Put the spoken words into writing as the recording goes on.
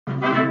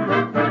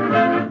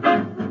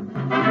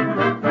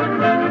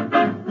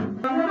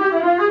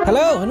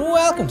Hello and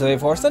welcome to,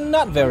 of course, the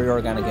not very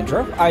organic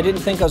intro. I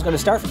didn't think I was going to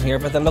start from here,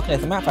 but then looking at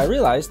the map I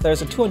realized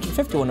there's a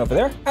 250 one over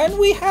there, and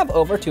we have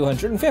over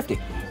 250.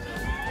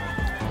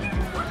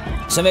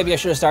 So maybe I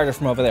should have started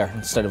from over there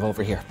instead of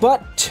over here.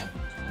 But,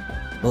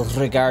 well,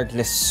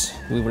 regardless,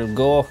 we will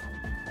go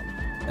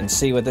and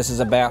see what this is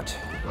about.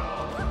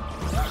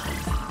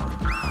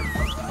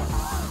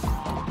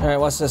 Alright,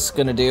 what's this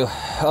gonna do?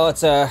 Oh,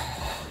 it's a...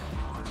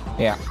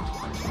 yeah.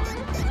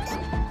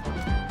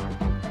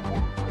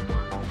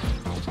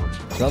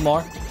 A little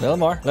more, a little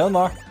more, a little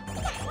more.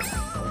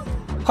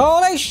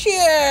 Holy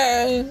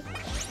shit!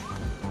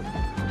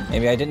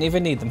 Maybe I didn't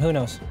even need them, who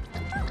knows?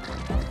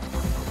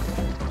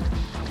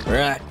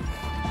 Right.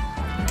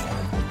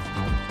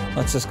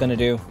 What's this gonna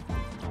do?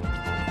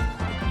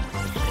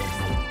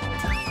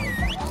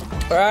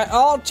 Alright,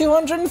 all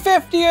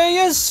 250 of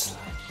yous!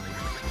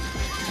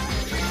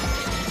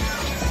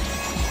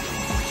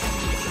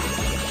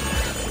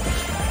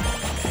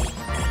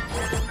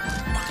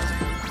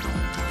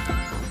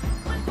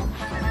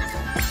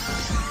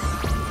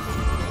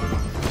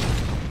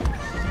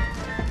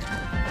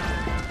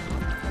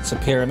 It's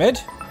a pyramid.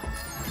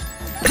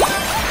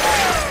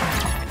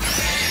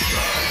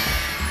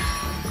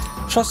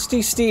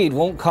 Trusty Steed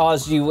won't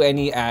cause you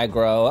any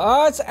aggro.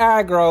 Oh, it's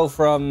aggro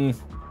from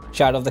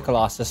Shadow of the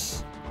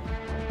Colossus.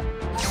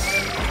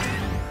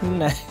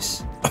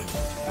 Nice.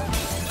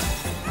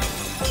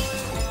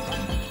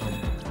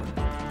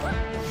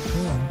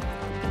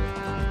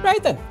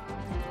 Right then.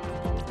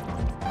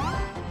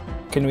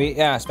 Can we...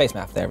 yeah, space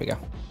map. There we go.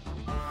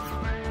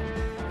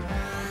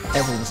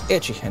 Everything's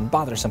itchy and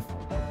bothersome.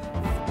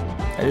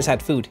 I just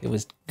had food. It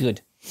was good.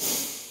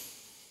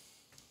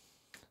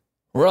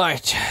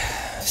 Right.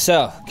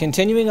 So,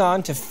 continuing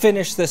on to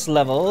finish this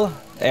level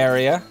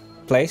area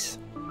place.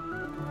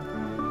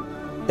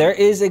 There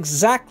is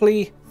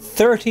exactly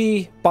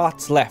 30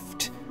 bots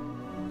left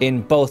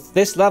in both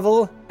this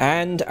level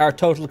and our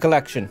total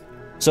collection.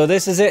 So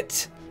this is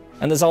it.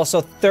 And there's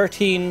also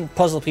 13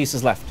 puzzle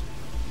pieces left.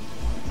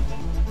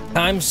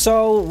 I'm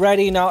so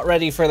ready, not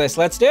ready for this.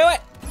 Let's do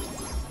it!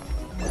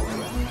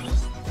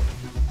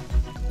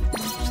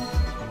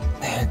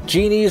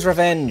 Genie's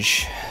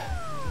Revenge.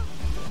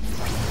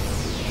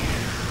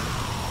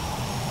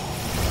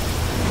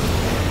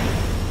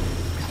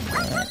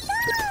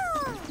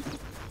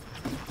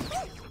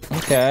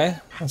 Okay,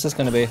 what's this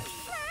gonna be?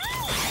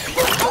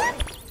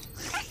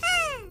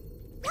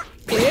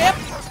 Yep!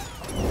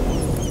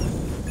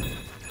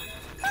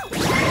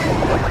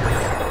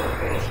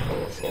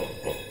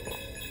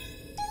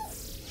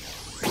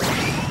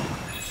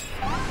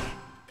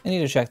 I need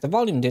to check. The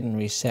volume didn't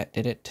reset,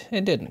 did it?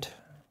 It didn't.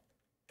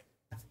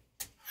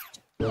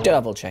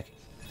 Double checking.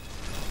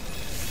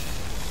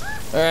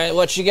 Alright,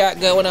 what you got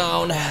going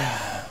on?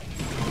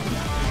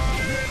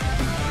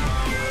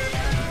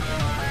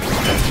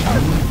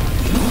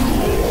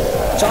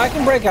 So I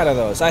can break out of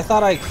those. I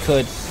thought I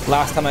could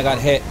last time I got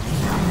hit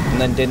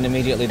and then didn't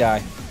immediately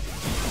die.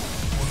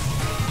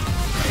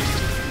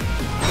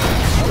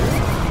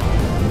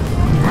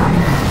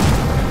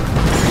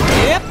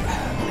 Yep.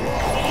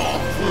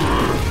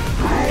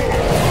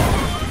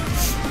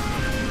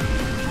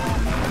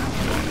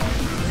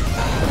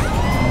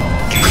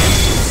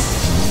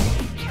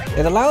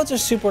 Yeah, the louds are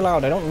super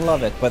loud. I don't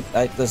love it, but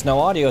there's no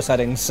audio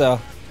settings, so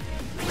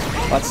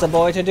what's the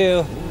boy to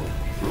do?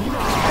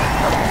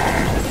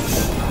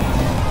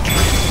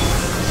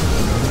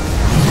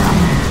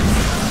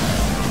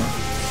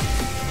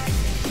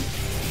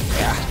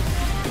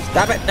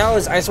 Stop it! No,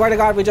 I swear to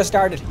God, we just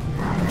started.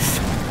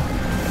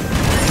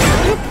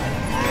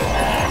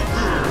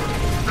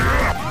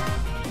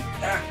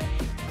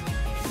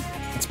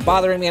 It's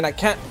bothering me and I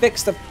can't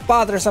fix the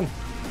bothersome.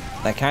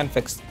 I can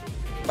fix,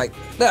 like,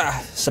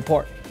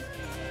 support.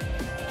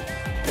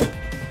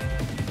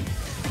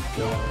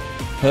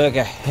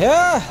 Okay,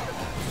 yeah.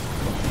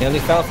 Nearly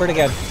fell for it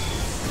again.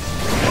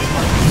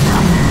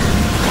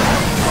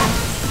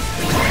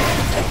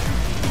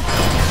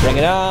 Bring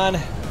it on.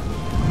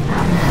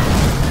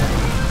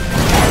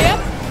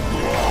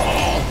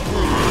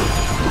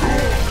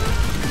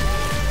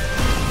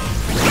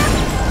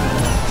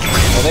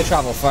 They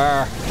travel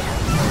far.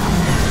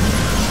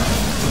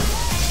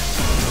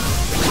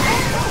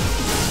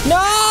 No!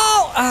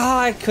 Oh,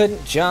 I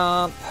couldn't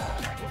jump.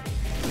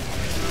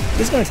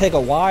 This is gonna take a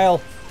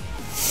while.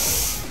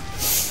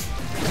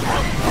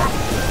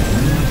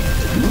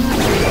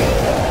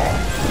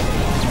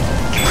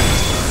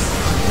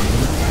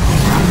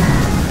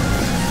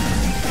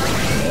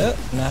 Oh,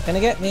 not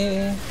gonna get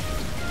me.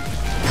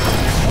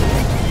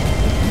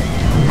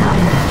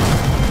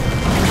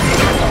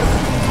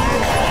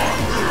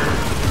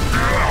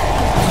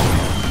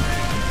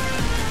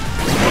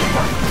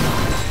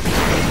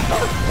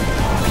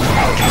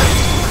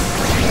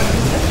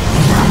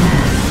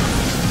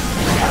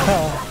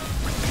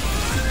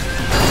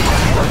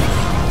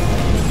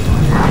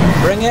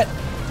 Bring it!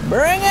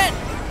 Bring it!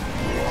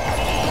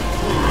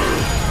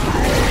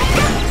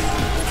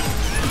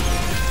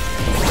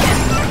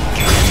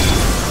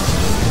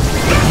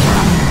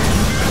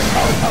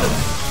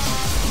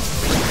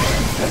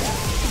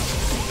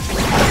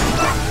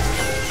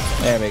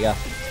 we go.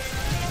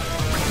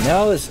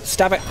 No,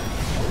 stop it.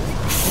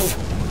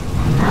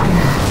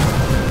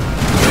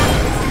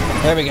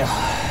 There we go.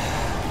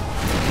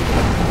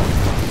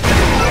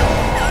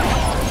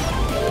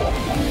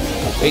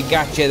 We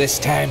got you this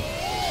time.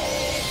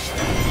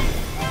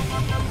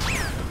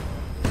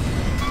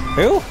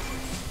 Who?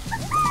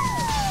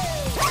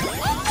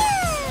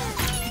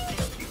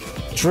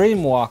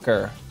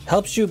 Dreamwalker.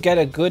 Helps you get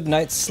a good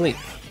night's sleep.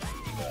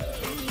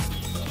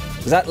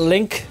 Is that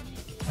Link?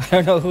 I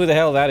don't know who the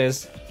hell that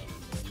is.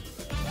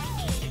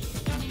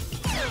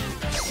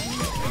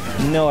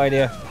 No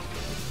idea.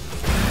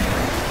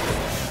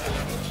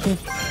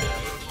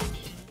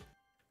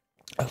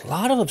 A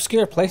lot of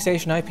obscure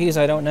PlayStation IPs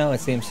I don't know, it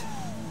seems.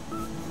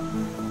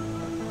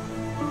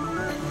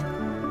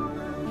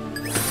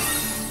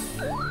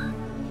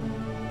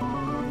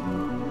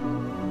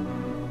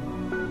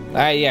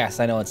 Ah, yes,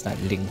 I know it's not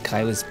Link.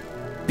 I was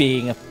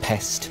being a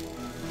pest.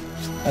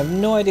 I have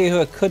no idea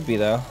who it could be,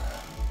 though.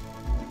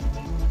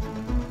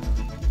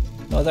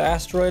 No other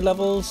asteroid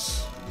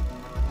levels?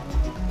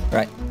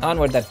 Right,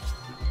 onward then.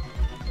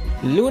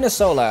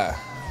 Lunasola.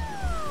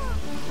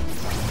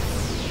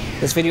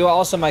 This video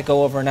also might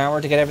go over an hour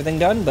to get everything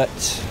done, but...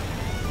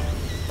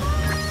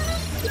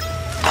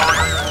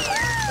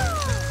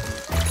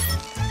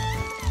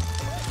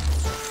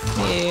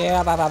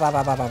 yeah,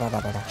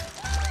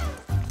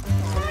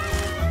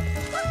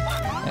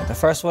 and the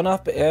first one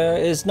up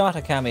is not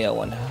a cameo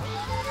one.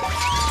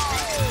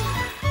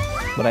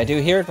 But I do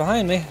hear it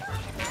behind me.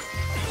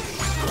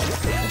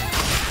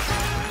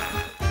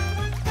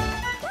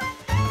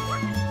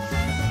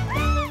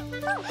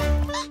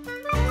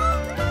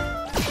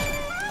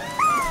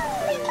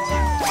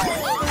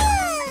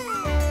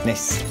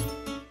 Nice.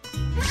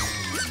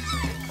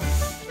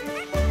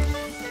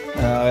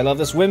 I love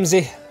this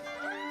whimsy.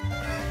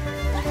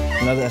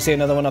 I see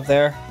another one up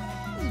there.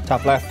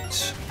 Top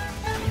left.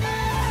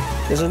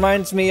 This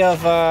reminds me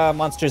of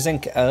Monsters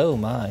Inc. Oh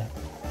my.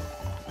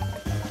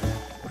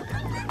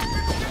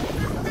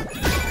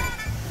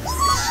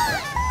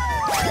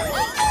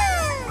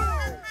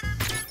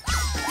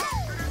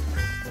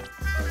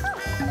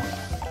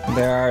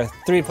 There are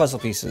 3 puzzle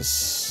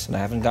pieces, and I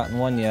haven't gotten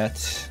one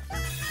yet.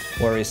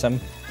 Worrisome.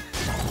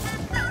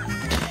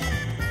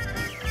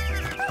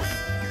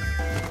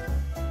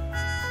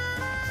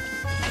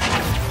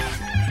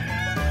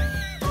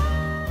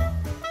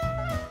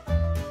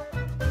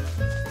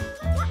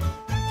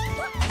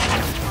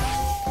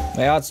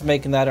 My odds of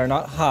making that are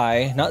not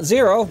high. Not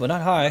 0, but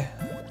not high.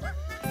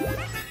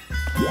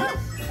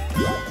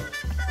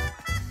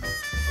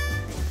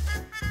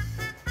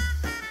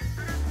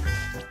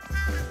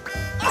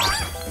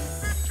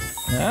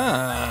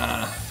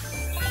 Ah.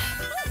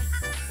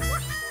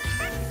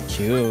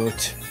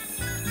 Cute.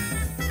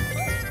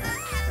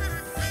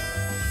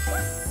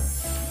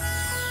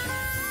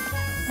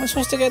 Am I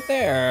supposed to get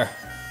there?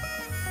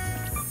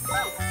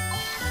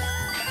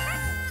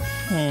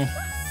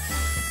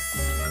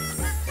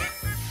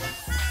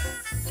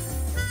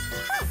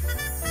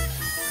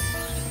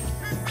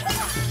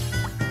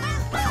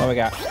 What we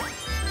got?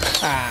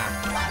 Ah.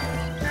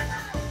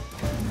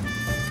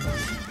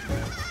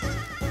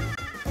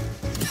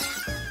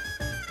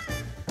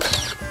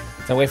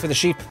 So wait for the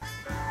sheep.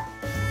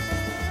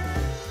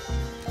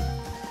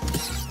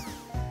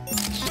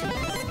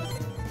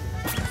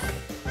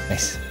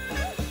 Nice.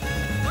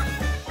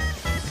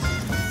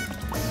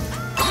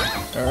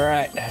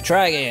 Alright,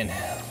 try again.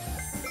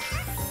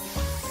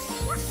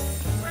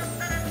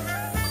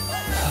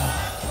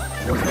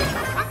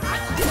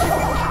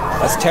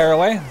 Let's tear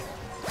away.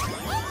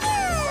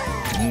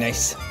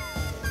 Nice.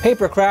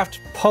 Papercraft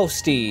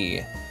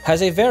Posty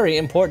has a very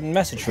important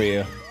message for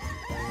you.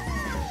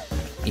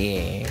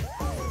 Yeah.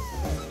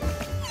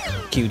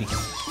 Cutie.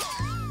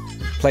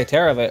 Play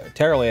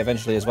Tearaway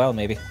eventually as well,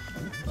 maybe.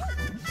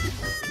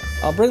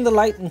 I'll bring the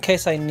light in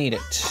case I need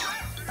it.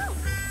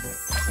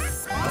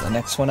 The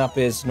next one up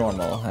is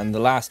normal, and the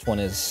last one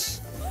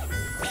is...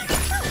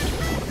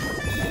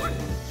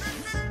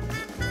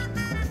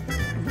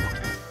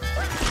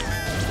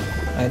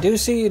 I do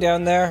see you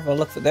down there. Well,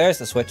 look, there's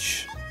the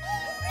switch.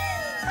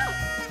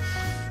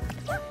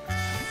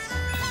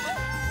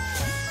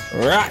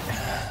 Right.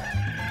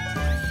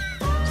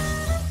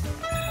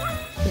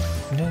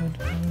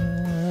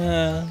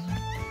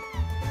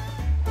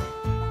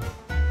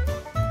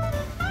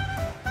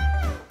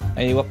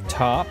 Are you up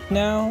top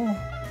now?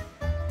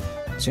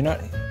 So you're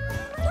not...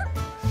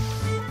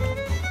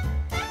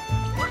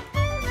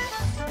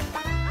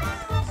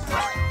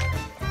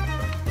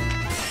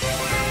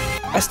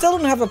 I still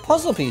don't have a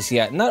puzzle piece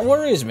yet, and that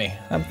worries me.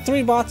 I'm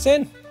 3 bots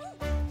in.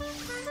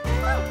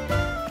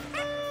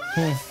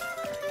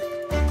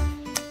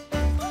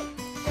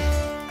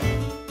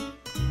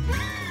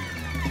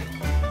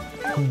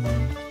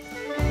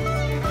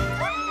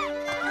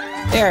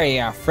 There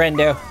you are,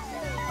 friendo.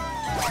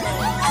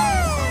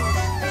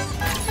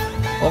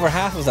 Over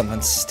half of them,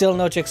 and still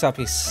no jigsaw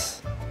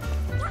piece.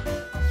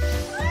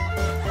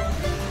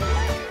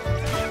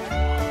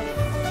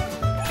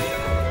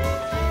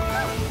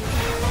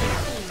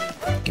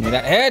 Give me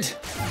that head.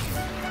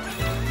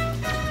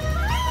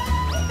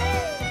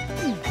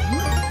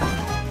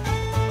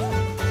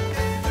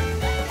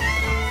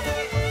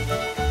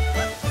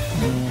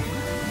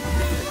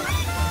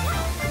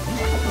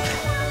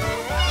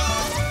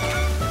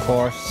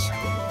 course.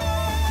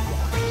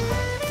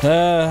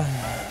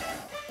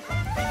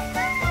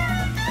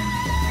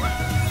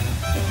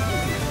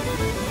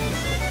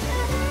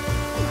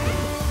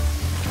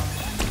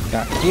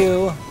 Got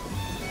you.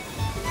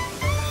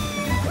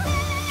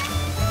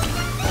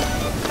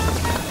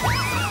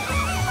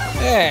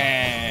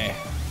 Hey!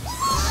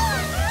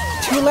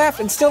 2 left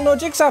and still no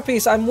jigsaw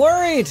piece. I'm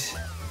worried.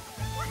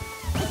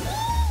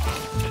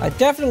 I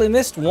definitely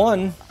missed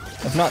 1,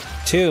 if not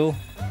 2.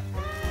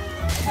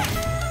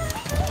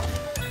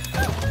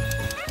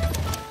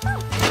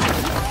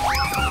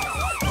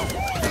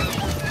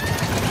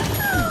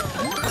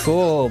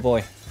 Cool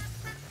boy.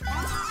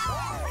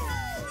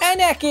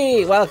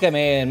 Aneki, welcome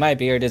in. My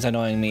beard is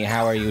annoying me.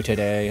 How are you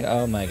today?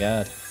 Oh my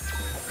god.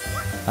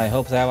 I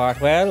hope thou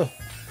art well.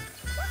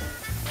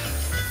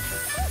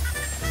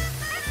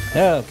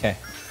 Okay.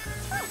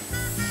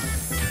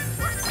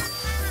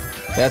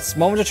 That's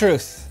moment of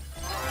truth.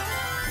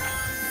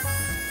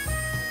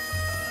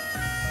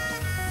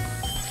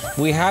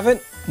 We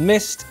haven't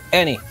missed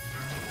any.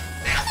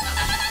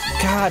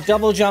 God,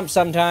 double jump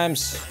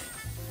sometimes.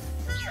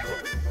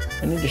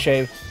 I need to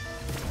shave.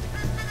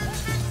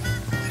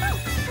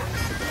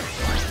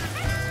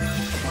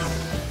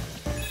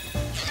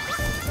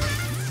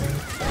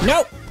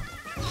 Nope!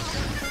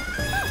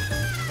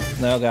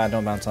 No, God,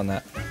 don't bounce on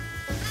that.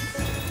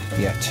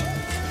 Yet.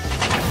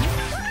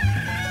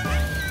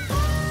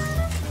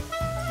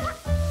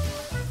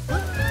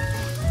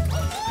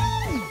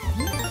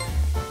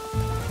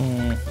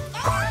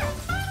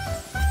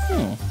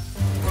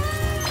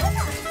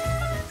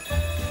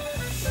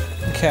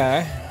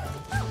 Okay.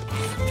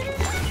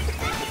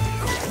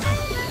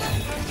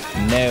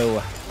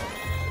 No.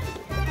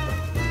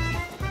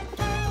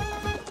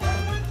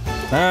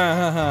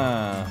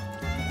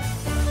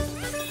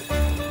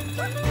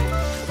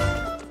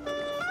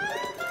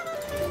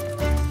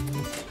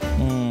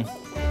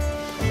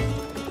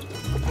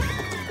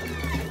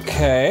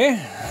 Okay.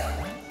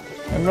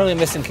 I'm really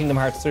missing Kingdom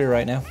Hearts 3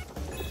 right now.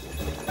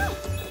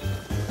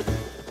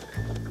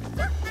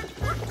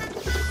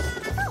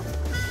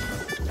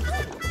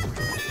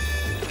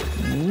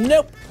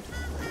 Nope.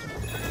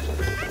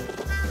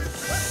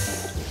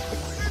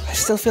 I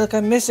still feel like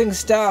I'm missing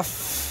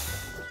stuff.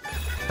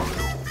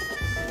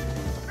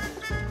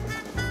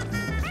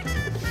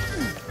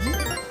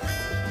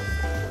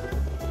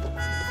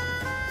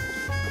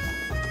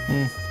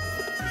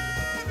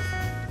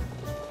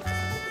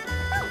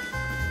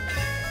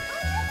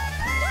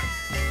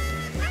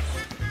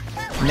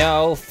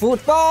 No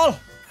football.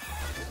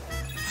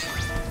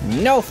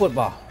 No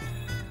football.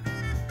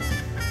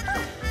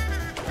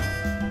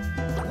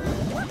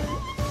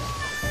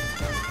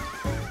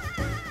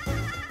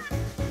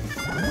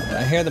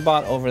 I hear the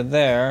bot over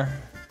there.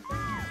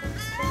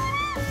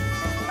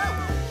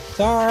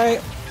 Sorry.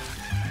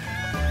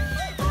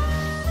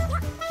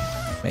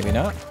 Maybe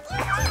not.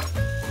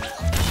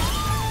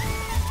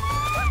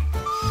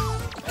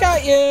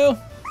 Got you.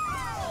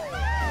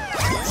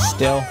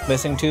 Still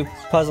missing 2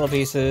 puzzle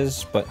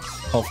pieces, but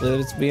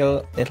hopefully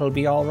it'll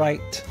be all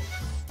right.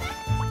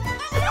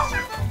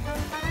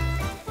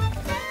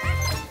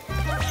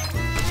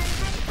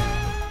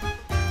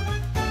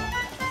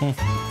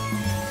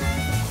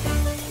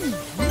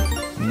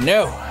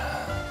 No.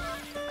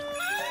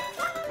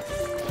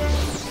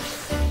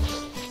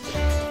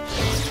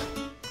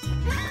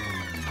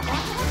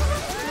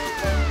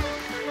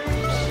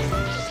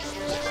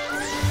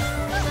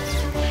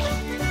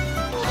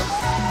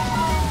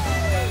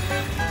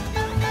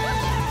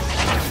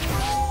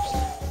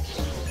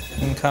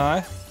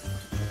 Okay.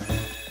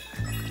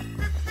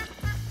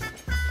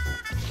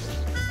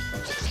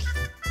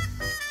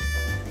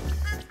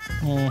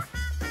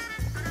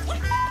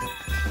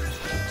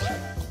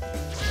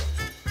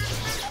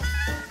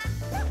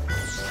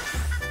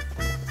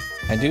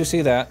 I do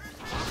see that.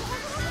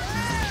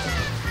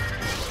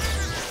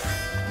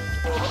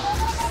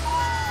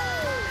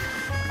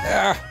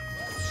 Ah.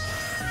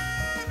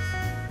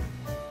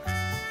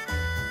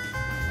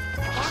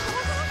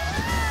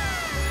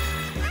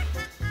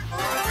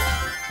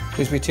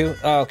 Excuse me too?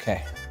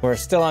 Okay. We're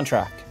still on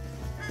track.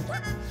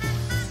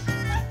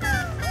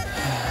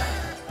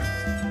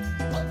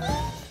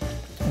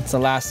 What's the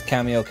last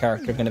cameo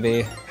character gonna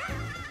be?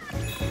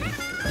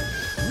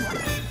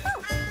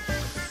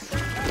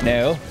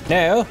 No,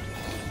 no,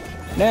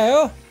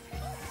 no.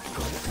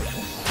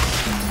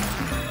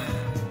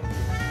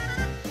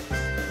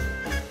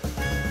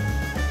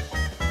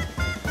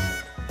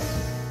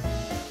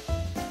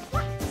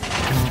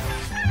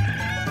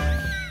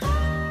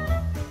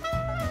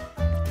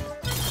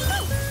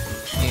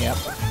 Yep.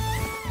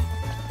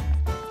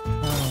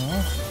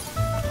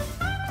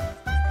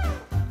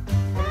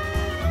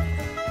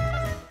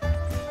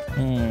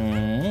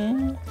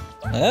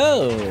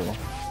 Oh.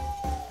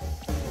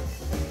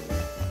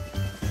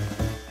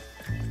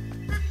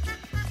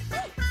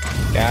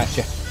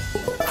 Gotcha.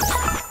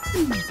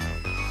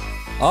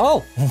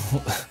 Oh!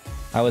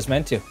 I was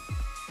meant to.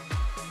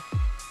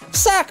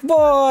 Sack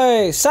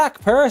boy!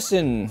 Sack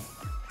person!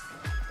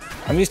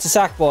 I'm used to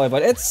sack boy,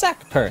 but it's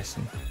sack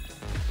person.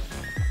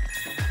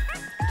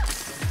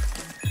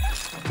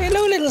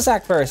 Hello, little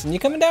sack person. You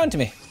coming down to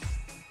me?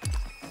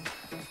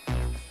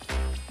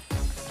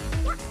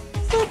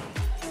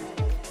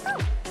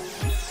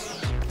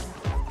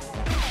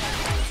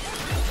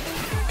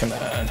 Come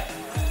on.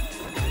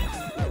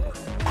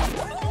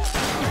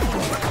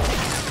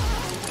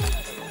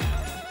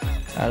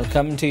 I'll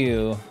come to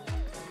you.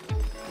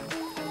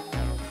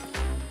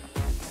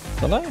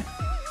 Will I?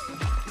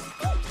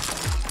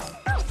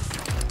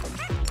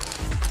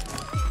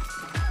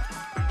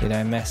 Did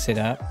I mess it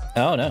up?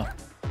 Oh no.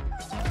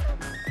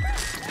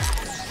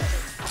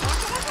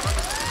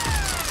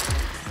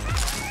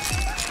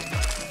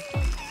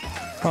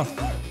 Huh.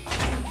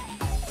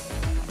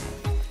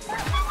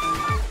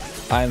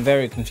 I'm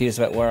very confused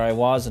about where I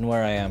was and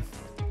where I am.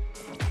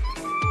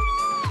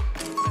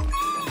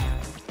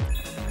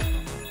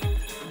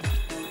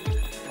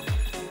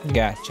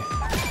 Gotcha.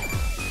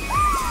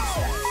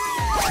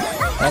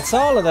 That's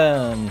all of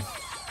them.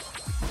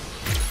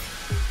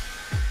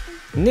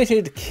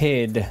 Knitted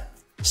kid.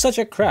 Such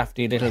a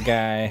crafty little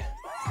guy.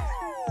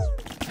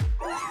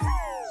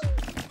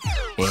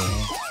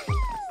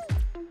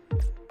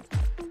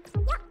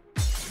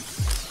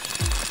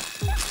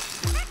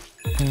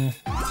 Yeah.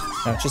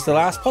 That's just the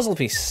last puzzle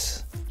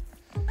piece.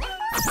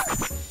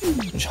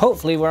 Which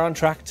hopefully we're on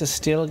track to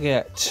still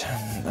get.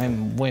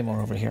 I'm way more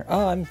over here.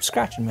 Oh, I'm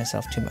scratching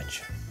myself too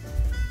much.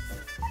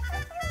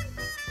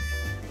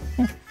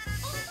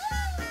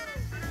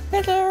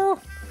 Hello.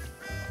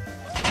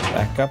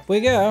 Back up we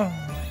go.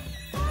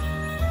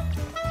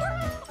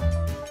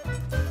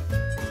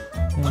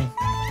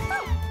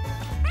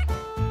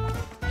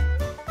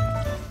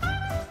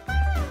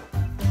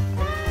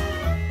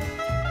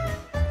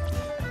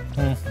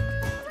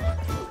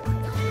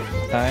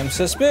 I'm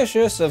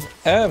suspicious of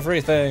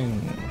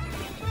everything.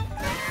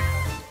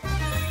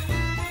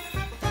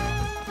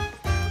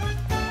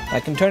 I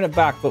can turn it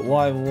back, but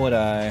why would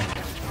I?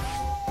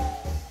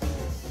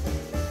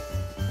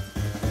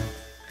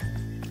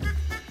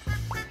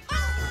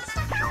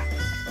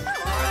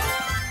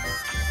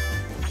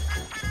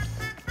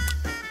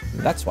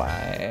 That's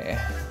why.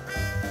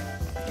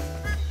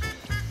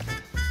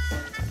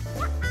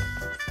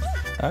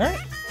 Alright.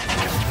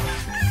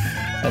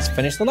 Let's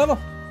finish the level.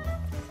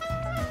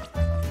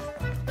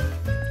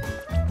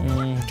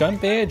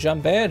 Jump here,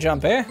 jump here,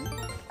 jump here.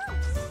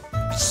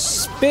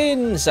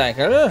 Spin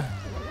cycle.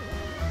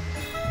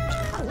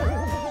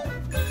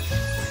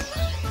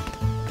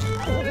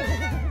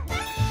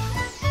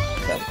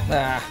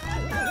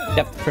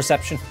 Depth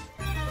perception.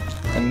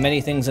 And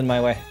many things in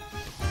my way.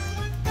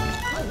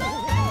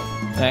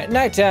 Alright,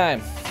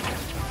 nighttime.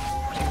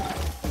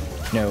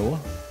 No.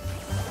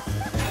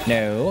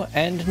 No,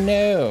 and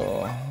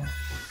no.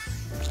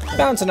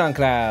 Bouncing on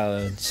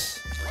clouds.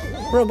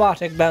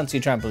 Robotic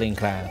bouncy trampoline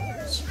clouds.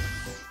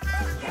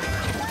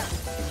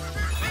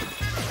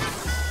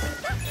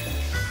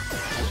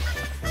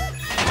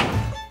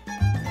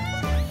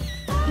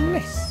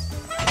 Nice.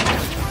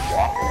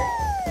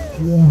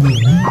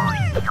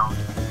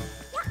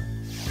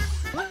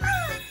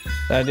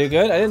 Did I do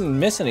good? I didn't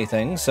miss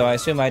anything, so I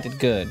assume I did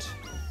good.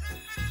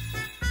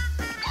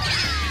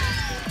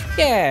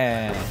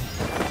 Yeah.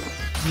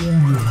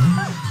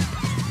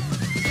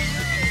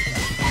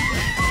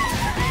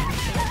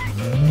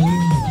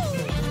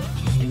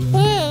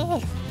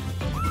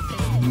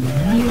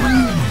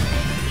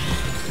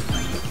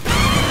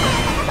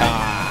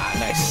 Ah,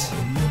 nice.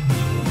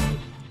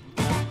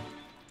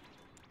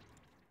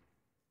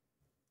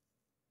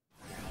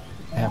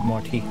 I have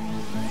more tea.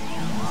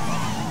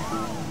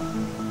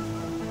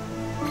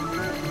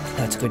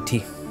 That's good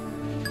tea.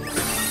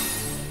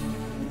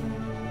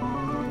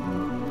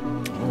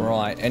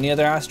 Right, any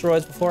other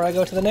asteroids before I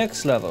go to the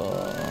next level?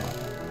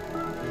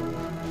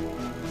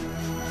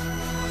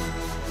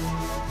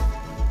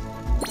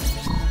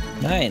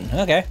 Nine,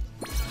 okay.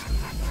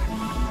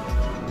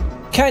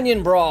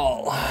 Canyon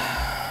Brawl.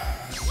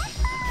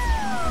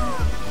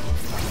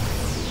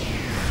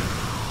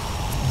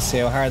 Let's see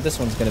how hard this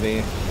one's gonna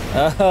be.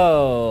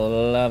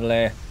 Oh,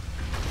 lovely.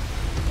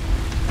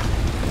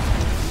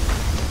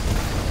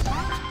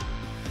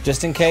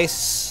 Just in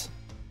case,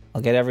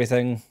 I'll get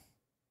everything.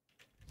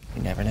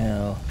 You never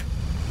know.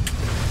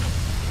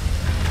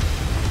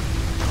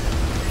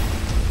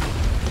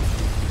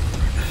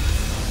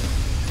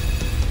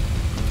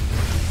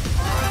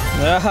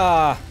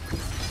 Aha!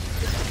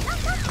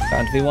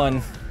 Bound to be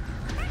one.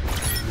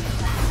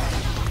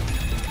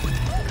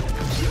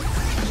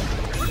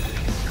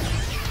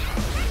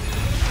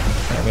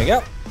 There we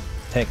go.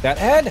 Take that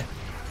head.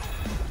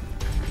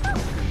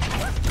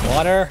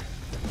 Water.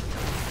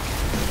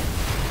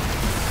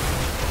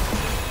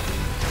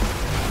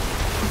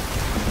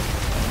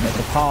 Make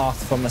a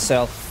path for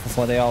myself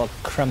before they all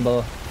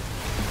crumble.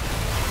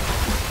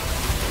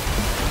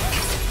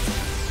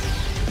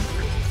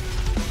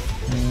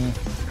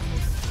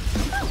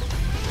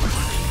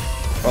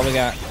 What we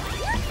got?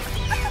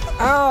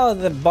 Oh,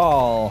 the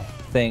ball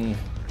thing.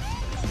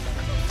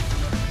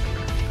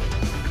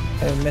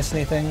 Did I miss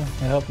anything?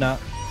 I hope not.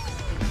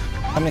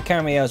 How many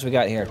cameos we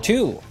got here?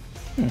 2.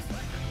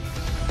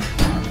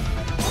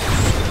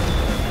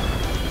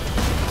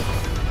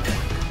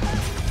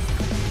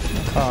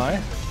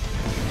 Hi.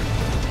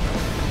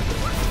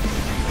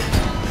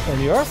 Well,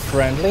 you're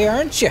friendly,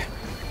 aren't you?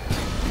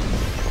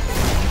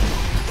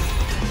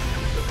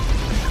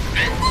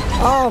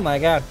 Oh my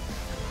god.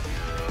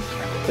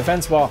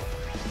 Defense wall.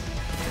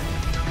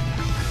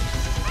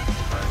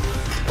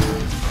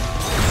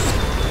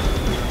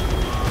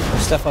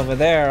 There's stuff over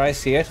there, I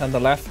see it on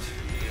the left.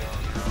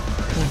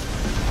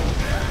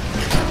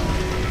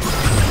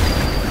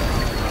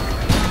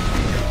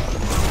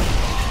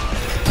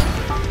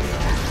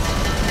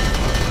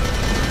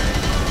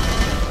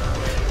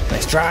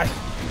 Nice try.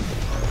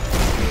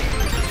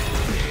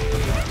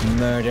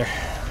 Murder.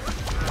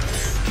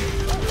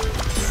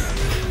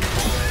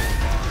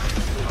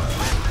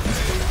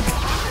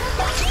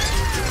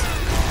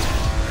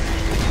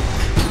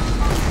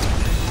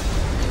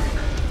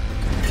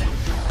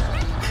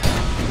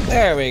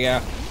 There we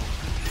go.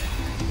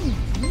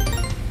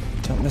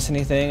 Don't miss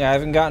anything. I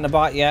haven't gotten a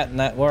bot yet, and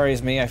that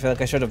worries me. I feel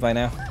like I should have by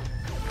now.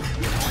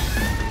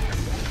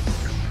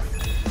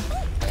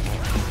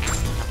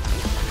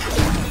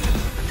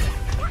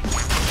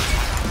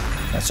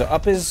 So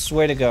up is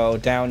way to go,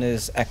 down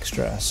is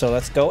extra. So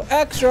let's go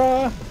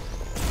extra!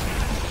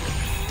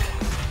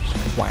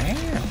 Wow.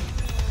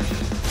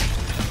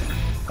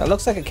 That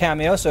looks like a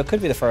cameo, so it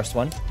could be the first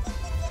one.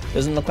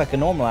 Doesn't look like a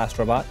normal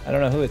Astrobot. I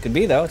don't know who it could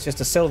be though, it's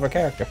just a silver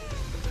character.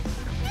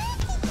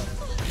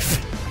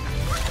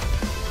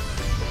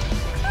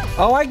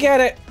 Oh, I get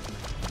it!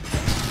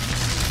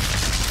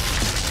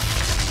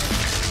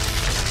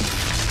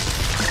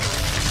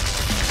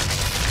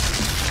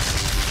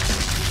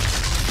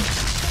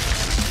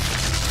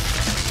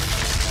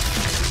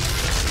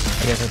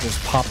 I guess I'll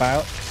just pop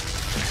out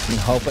and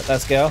hope it.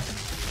 Let's go.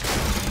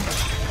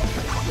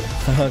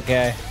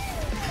 Okay.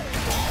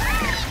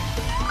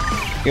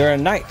 You're a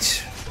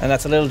knight, and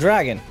that's a little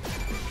dragon.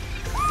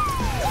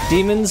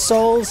 Demon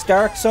souls,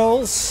 dark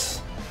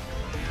souls.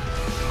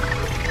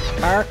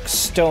 Arc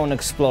Stone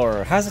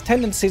Explorer has a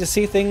tendency to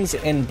see things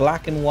in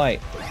black and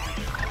white.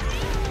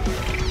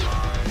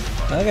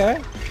 Okay.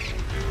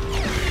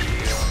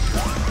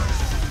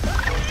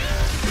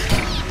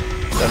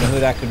 Don't know who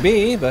that could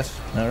be, but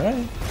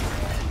alright.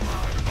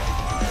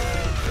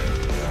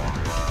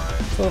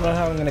 I don't know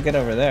how I'm gonna get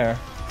over there.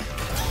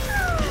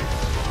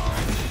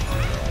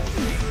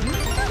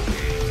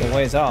 It's a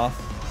ways off.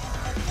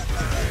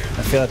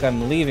 I feel like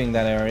I'm leaving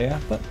that area,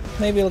 but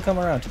maybe it'll come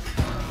around.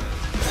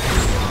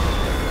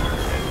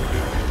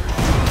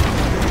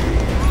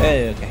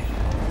 Okay.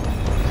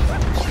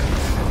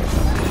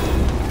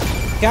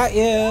 Got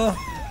you!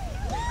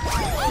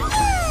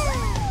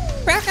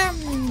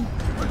 Welcome!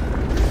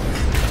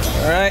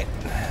 Alright.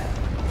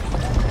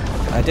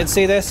 I did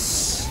see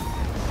this.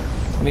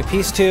 Give me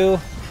piece 2.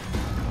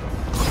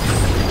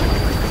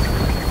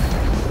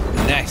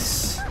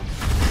 Nice.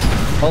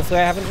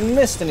 Hopefully I haven't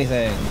missed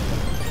anything.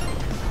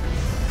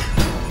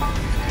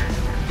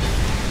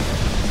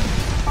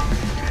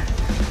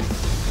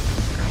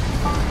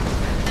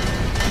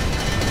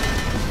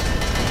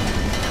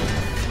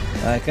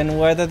 I can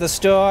weather the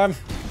storm.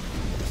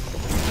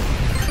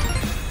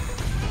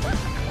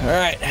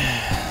 Alright.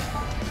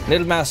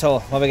 Little mouse hole,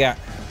 what we got?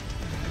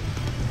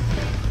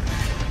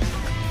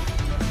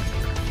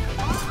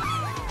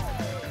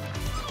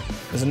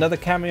 There's another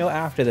cameo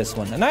after this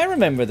one, and I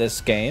remember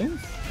this game.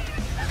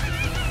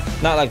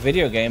 Not like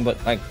video game, but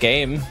like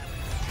game.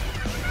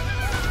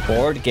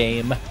 Board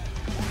game.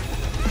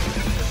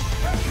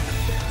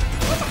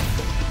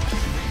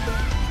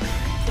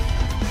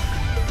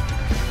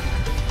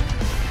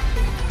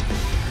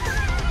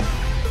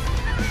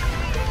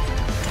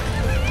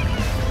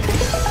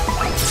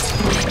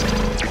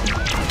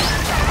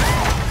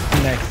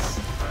 Nice.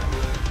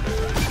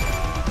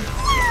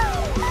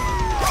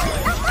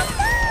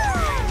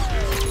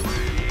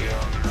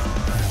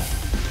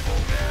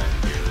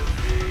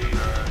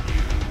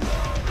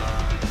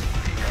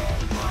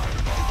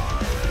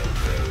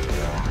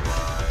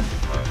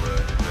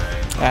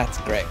 That's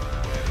great.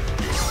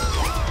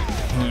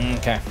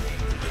 Okay.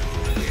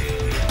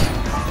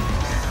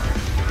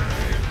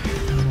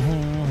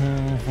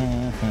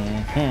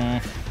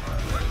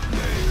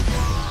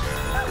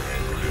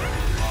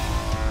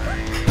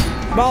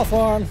 Ball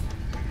form.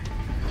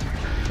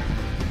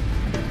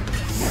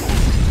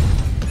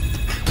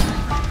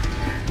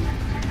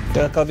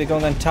 Feel like I'll be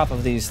going on top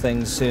of these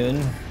things soon.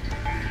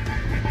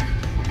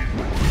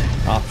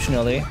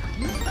 Optionally.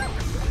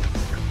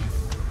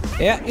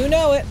 Yeah, you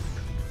know it.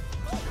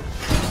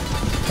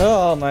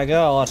 Oh my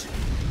god.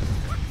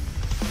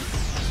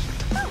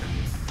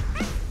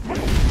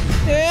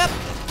 Yep.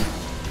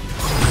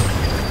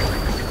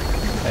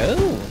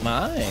 Oh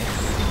my.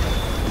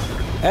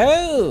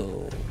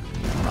 Oh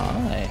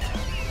my.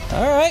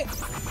 Alright.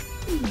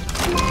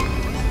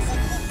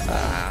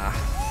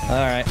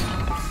 Alright.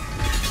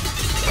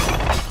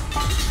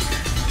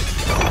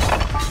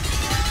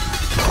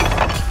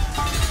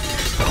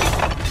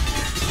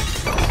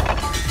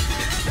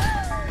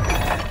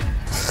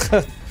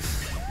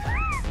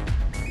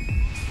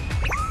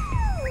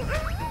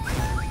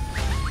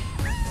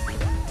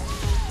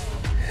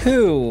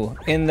 Who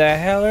in the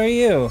hell are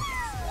you?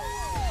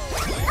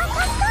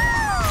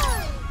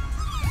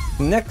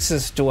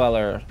 Nexus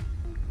Dweller.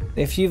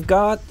 If you've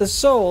got the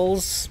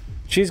souls,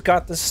 she's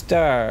got the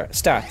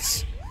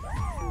stats.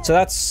 So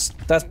that's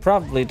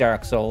probably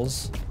Dark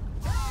Souls.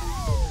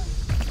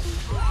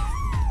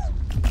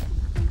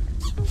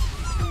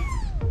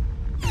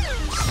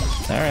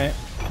 Alright.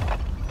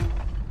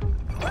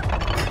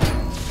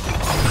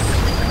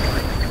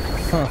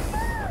 Huh.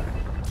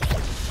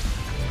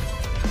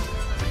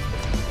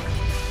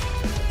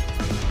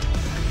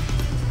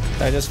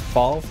 Did I just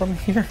fall from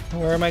here?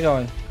 Where am I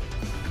going?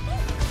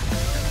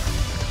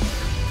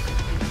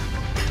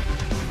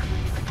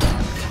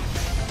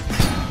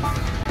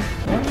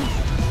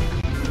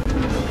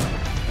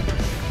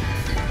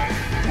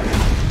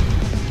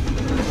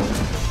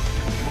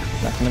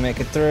 Not gonna make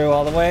it through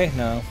all the way?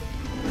 No.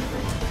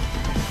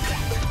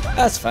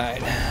 That's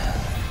fine.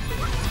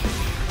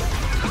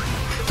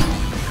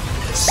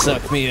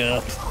 Suck me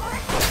up,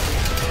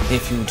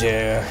 if you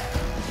dare.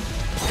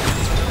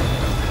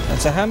 And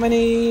so how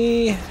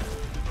many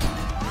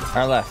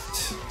are left?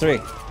 3.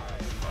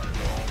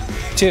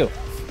 2.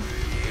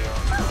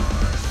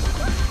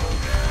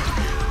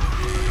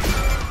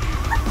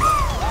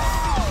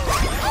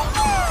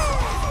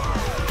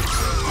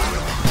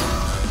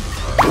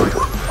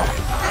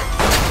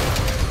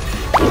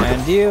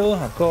 And you,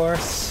 of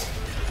course.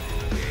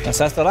 So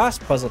that's the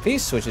last puzzle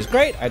piece, which is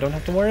great. I don't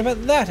have to worry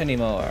about that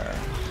anymore.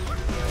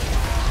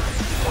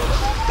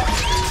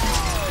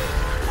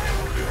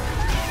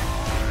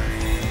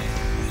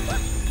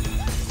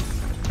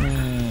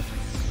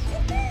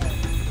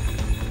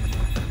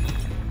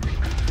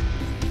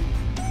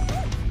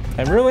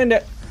 I ruined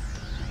it.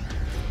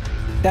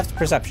 Depth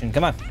perception,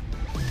 come on.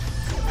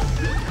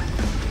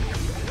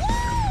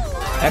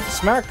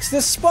 X marks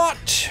the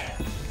spot.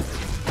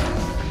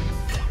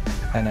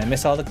 And I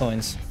miss all the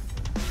coins.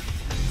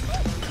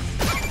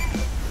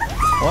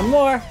 One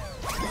more.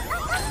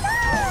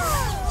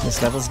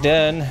 This level's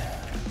done.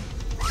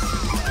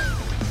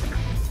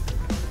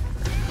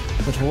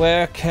 But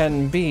where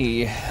can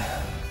be?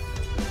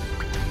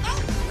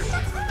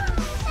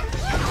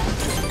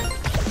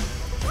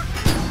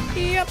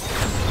 Yep.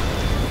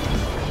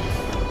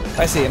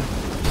 I see him.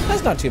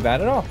 That's not too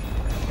bad at all.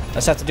 I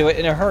just have to do it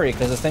in a hurry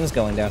because this thing's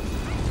going down.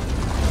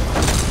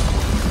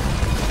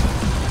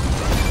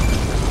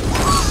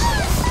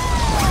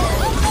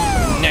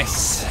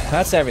 Nice.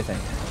 That's everything.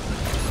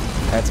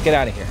 Let's get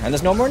out of here. And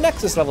there's no more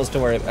Nexus levels to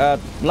worry about.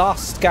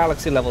 Lost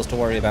Galaxy levels to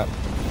worry about.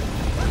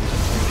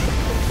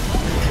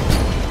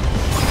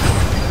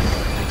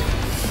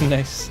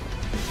 Nice.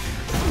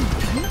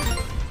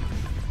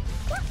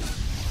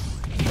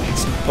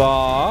 It's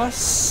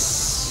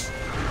boss.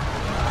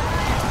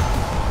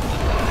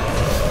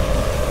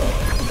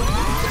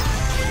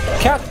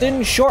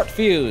 Captain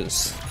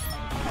Shortfuse.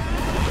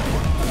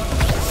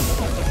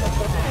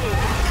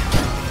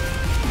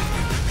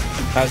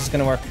 How's this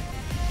gonna work?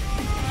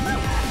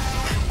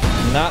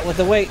 Not with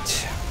the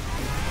weight.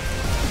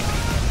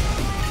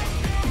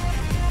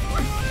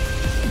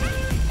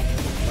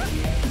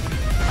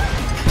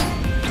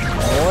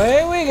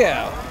 Away we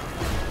go.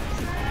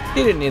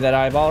 You didn't need that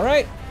eyeball,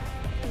 right?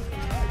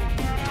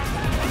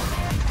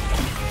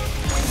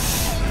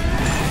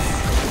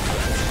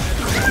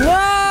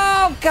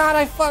 No! God,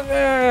 I fucking...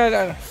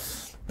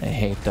 I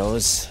hate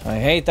those. I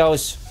hate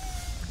those.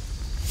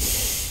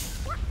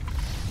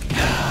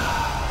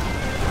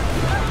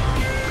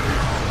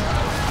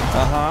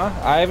 Uh-huh.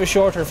 I have a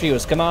shorter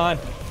fuse. Come on.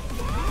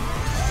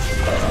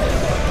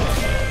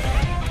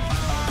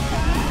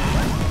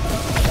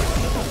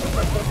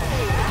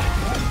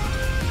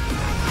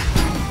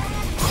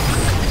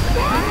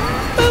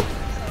 Boop.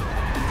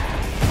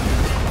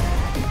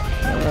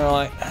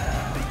 Right.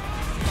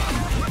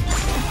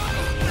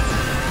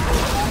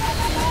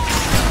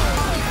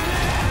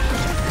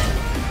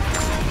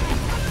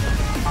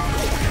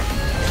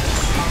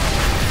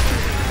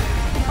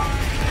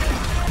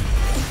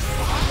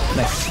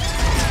 Nice.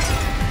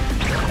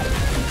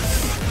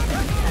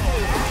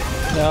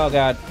 Oh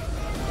god.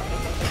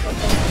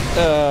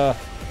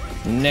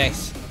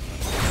 Nice.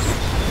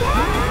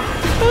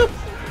 Boop.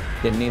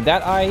 Didn't need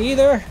that eye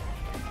either.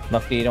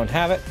 Lucky you don't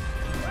have it.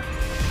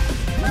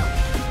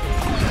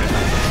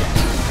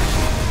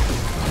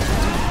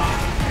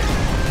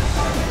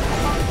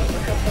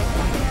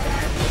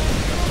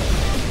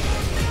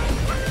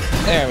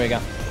 There we go.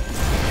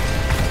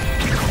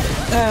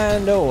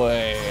 And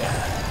away.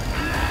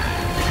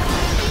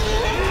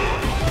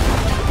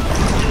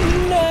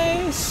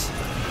 Nice.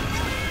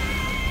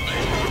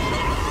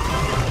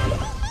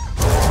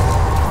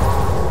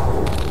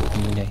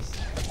 Nice.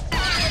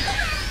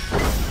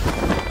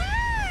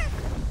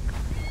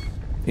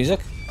 Music?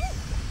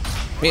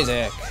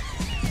 Music.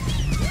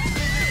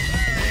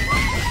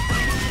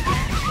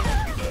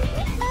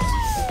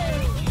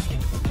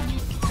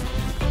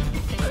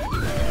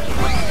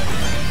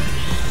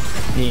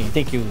 Yeah,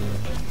 thank you.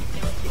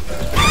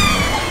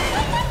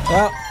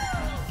 Well,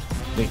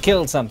 we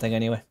killed something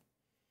anyway.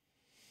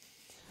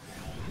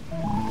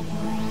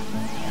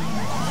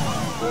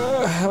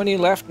 how many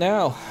left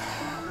now?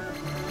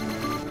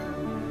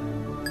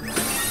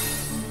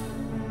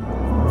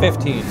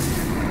 15.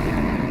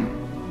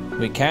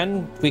 We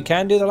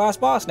can do the last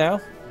boss now.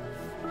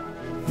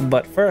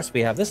 But first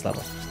we have this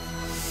level.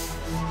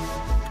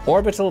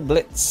 Orbital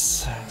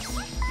Blitz.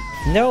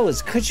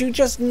 Nose, could you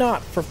just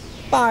not for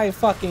 5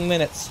 fucking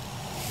minutes?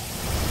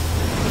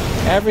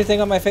 Everything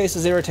on my face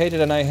is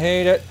irritated and I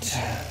hate it.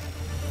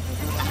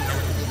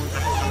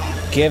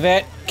 Give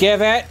it,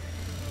 give it.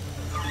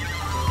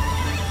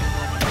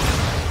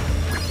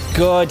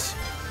 Good.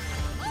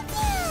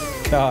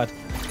 God,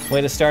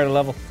 way to start a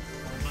level.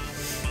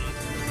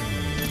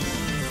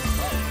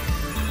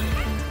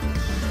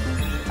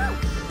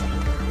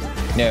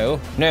 No,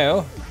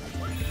 no.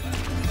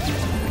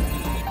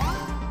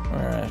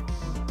 Alright.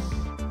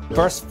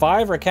 First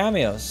 5 are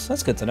cameos.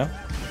 That's good to know.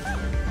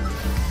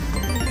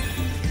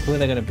 Who are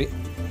they gonna be?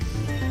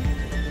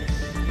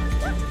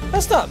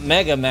 That's not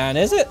Mega Man,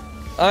 is it?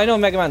 I know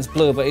Mega Man's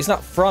blue, but he's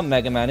not from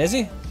Mega Man, is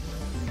he?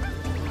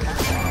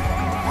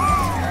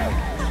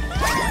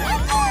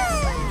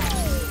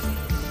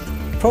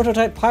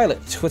 Prototype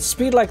pilot. With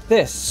speed like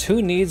this,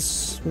 who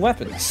needs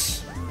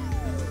weapons?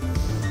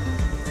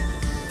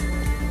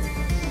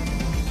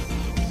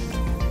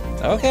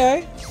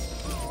 Okay.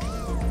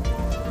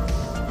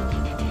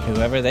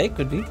 Whoever they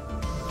could be.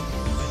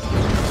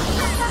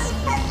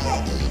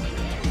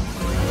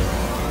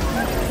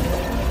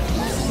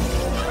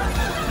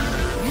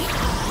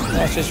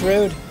 That's just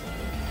rude.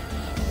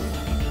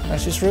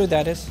 That's just rude,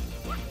 that is.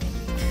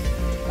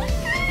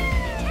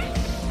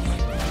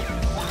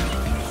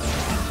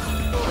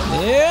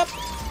 Yep.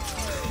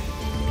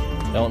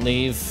 Don't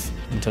leave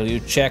until you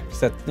check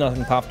that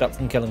nothing popped up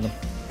from killing them.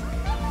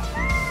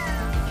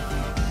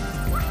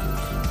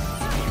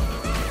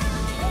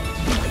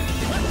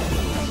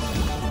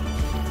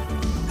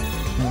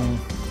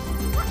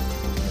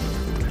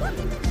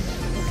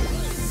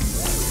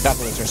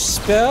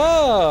 Apples are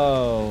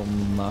oh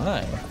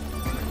my.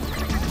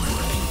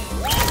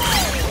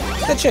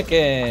 The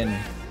chicken.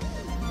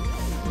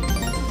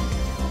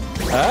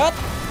 Up.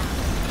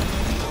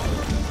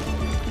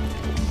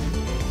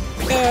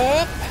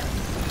 Up.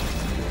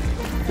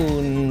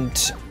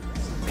 Und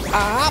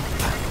up.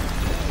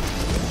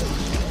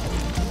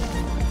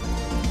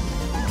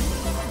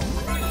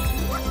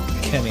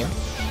 Come here.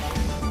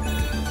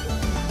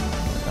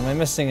 Am I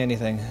missing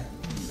anything?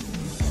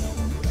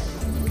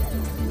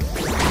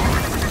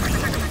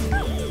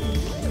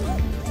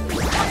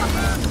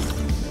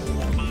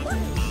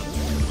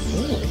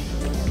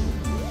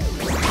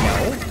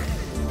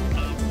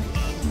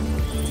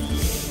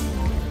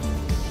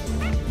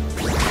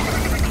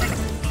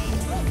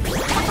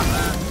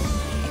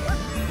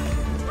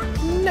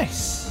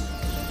 Nice.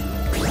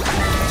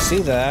 I see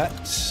that.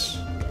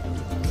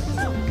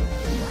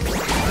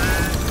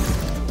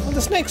 Well,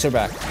 the snakes are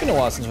back. It's been a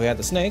while since we had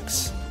the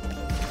snakes.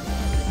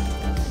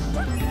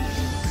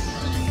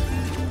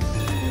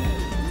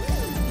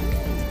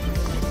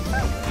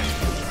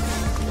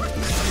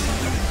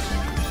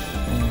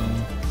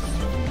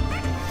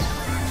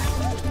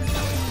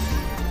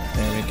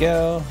 There we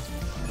go.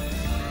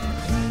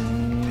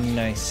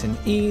 Nice and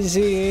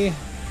easy.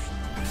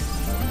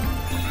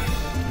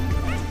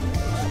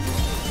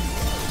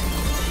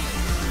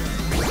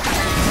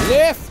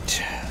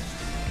 Lift!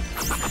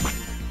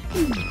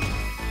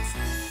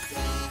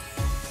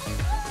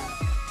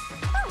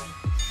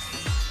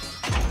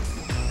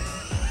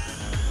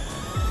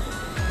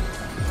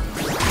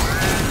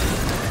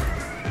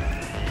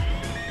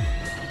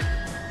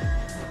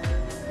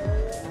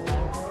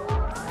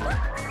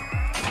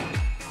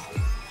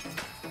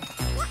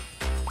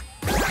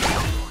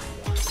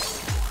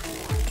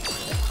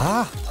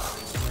 Ah!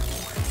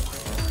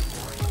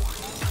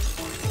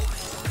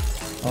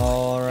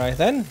 Alright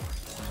then.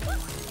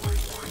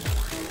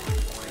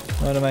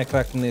 What am I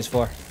collecting these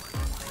for?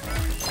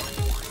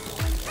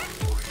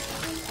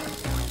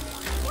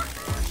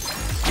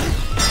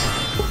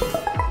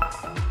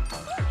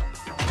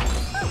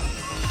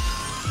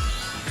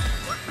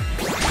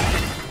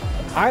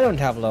 I don't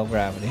have low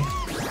gravity.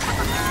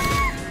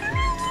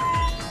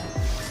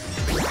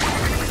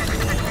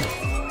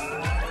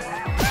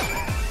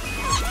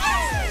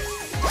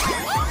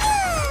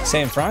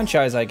 Same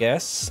franchise, I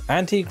guess.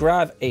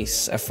 Anti-grav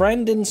ace. A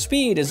friend in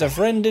speed is a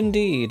friend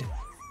indeed.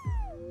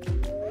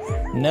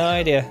 No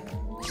idea.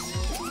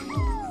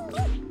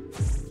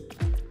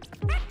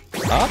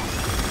 Up?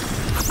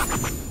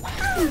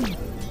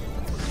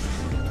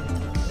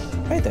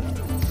 Right then.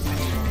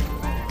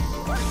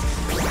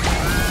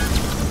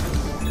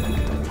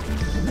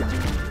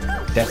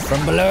 Death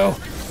from below.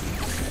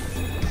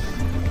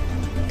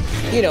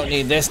 You don't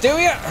need this, do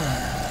you?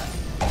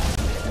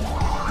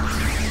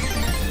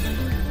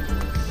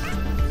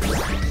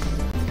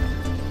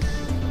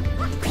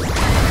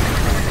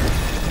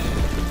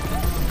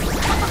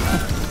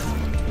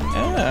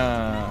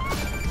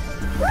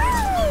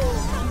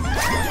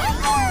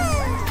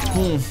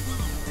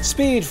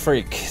 Speed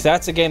Freak.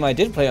 That's a game I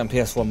did play on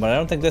PS1, but I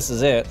don't think this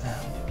is it.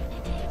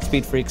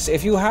 Speed Freaks.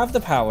 If you have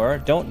the power,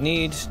 don't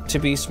need to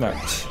be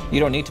smart. You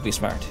don't need to be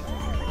smart.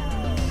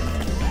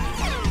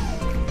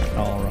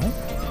 Alright.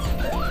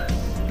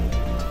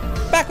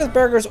 Back with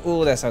burgers.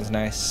 Ooh, that sounds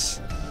nice.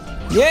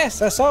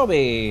 Yes,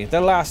 Asobi, the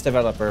last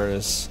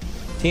developers.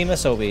 Team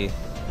Asobi.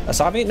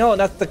 Asobi? No,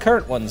 that's the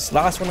current ones.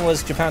 Last one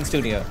was Japan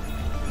Studio.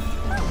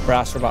 For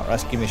Astrobot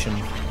Rescue Mission.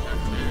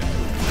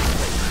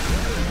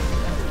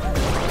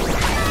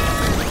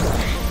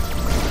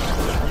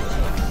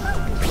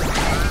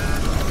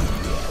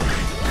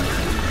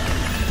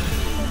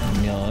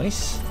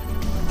 Nice.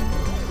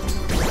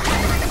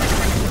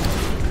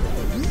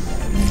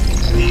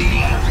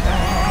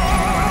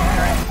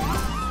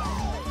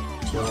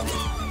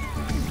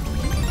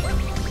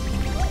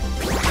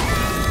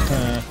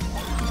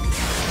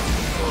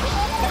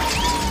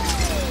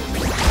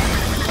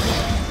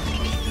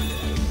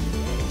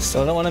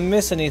 Still don't want to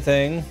miss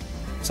anything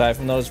aside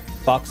from those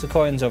box of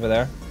coins over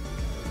there.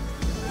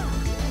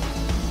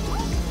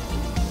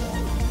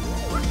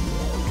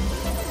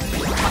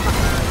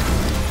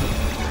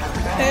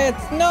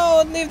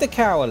 No, leave the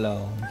cow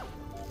alone.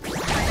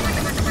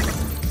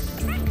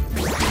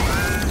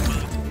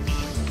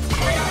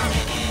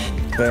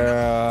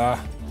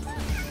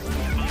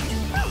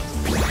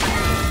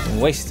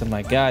 Wasting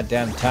my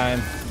goddamn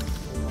time.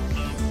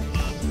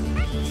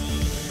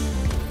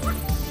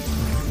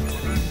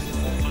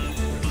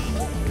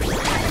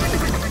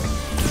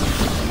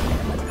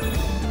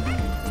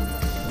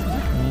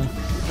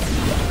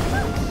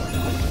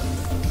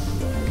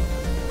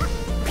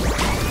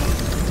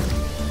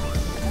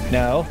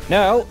 No,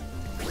 no.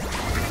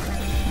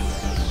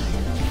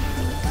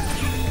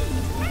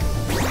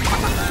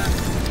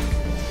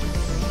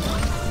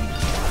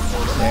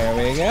 There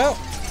we go.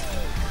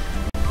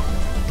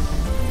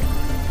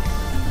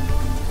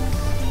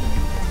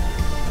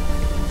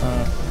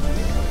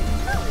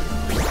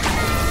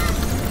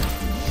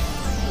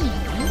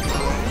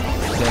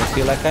 Don't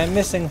feel like I'm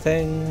missing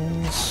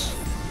things.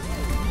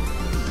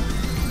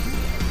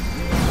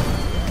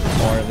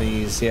 More of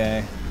these,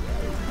 yeah.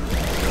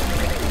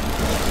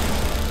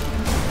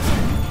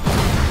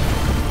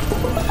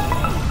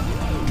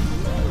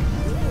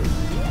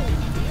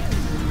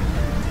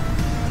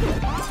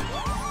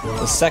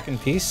 The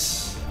second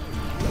piece.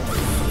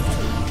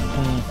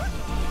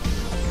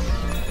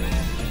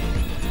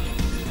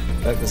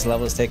 Like this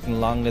level is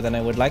taking longer than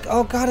I would like.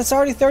 Oh god, it's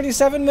already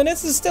 37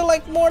 minutes. There's still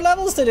like more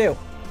levels to do.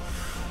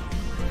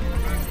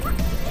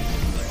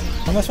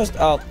 How am I supposed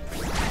to? Oh,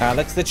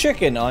 Alex the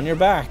chicken on your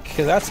back.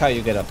 Cause that's how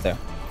you get up there.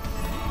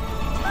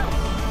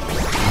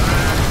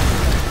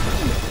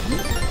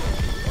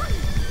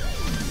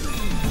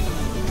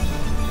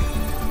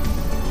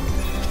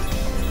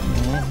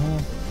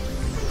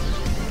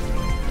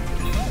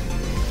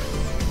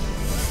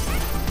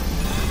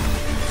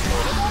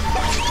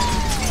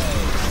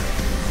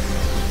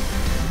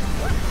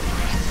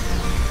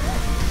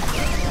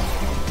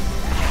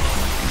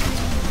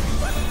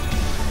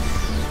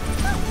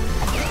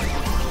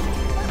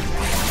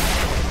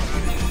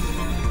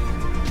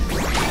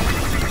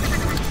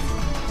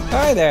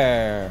 Hi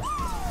there!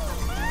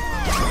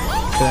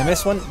 Did I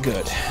miss one?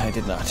 Good, I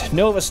did not.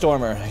 Nova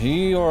Stormer,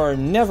 you're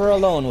never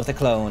alone with a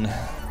clone.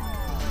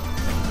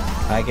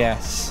 I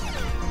guess.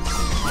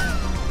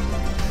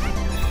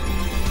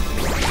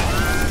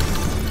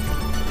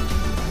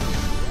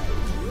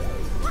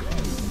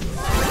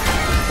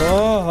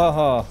 Oh, ho,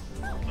 ho.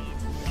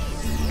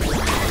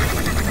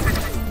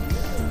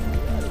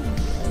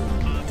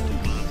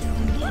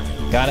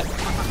 Got it.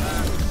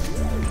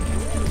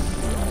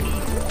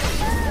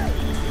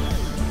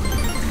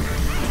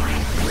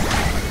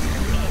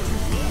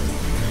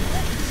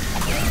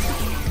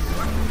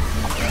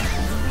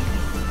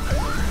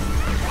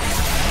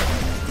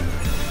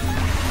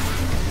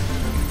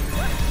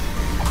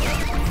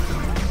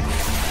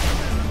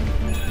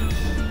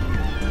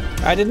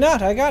 I did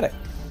not, I got it.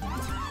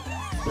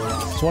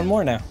 There's one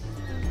more now.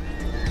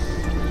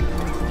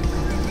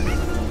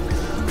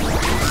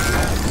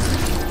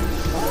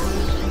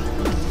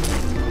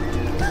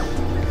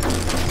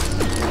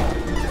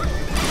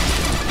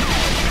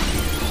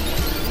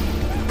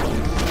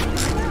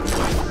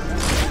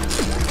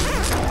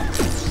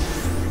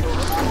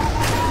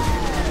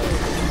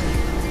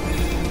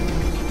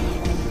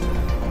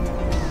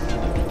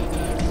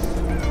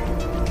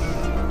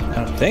 I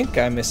don't think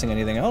I'm missing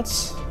anything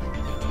else.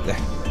 There.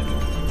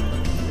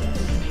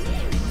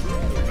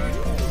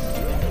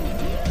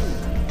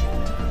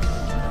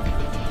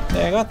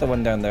 Yeah, I got the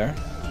one down there.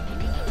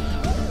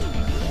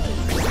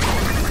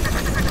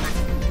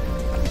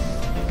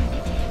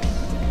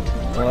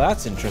 Well,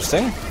 that's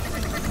interesting.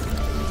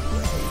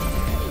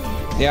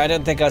 Yeah, I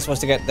didn't think I was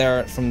supposed to get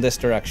there from this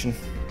direction.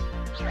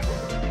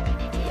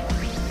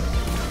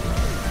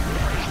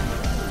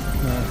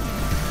 No.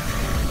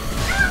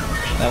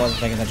 I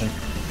wasn't paying attention.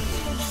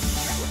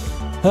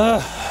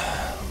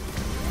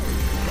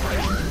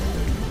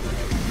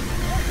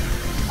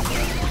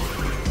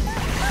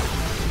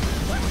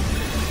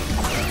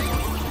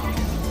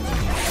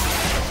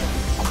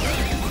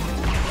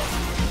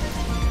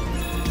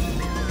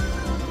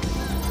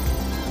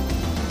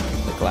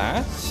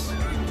 Glass?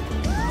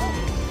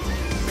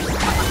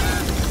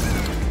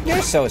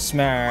 so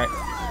smart.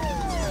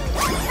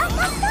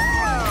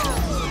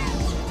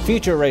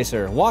 Future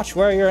Racer, watch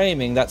where you're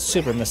aiming that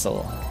super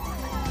missile.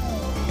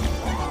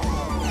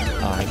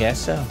 Oh, I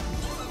guess so.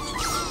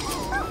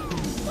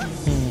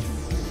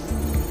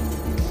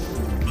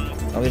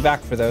 I'll be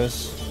back for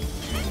those.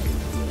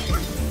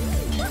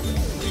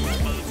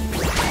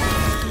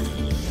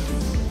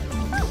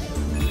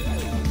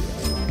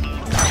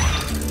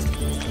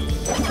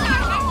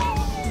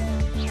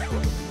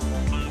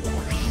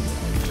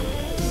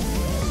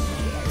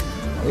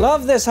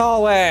 Love this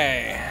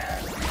hallway.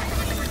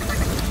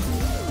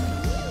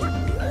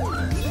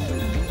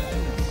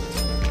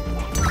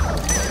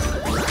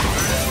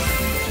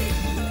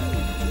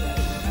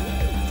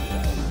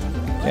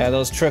 Yeah,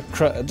 those trick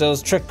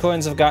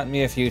coins have gotten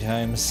me a few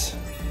times.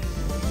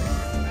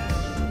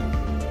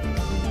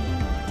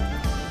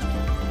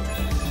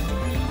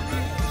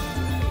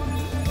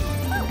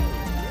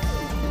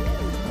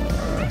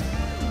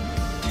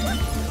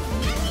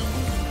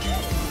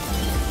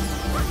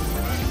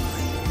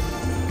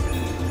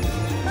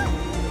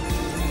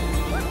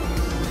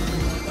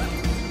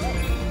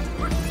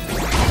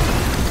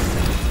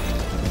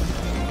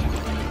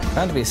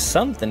 Bound to be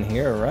something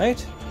here,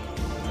 right?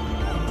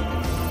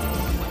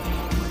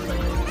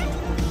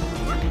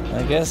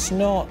 I guess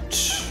not.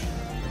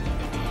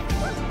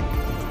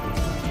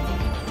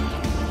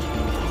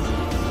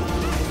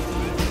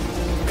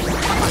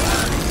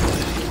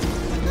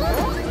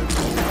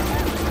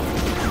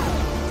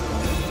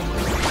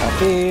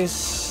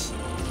 Puppies.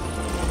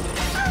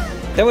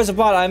 There was a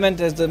bot. I meant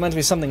there meant to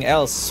be something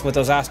else with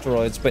those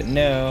asteroids, but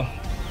no.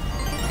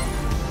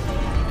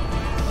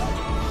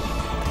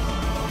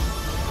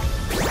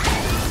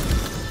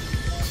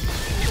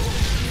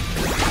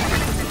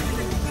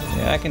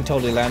 I can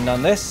totally land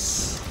on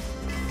this.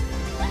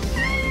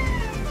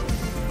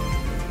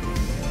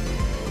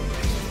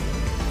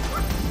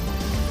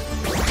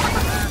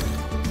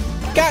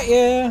 Got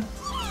ya!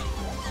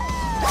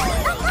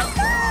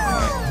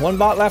 Right, one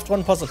bot left,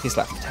 one puzzle piece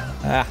left.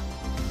 Ah.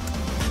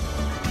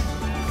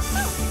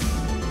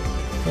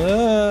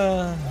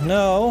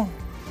 No.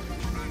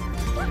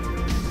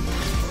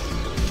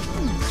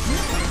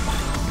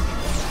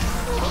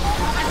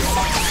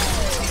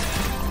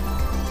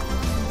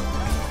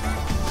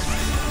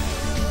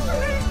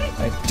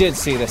 I did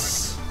see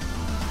this.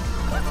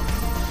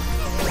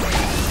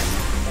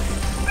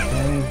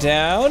 And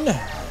down.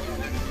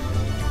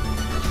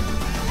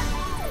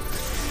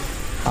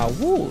 A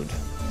wood.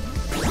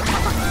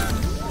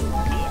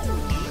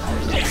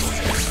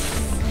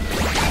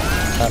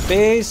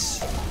 Puppies.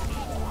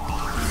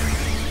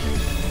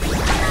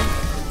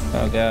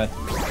 Oh god.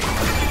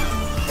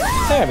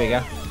 There we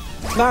go.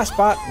 Last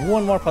spot,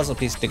 one more puzzle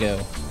piece to go.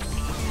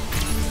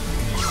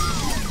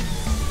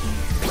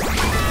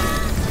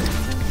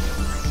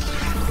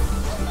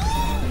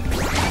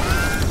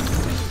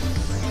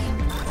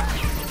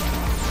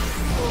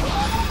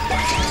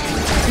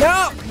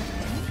 No!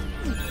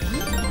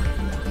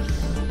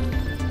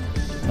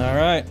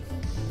 Alright.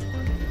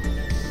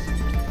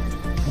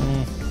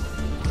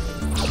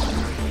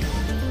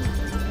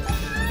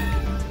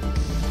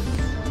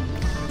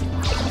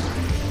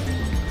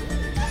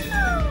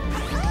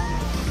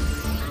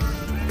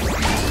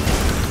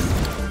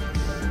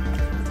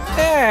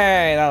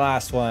 Hey, that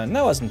last one.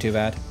 That wasn't too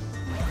bad.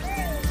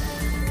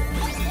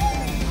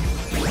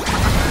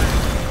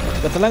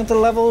 With the length of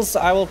the levels,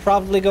 I will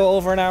probably go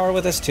over an hour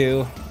with this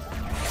too.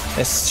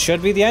 This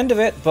should be the end of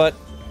it, but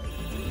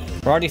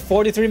we're already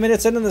 43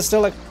 minutes in and there's still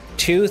like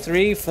 2,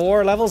 3,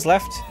 4 levels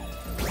left.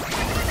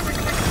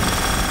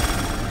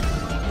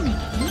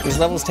 These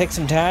levels take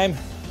some time.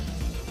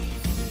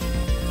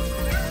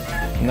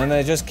 And then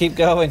they just keep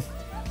going.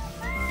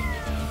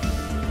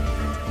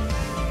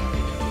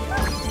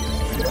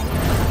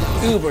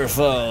 Uber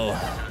foe.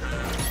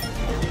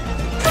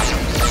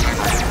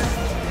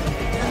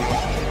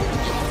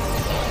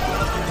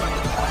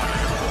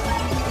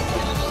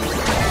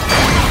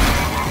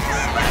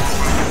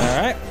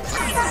 Alright.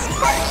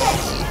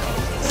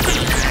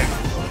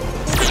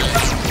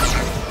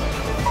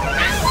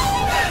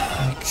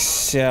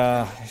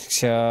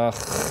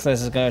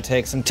 This is gonna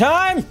take some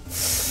time.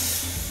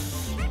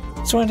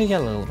 Starting to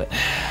get a little bit.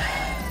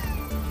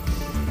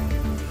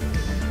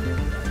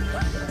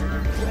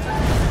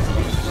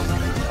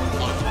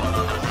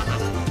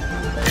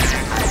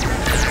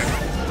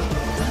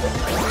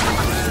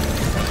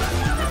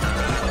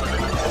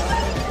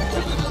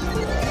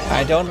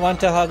 I don't want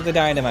to hug the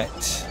dynamite.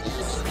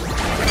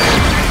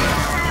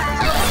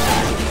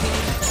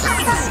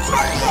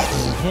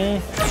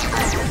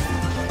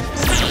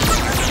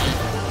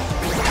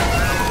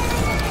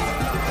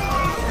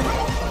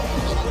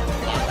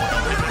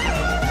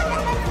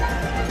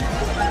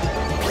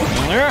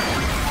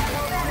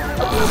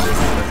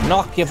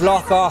 Knock your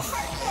block off.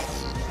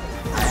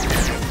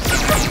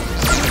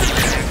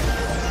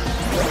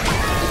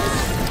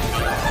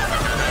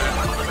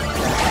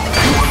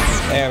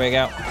 There we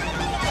go.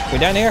 We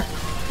done here?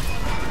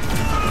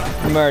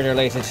 Murder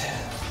related.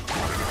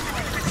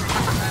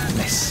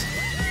 Nice.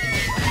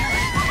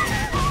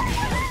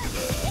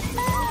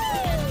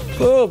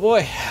 Oh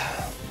boy.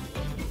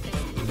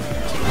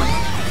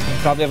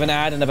 Probably have an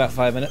ad in about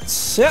 5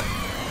 minutes. Yep.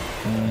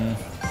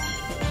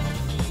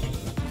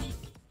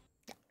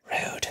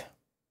 Rude.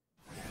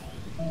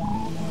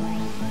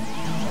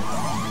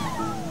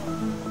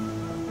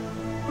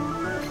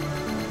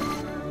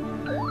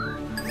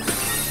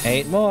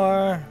 Eight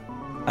more.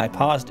 I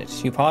paused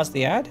it. You paused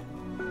the ad?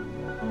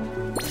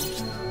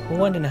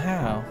 When and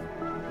how?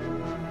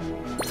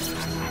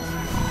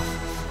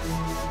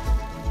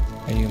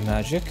 Are you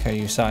magic? Are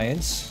you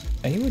science?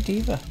 Are you a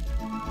diva?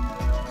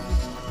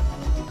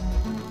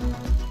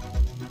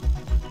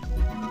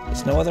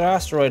 There's no other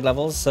asteroid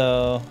levels,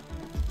 so...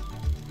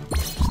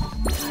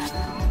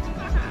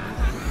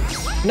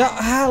 No,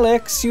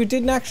 Alex, you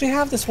didn't actually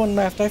have this one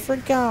left. I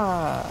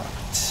forgot.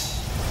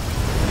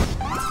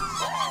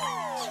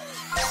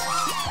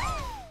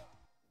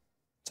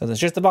 So there's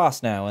just the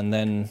boss now, and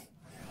then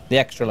the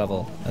extra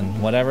level,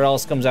 and whatever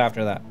else comes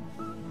after that.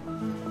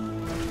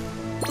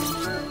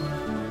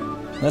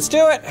 Let's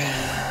do it!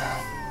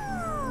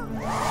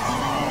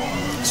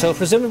 So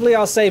presumably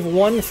I'll save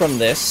 1 from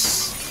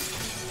this.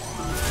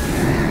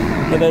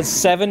 And then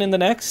 7 in the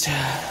next.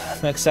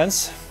 Makes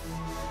sense.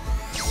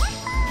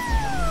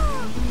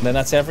 Then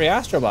that's every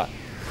Astrobot.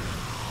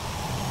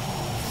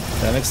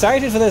 I'm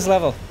excited for this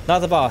level. Not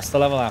the boss, the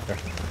level after.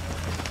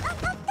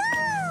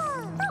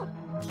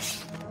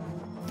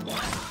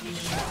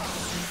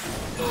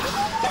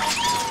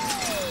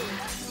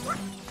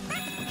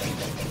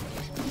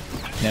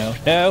 No,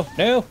 no,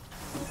 no!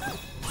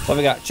 What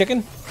we got?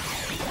 Chicken?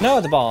 No,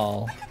 the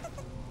ball.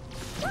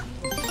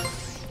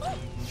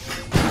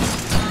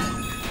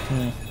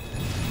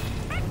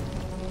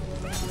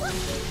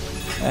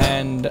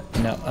 And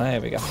no, there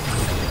we go.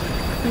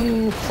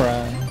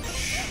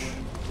 Crunch.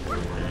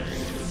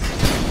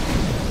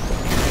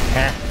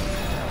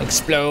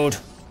 Explode.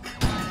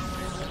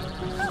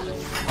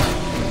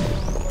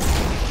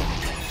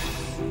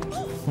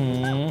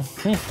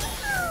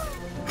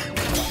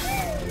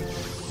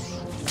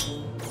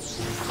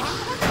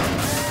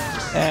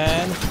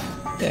 And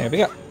there we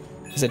go.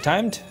 Is it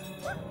timed?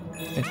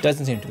 It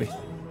doesn't seem to be.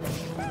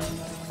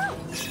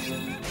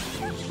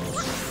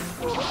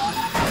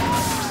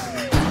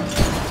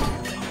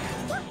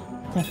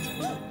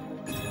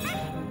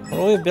 What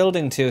are we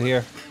building to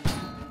here?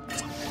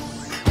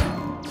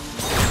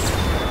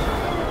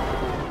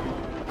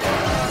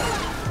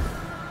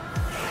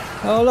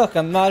 Oh look,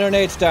 a modern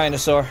age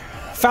dinosaur.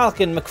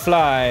 Falcon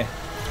McFly.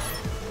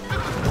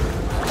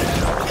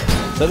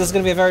 So this is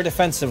going to be a very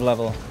defensive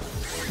level.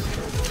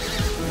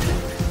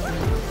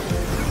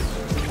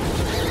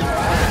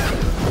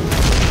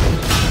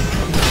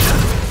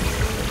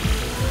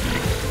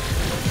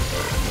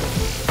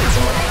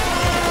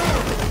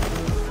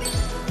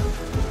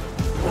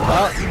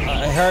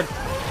 I heard.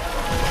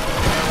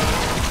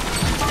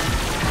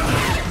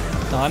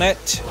 On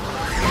it.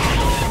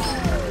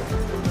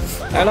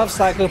 I love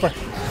Sly Cooper.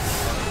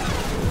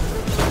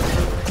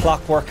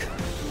 Clockwork.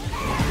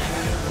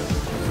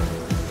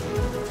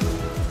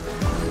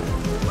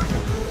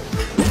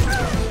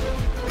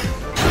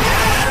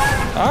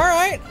 All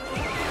right.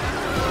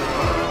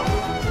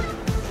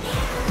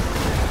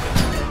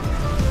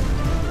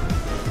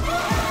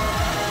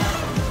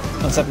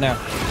 What's up now?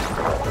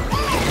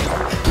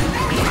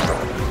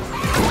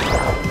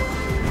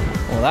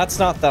 Well, that's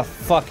not the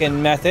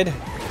fucking method.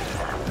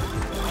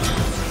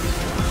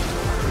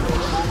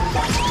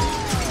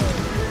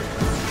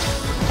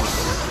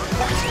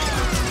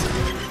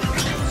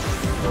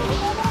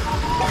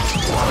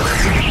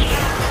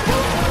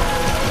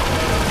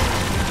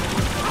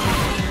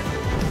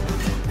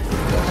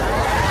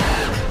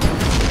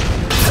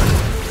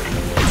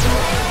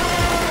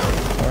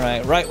 All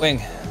right, right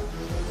wing.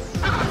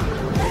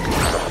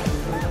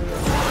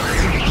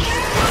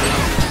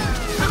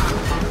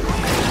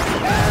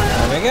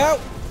 There we go.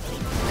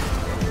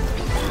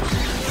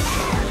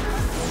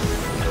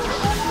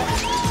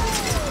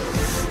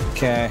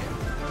 Okay.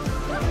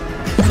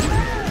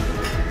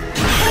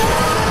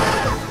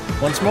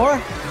 Once more.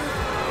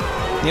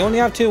 You only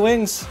have 2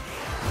 wings.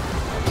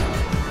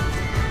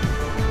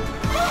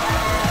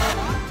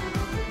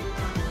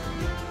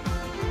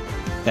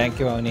 Thank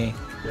you, Oni.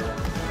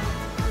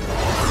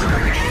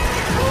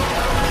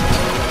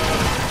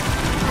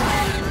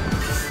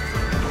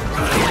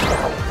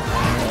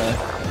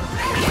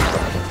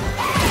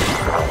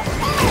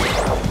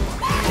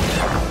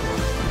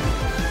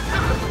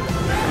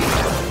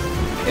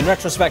 In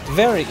retrospect,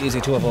 very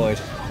easy to avoid.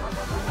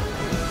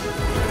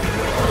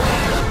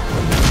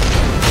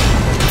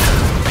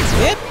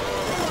 Yep.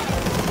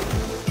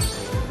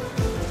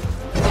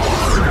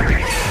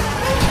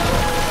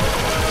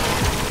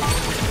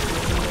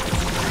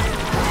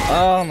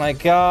 Oh my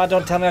god,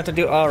 don't tell me I have to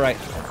do... Alright,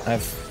 I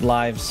have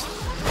lives.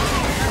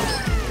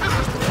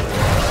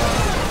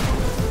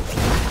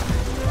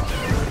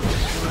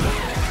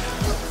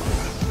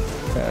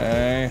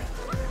 Okay.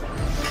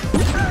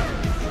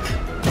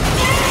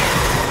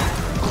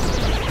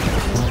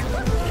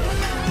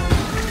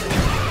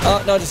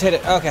 Oh, no, just hit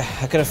it. Okay,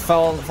 I could have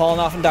fallen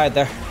off and died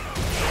there.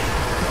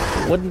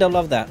 Wouldn't have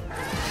loved that.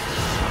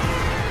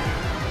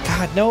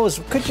 God knows,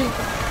 could you...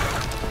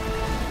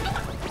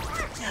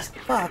 Just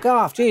fuck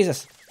off,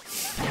 Jesus.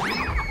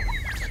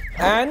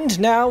 And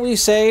now we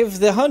save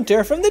the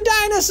hunter from the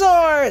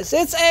dinosaurs!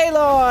 It's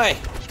Aloy!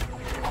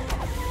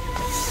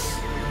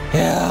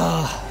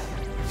 Yeah.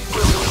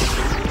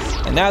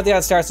 And now the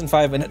ad starts in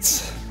 5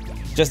 minutes.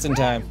 Just in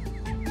time.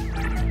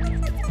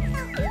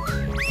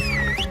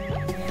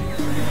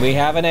 We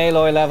have an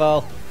Aloy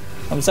level.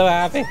 I'm so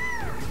happy.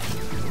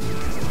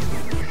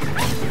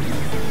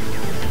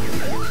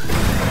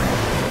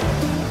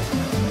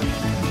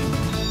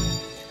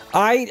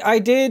 I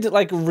did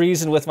like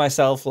reason with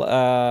myself.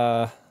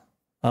 I'll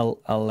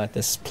let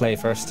this play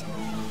first.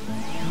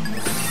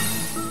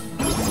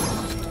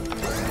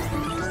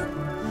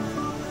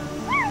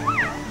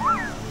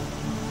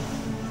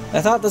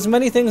 I thought there's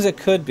many things it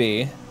could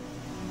be.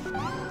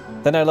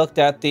 Then I looked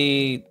at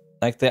the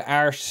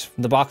art,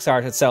 the box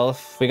art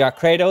itself. We got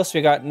Kratos,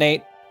 we got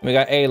Nate, we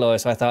got Aloy.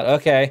 So I thought,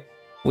 okay,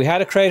 we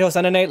had a Kratos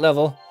and a Nate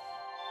level.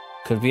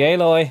 Could be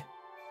Aloy.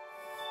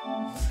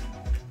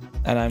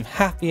 And I'm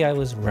happy I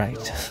was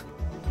right.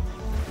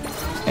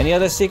 Any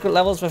other secret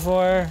levels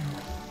before?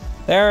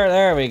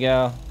 There we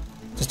go.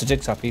 Just a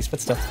jigsaw piece, but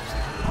still.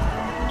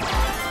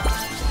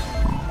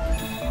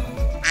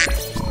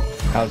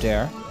 How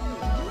dare.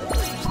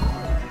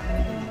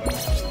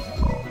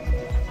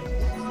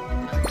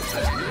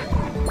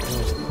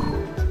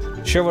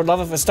 Sure would love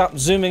if it stopped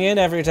zooming in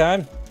every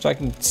time, so I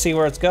can see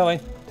where it's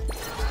going.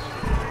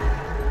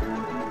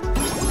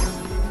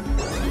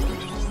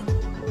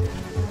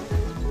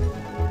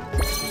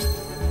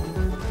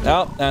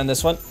 Oh, and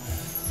this one.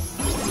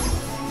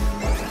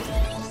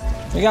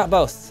 We got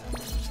both.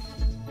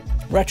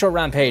 Retro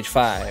Rampage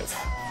 5.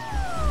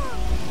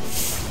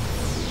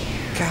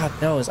 God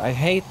knows, I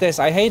hate this.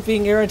 I hate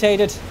being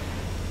irritated.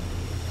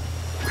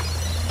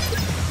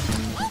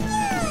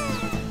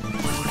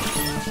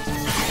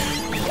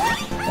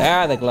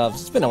 Ah, the gloves.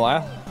 It's been a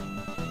while.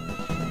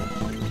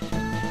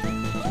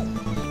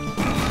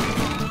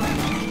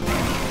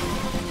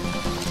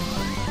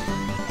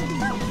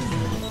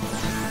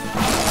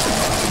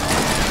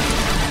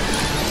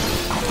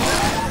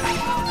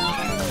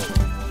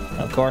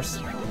 Of course.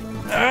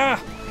 Ah!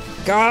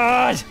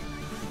 God!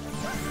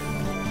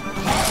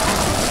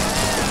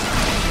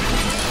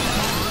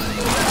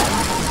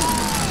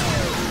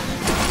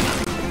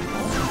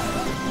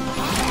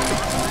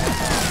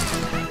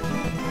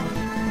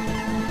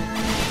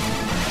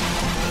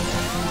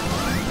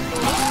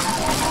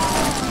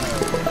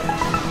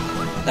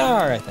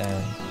 Alright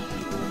then.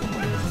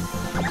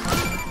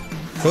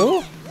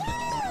 Who?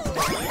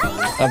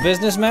 A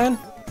businessman?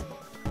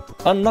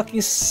 Unlucky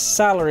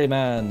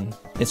salaryman.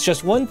 It's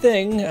just one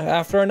thing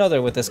after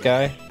another with this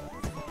guy.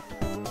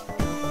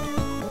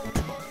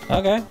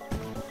 Okay.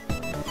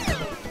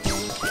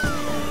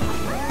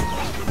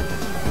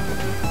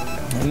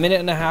 A minute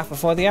and a half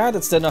before the ad,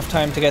 it's enough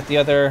time to get the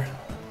other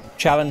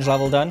challenge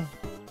level done.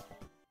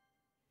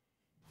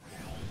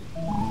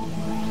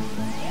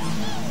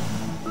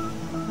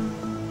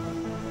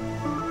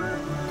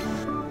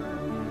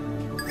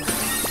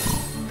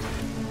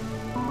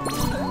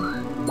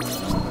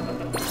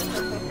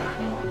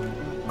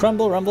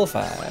 Crumble Rumble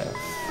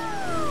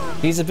 5.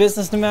 He's a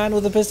businessman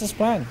with a business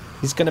plan.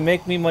 He's gonna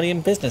make me money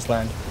in business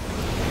land.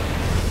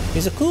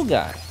 He's a cool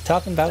guy,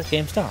 talking about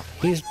GameStop.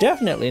 He's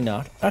definitely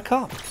not a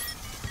cop.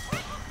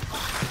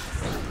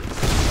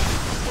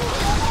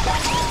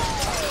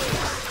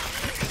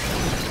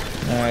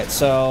 Alright,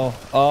 so...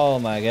 oh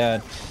my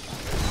god.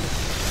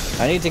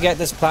 I need to get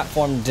this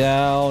platform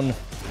down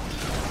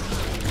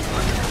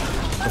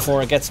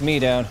before it gets me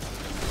down.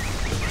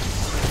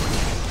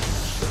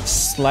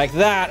 Like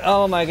that.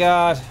 Oh my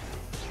god.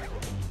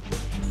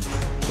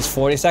 Is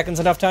 40 seconds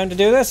enough time to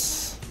do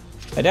this?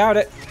 I doubt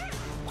it.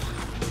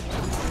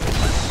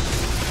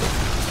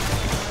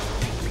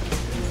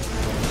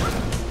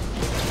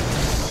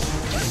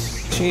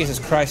 Jesus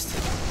Christ.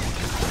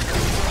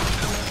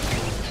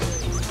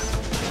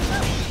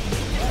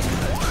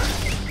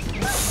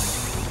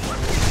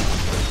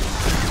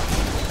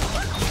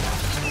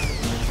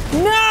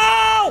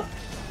 No!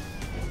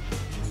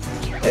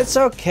 It's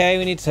okay,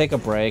 we need to take a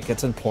break.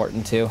 It's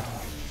important to.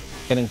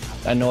 Getting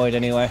annoyed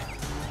anyway.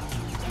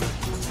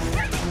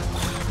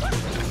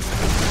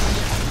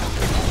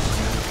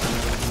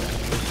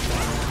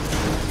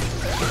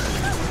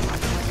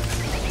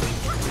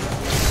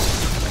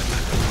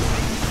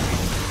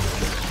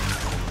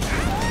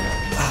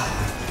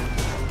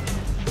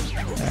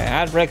 Alright,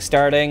 ad break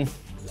starting.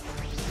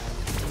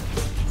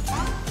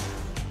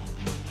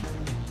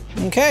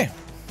 Okay,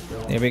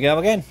 here we go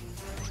again.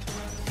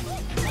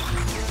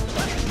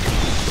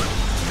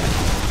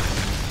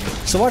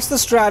 So what's the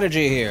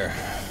strategy here?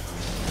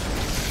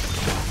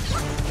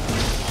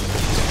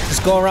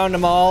 Just go around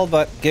them all,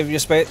 but give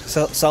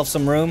yourself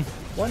some room.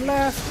 One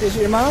left. Is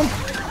your mom?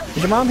 Is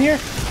your mom here?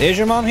 Is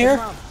your mom here?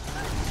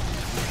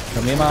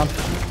 Come here, mom.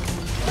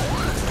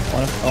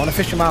 I want to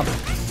fish your mom.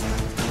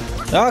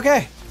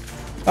 Okay.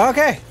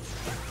 Okay.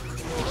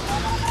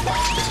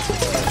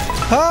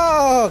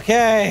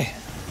 Okay.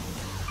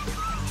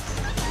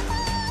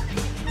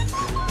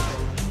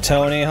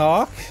 Tony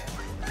Hawk.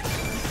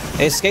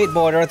 A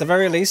skateboarder at the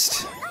very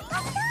least.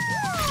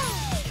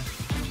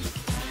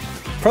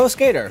 Pro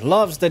skater,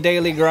 loves the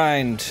daily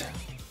grind.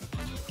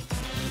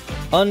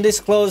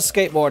 Undisclosed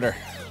skateboarder.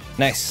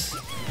 Nice.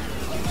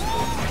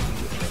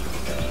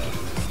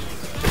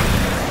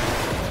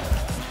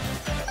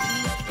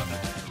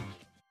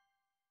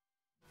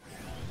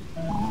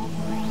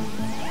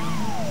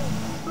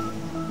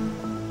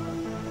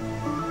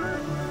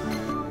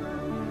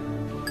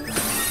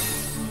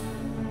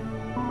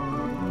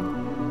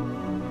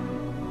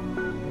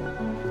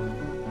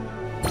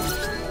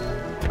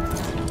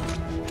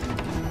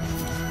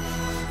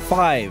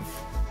 Five.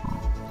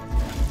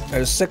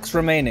 There's 6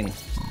 remaining. Is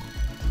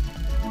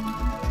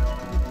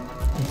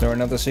there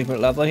another secret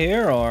level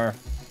here, or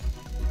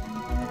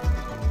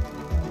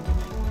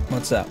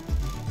what's up?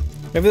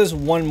 Maybe there's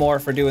one more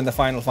for doing the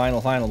final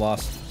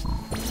boss.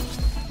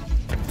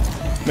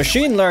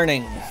 Machine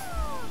learning.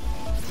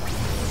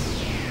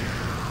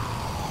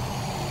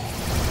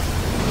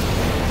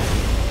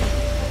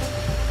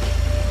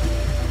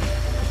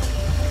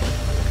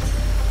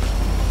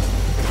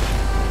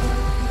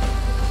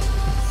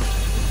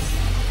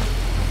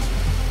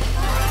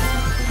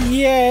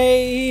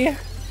 Yay!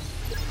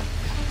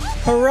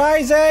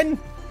 Horizon!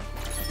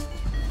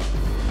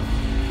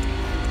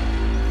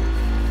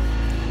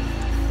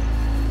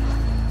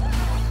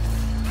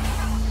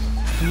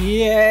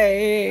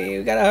 Yay!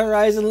 We got a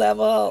Horizon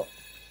level!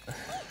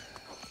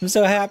 I'm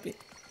so happy.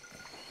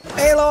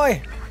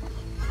 Aloy!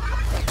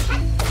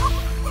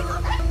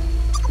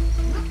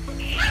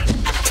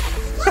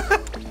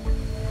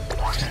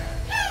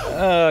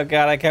 Oh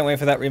god, I can't wait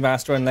for that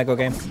remaster in Lego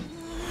game.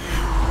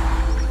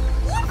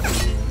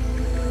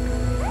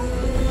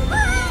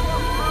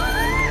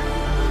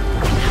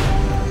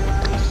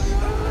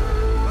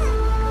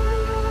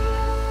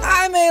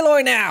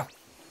 Aloy now!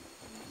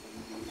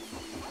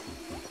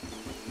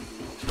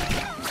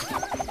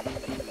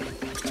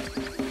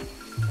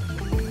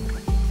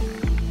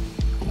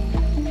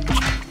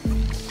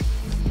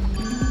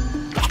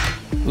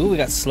 Ooh, we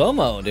got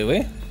slow-mo, do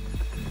we?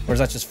 Or is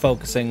that just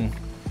focusing?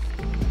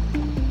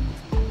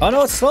 Oh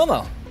no, it's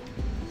slow-mo.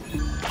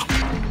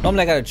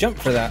 Normally I gotta jump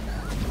for that.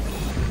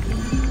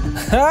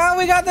 Ah,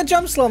 we got the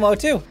jump slow-mo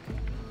too.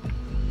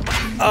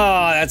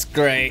 Oh, that's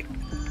great.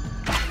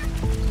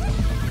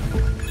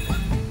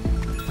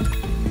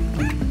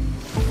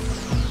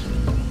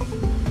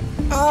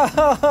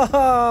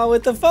 Oh,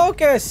 with the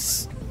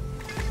focus!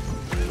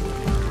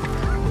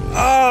 Oh,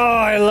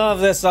 I love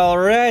this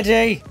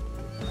already!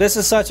 This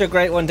is such a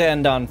great one to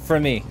end on, for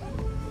me.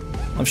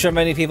 I'm sure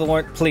many people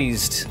weren't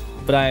pleased,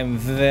 but I'm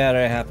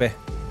very happy.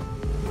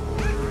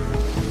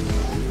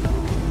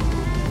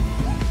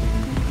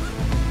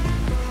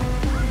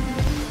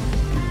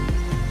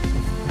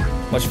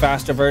 Much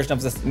faster version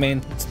of the main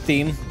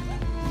theme.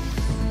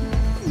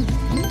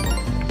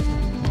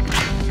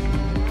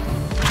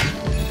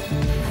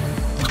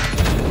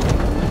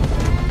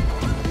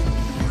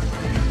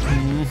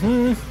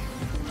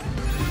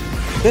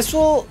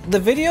 The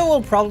video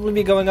will probably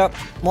be going up,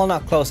 well,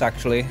 not close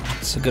actually,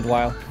 it's a good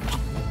while.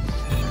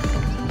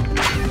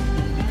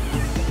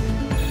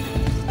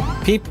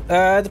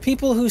 The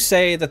people who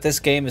say that this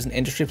game is an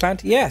industry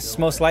plant, yes,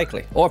 most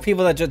likely. Or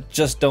people that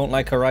just don't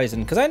like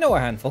Horizon, because I know a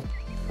handful.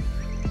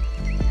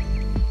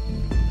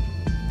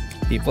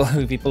 People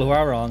who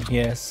are wrong,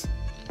 yes.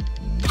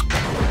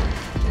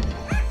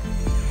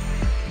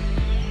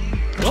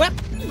 Whoop.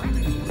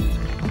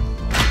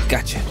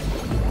 Gotcha.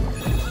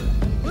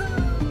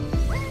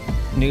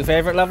 New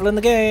favorite level in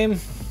the game.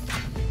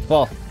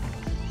 Well,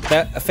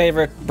 a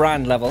favorite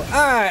brand level.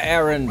 Ah,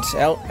 Errand.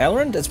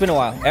 Elrond? It's been a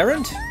while.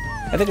 Errand?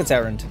 I think it's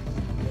Errand.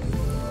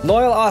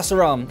 Loyal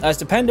Oseram, as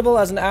dependable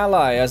as an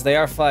ally as they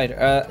are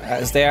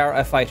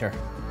a fighter.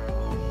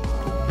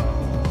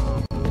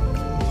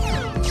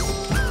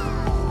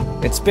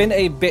 It's been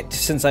a bit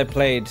since I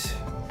played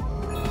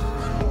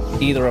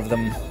either of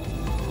them.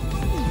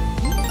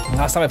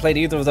 Last time I played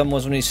either of them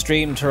was when we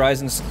streamed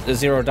Horizon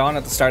Zero Dawn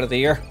at the start of the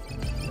year.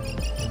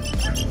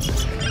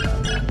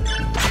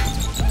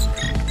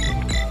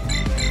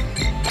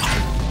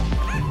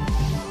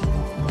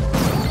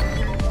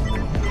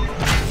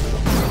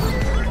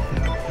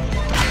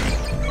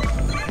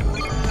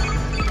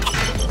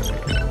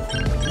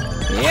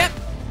 Yep.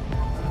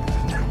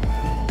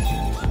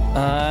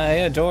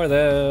 I adore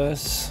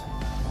this.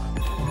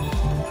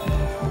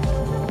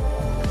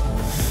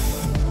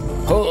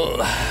 Oh.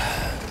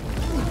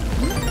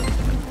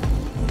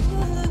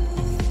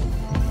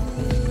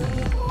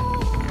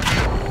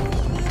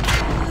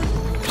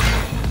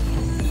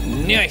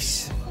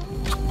 Nice.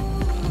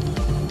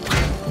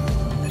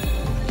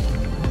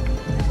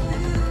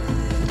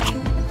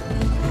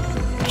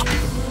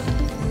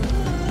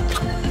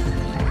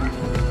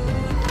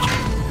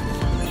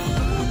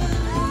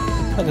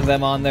 Look at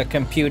them on their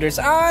computers.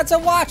 Ah, it's a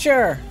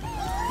watcher.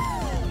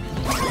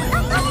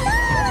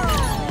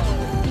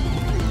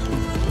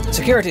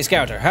 Security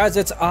Scouter has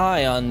its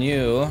eye on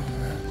you.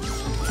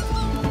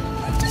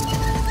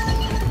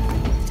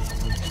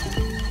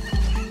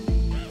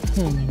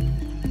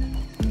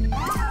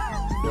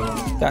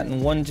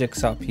 gotten one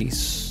jigsaw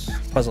piece,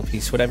 puzzle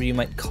piece, whatever you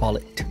might call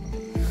it.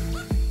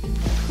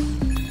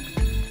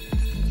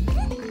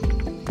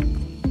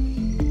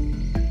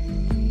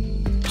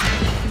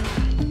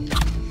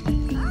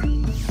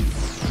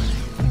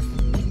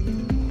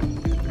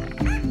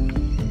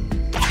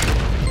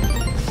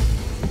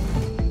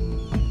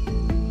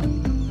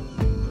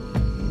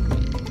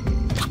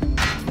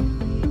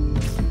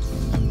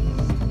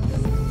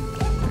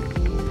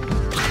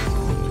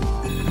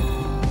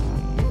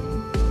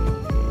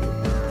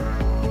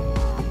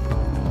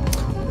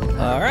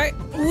 Alright,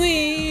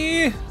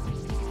 wee!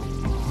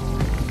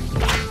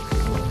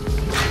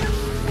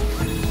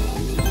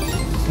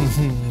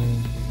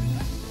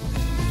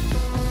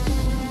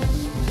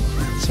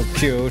 So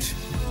cute.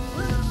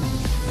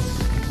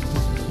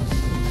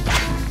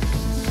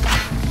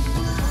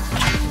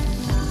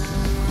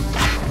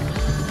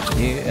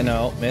 You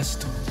know,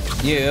 missed.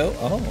 You,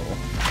 oh.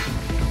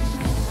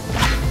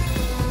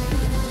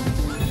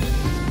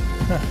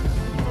 Huh.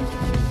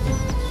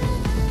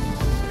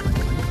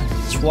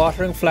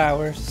 Watering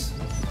flowers.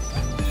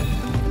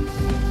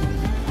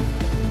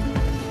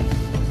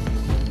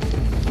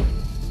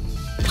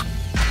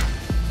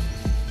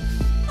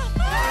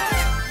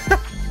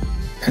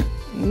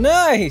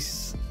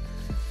 Nice.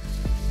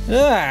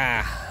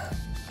 Ah.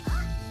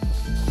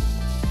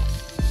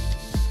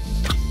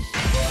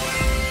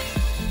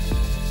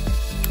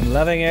 I'm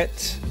loving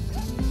it.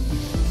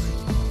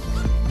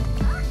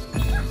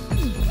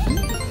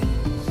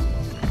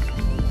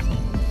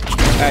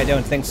 I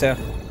don't think so.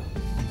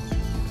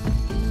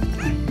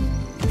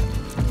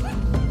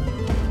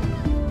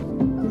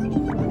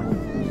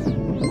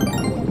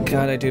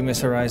 God, I do miss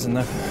Horizon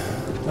though.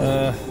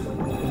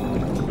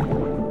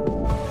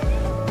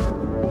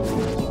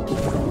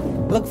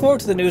 Look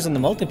forward to the news on the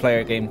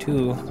multiplayer game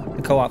too,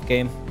 the co-op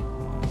game.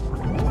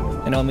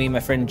 I know me and my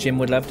friend Jim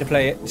would love to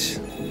play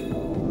it.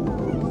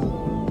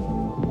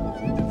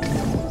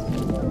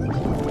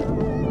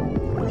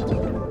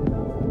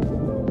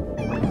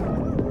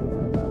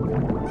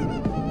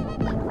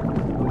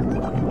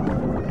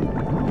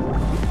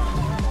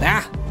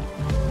 Ah!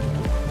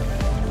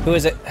 Who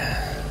is it?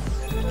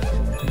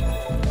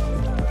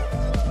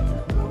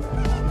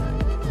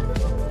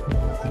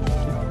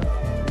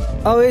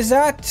 Oh, is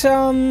that,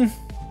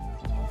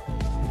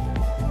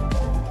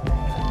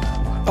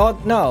 Oh,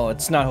 no,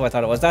 it's not who I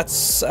thought it was.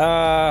 That's,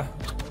 God,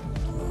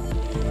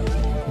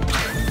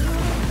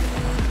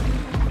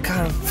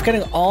 I'm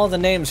forgetting all the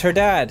names. Her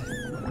dad.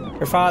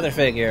 Her father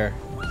figure.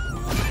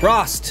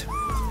 Rost.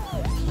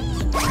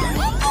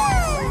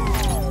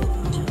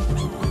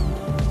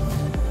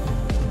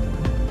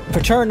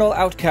 Paternal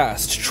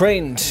outcast.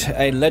 Trained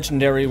a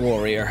legendary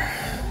warrior.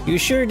 You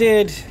sure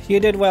did.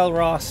 You did well,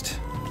 Rost.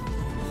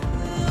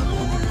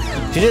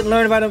 She didn't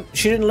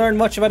learn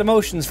much about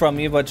emotions from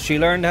you, but she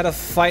learned how to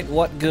fight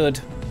what good.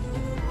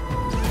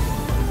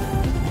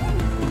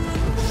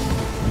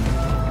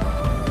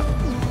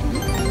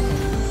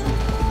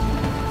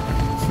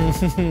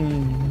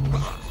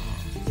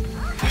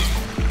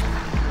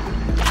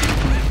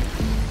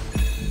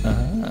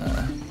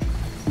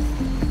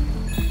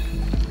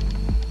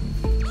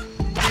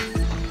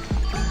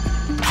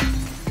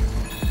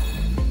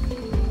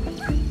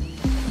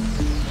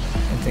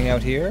 Anything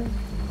out here?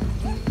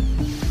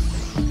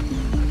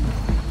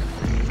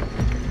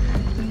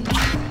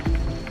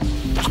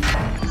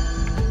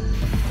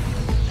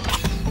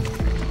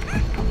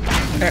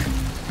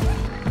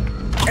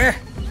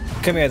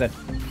 Come here then.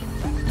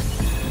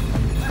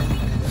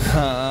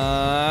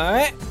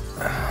 Alright.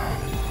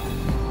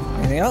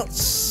 Anything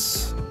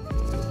else?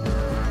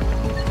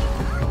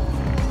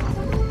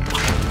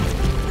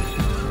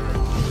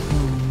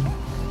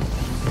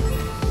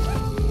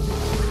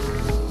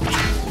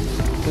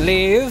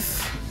 Leave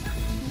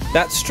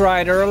that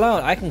Strider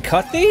alone. I can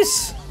cut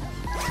these?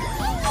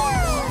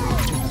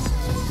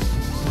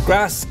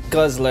 Grass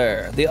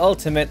Guzzler, the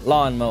ultimate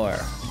lawnmower.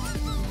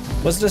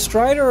 Was it a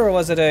Strider or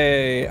was it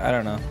a... I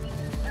don't know.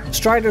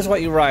 Strider's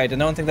what you ride. I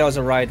don't think that was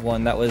a ride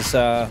one. That was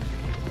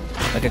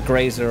like a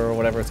grazer or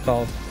whatever it's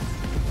called.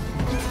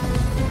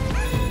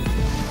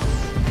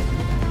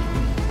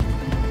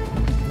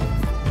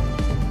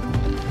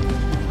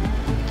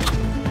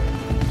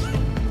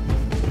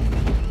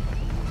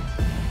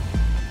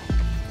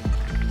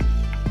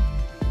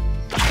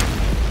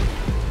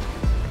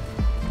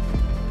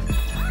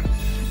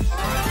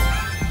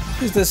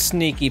 Who's the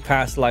sneaky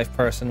past life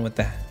person with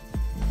the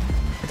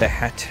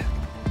hat?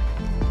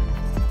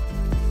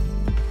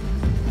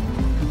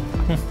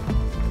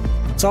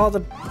 It's all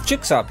the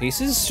jigsaw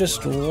pieces,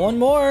 just one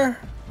more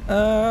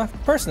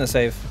person to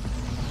save.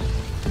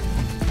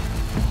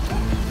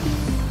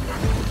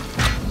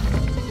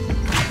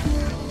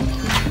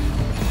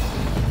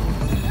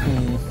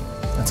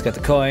 Let's get the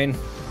coin.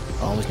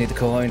 Always need the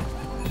coin.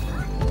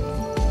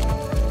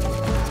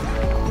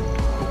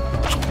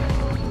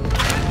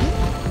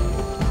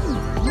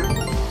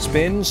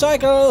 Spin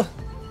cycle!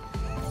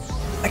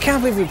 I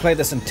can't believe we played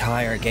this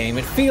entire game.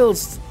 It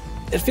feels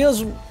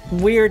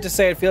weird to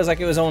say it feels like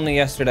it was only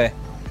yesterday.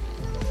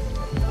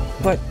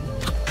 But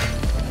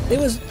It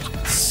was...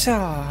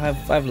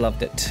 I've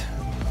loved it.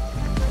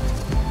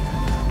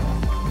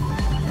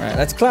 Alright,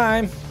 let's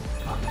climb.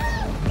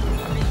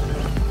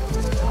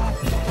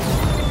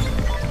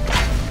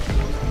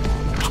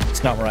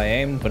 It's not where I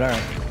aimed, but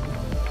alright.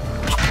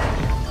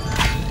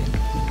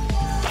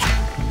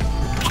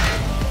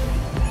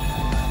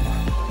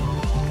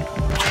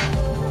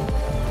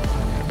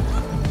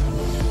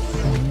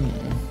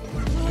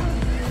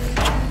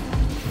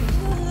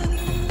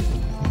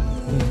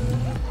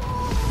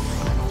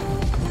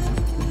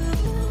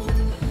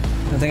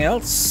 Anything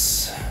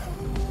else?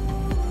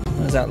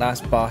 Where's that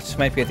last bot?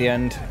 Might be at the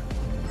end.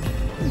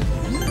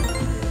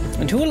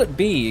 And who will it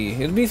be?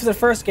 It'll be for the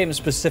first game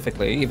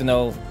specifically, even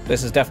though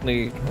this is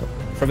definitely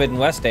Forbidden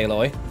West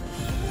Aloy.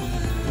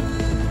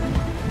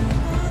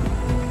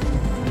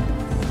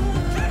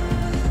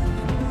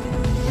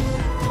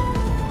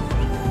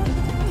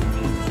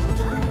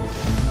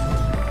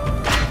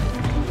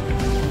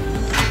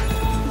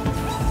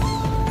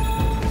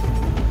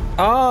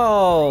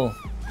 Oh!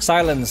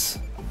 Silence.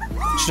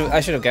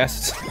 I should have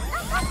guessed.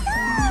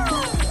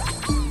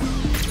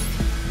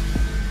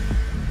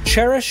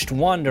 Cherished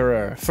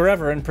Wanderer,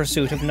 forever in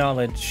pursuit of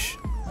knowledge.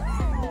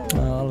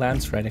 Oh,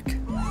 Lance Reddick.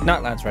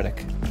 Not Lance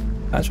Reddick.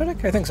 Lance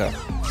Reddick? I think so.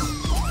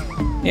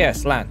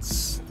 Yes,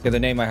 Lance. The other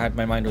name I had in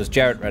my mind was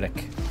Jarrett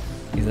Reddick.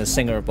 He's the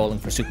singer of Bowling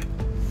for Soup.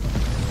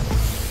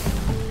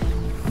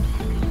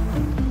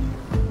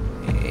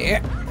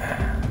 Yeah.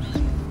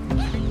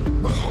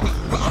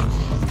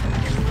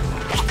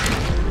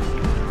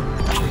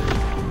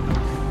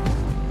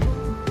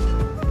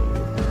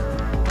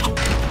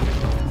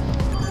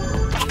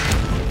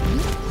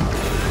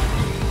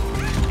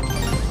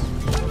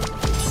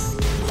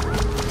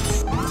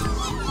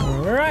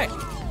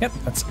 Yep,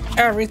 that's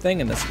everything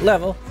in this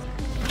level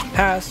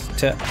has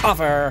to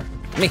offer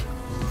me.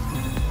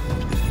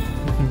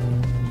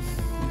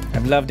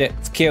 I've loved it.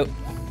 It's cute.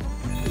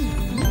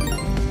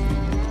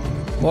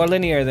 More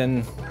linear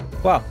than...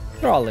 Well,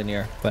 they're all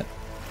linear, but...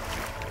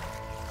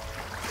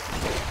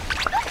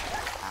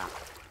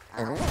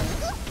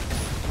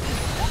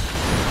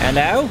 And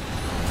now?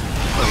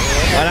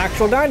 An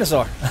actual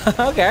dinosaur.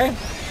 Okay.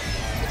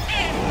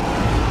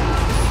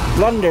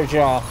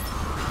 Blunderjaw.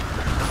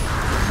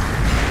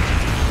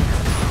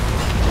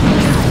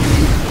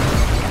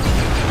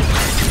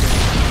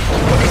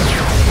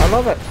 I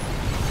love it.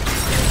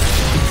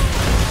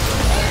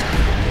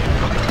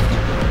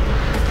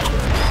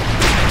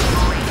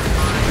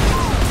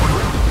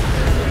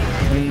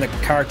 And the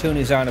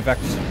cartoony sound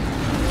effects.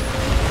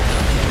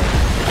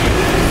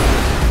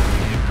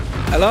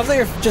 I love that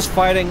you're just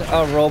fighting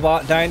a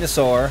robot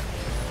dinosaur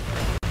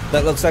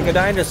that looks like a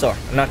dinosaur,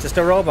 not just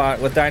a robot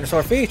with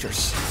dinosaur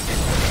features.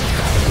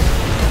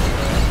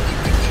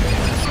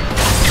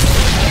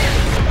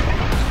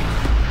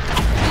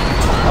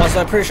 Also,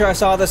 I'm pretty sure I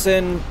saw this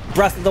in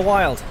Breath of the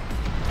Wild.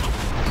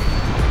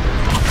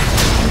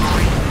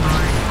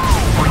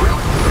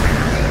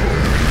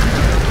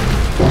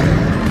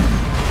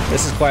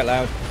 This is quite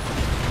loud.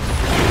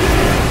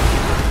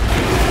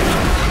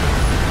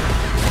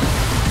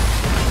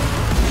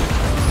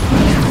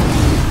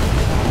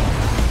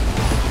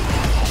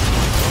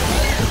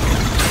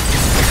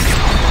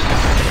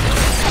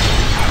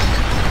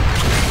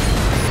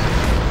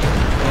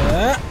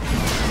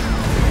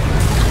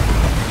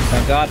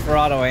 Thank God for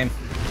auto aim.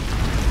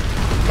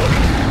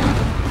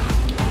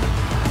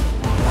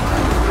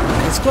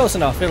 It's close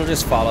enough, it'll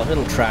just follow,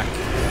 it'll track.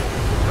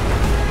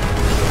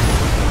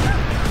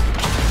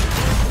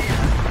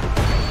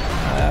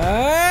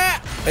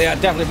 Yeah,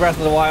 definitely Breath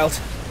of the Wild.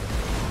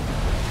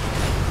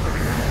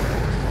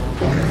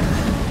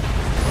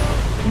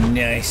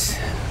 Nice.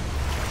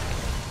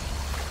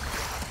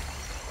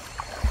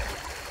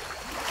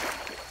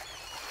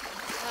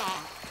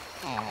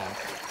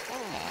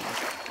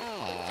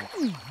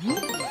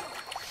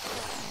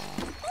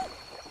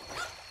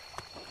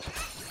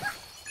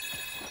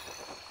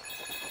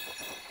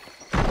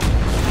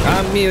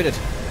 I'm muted.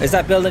 Is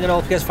that building an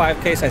old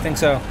PS5 case? I think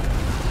so.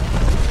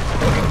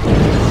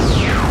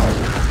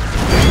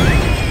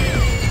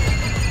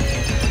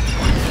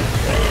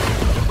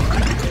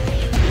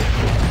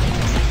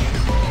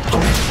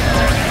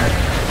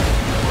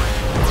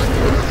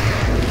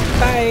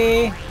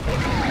 Bye.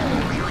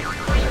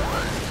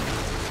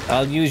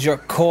 I'll use your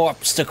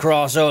corpse to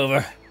cross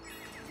over.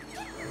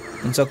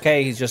 It's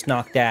okay, he's just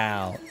knocked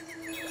out.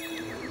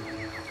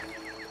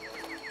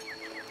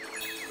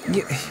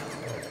 Yeah.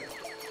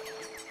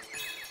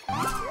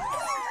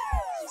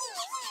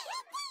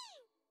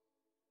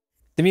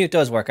 The mute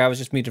does work. I was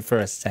just muted for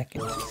a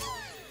second.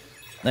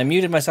 I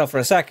muted myself for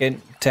a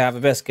second to have a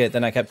biscuit,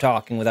 then I kept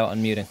talking without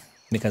unmuting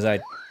because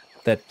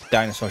the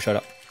dinosaur showed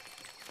up.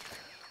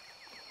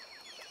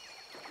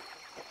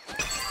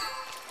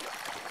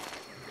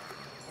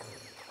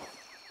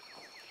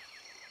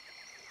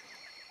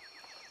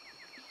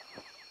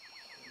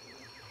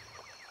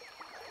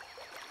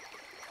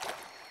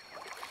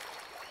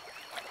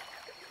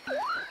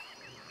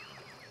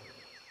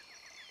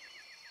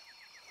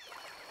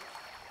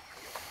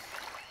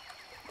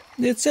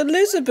 It's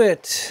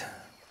Elizabeth.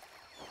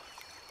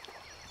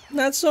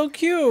 That's so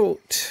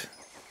cute.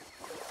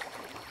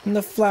 And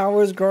the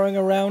flowers growing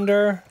around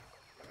her.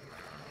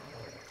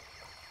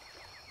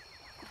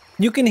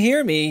 You can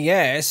hear me,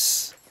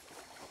 yes.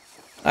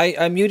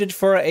 I muted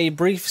for a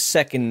brief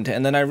second,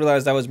 and then I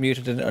realized I was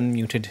muted and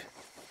unmuted.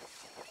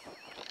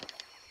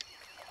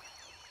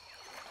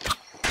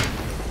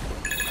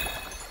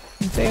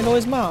 It's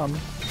Aloy's mom.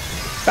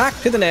 Back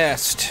to the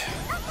nest.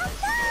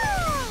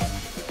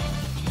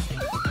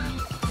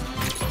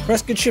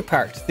 Rescued ship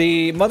part.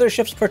 The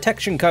mothership's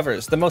protection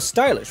covers. The most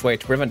stylish way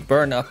to prevent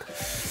burn-up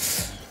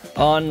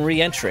on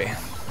re-entry.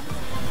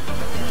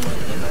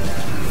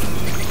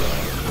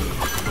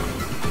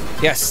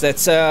 Yes,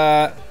 that's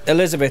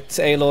Elizabeth,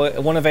 Aloy,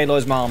 one of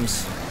Aloy's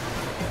moms.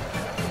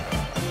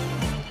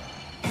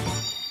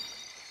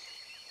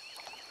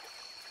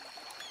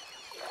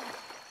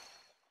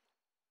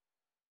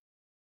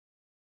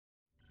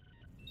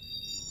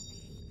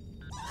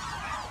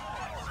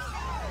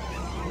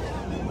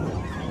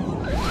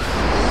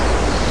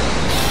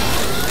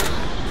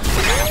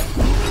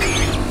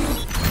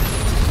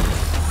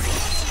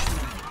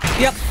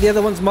 Yep, the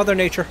other one's Mother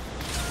Nature.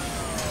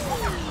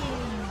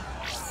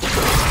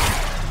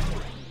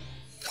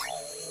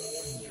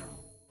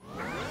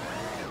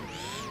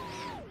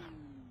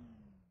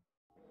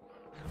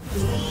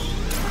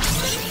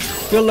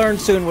 You'll learn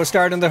soon. We're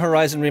starting the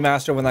Horizon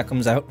Remaster when that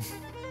comes out.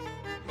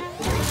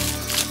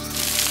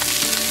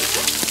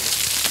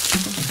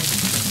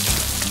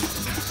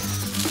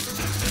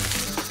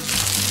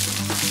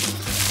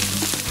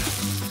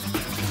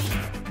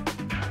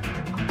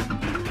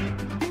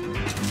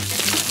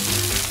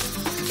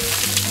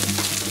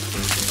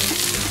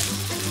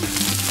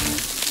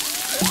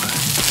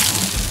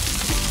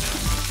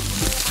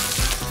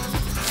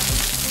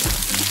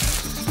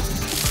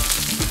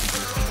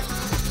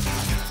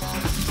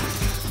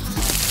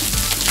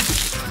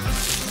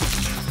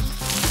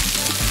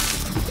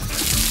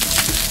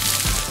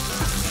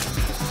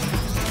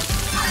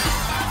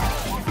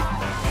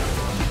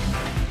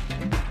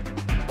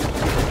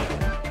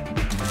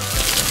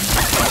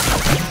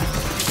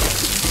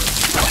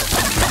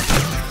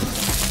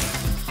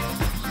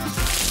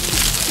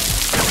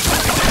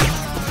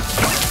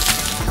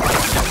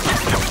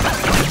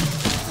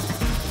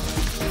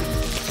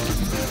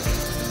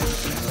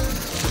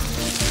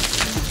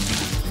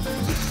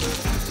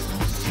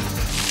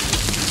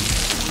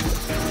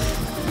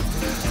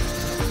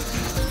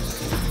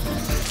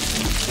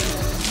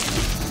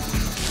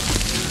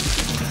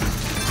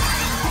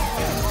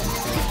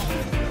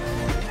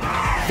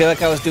 I feel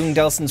like I was doing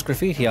Delson's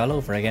graffiti all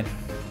over again.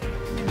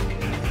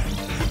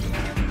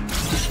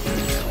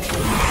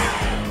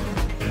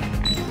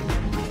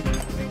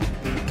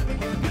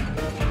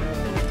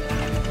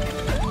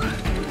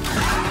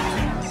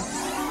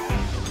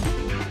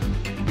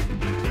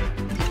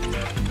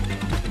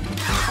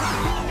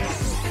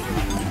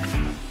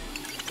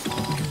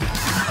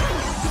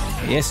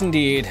 Yes,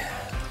 indeed.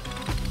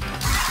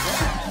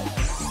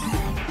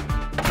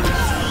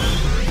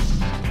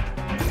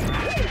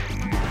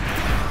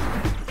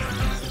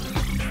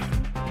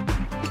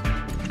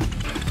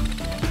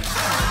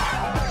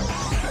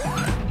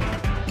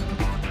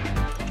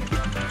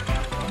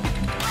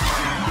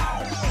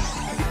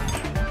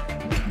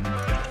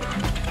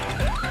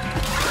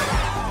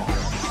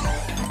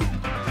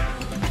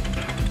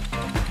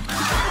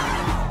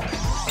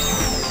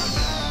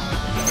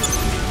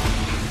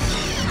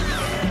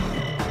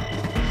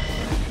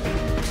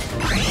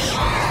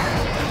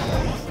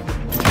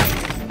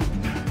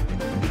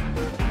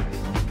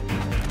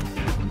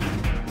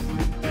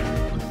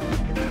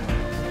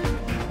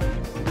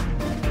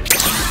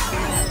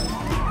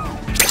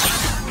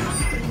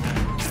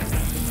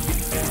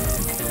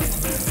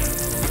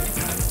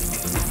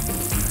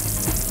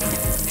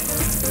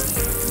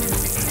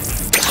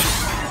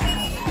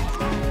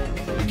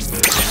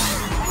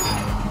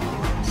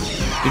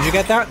 Did you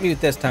get that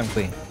mute this time,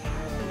 Queen?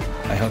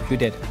 I hope you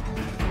did.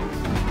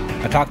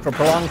 I talked for a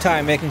prolonged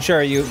time making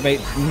sure you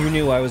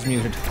knew I was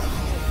muted.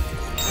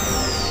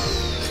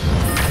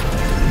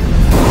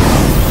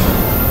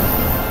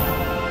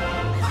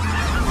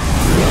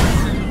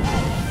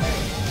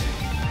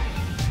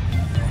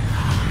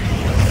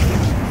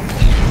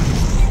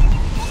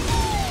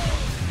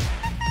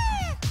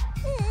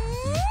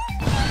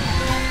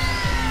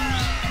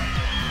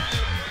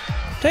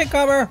 Take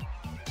cover!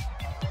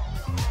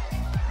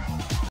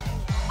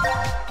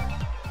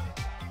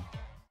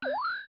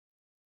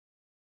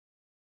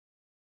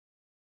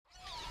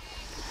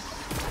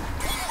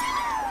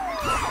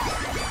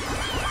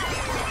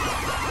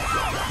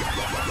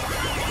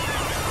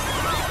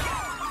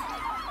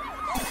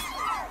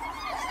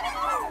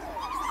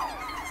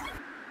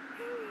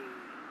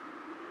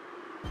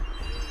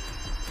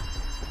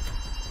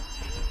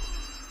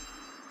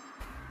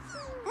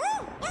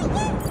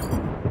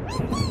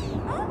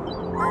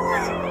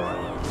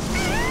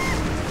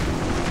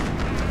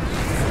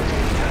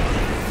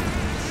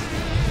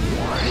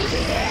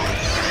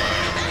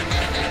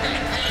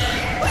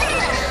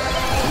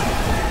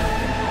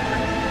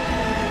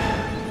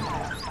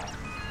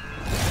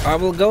 I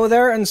will go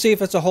there and see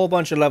if it's a whole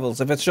bunch of levels.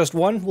 If it's just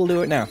one, we'll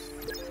do it now.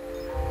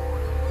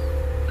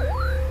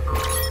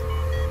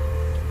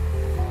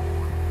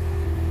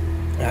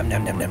 Nom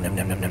nom nom nom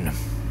nom nom nom nom.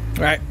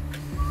 Right.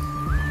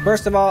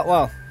 First of all,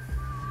 well.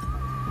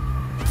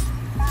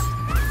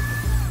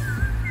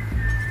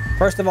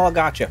 First of all,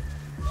 gotcha.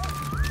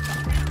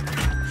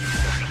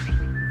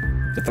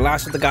 Get the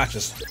last of the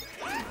gotchas.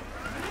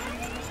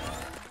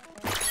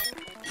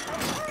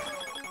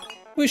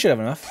 We should have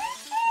enough.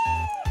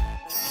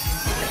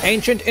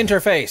 Ancient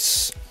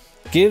interface.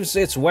 Gives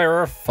its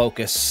wearer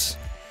focus.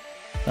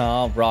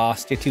 Oh,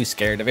 Ross, you're too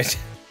scared of it.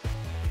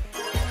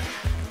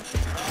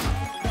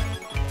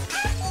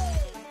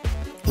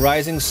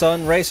 Rising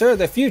Sun Racer,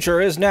 the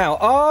future is now.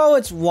 Oh,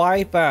 it's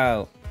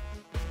Wipeout.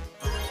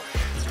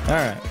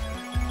 Alright.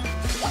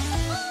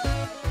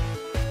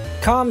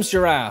 Comms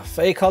Giraffe,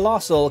 a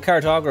colossal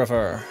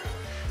cartographer.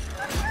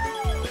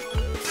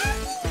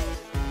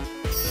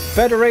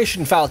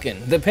 Federation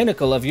Falcon, the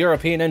pinnacle of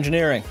European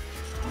engineering.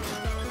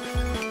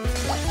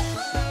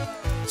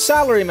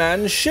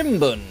 Salaryman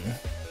Shimbun.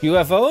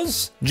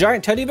 UFOs?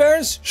 Giant teddy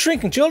bears?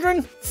 Shrinking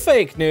children?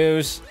 Fake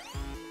news.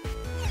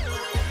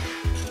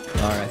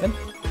 Alright then.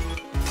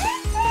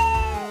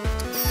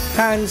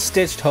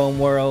 Hand-stitched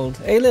homeworld,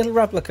 a little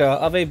replica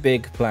of a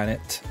big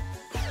planet.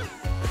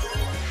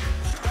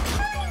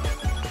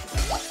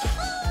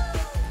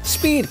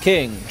 Speed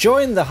King,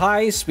 join the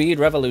high-speed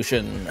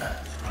revolution.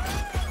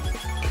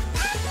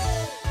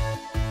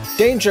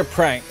 Danger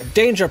Plank,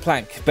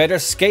 better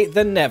skate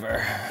than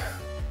never.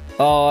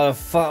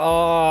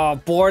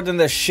 Oh, bored in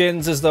the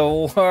shins is the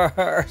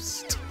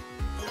worst.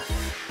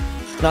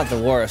 Not the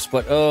worst,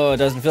 but oh, it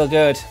doesn't feel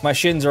good. My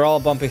shins are all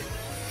bumpy.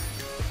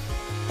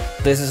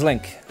 This is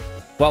Link.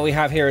 What we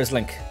have here is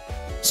Link.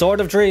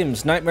 Sword of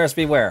Dreams, Nightmares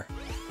Beware.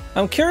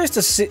 I'm curious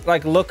to see,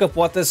 like, look up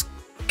what this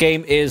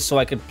game is so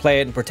I could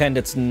play it and pretend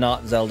it's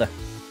not Zelda.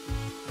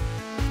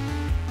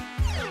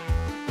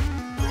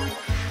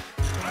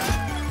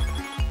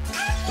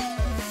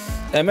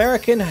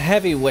 American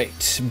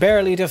Heavyweight,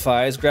 barely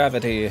defies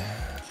gravity.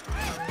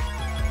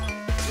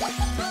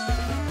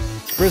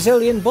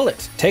 Brazilian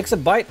Bullet, takes a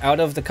bite out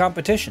of the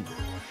competition.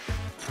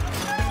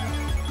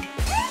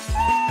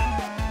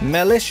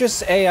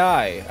 Malicious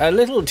AI, a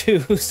little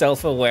too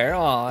self-aware.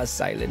 Aw,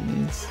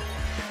 silence.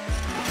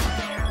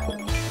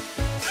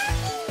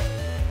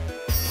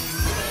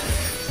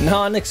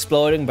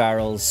 Non-exploding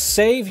barrels,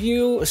 save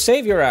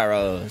your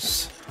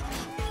arrows.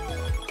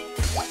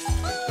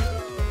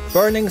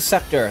 Burning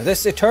Scepter,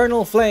 this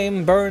eternal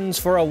flame burns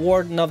for a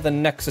warden of the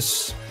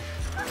Nexus.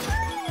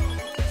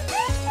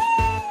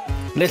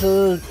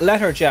 Little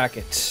Letter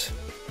Jacket,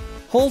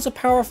 holds a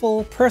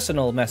powerful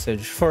personal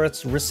message for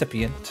its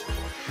recipient.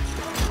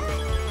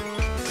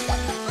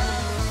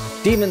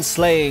 Demon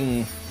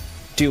Slaying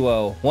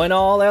Duo, when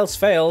all else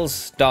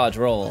fails, dodge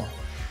roll.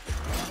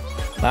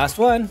 Last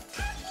one.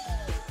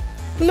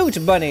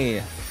 Loot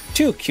Bunny,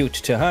 too cute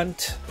to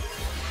hunt.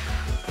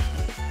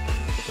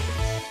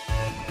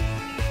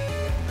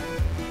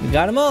 We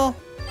got them all.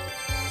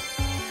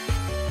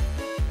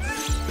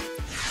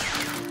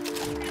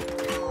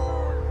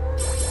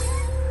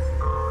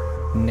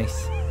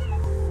 Nice.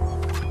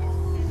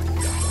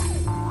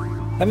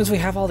 That means we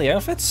have all the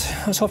outfits?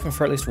 I was hoping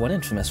for at least one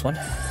infamous one.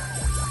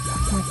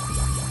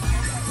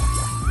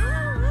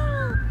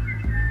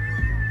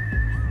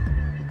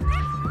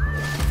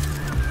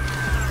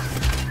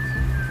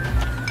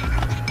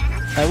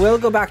 I will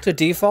go back to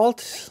default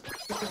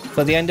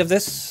for the end of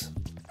this.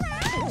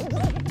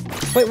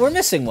 Wait, we're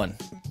missing one.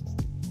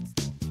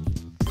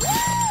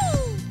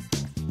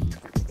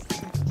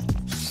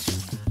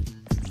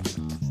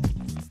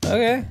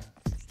 Okay.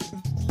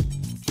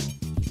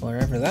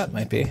 Wherever that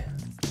might be.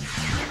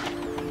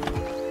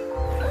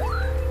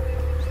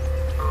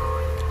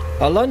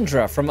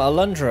 Alundra from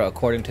Alundra,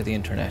 according to the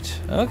internet.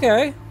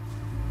 Okay.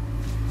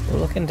 We'll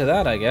look into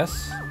that, I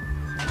guess.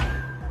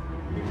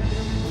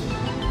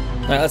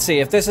 Alright, let's see.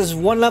 If this is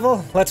one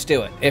level, let's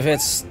do it. If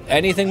it's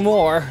anything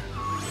more...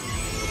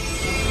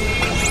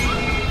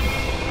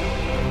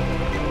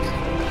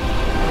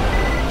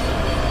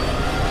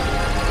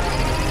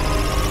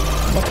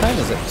 What time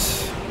is it?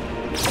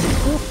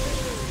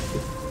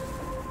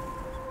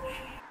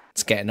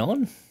 It's getting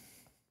on.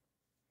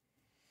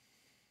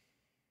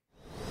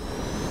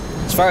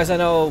 As far as I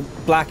know,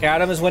 Black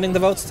Adam is winning the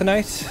votes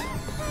tonight.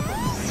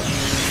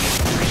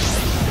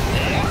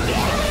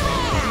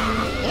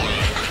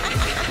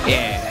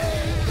 Yeah.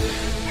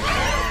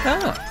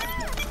 Ah,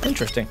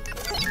 interesting.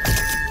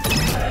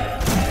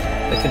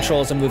 The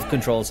controls are move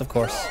controls, of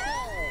course.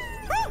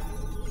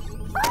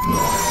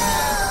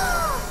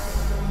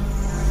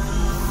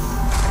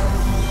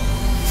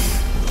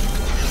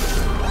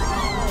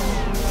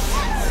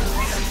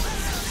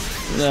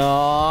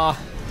 No.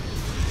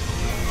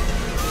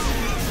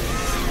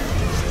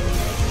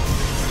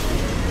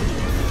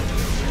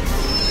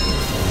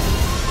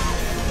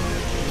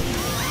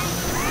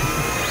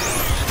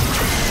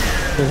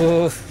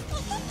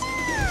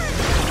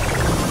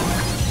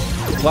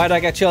 Why did I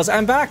get chills?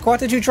 I'm back. What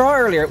did you draw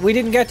earlier? We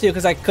didn't get to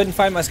because I couldn't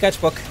find my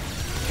sketchbook.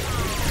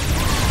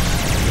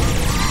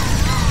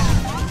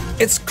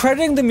 It's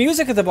crediting the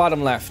music at the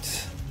bottom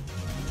left.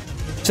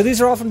 So these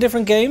are all from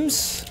different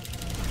games?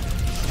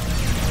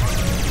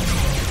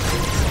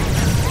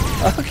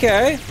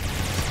 Okay.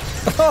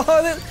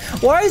 Oh,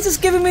 why is this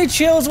giving me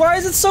chills? Why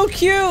is it so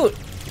cute?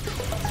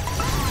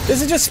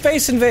 This is just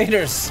Space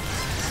Invaders.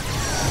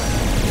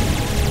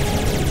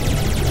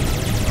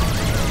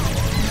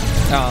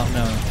 Oh,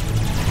 no.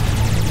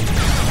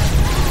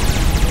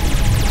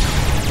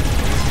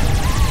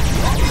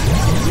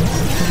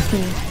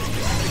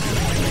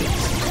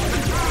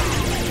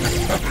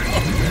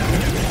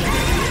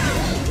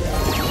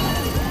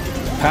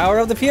 Power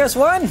of the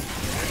PS1.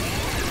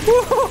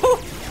 Woo-hoo-hoo.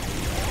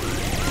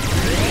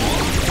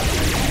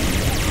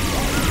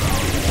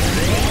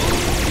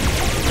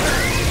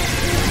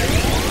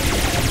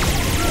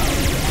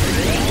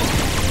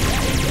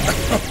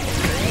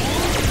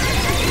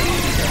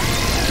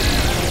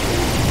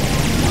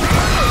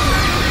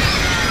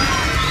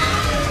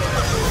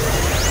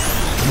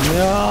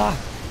 Yeah.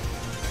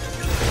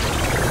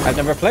 I've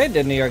never played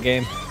the New York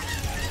game.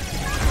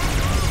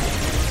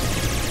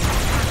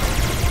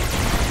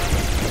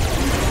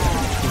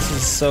 This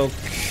is so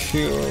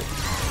cute.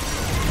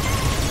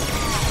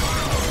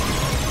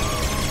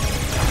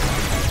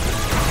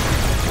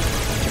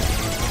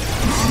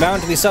 There's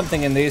bound to be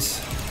something in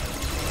these.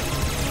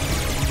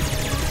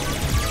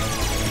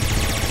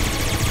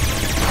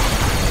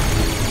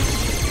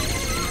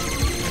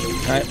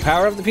 Alright,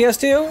 power of the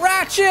PS2.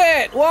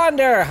 Ratchet!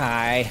 Wander!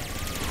 Hi.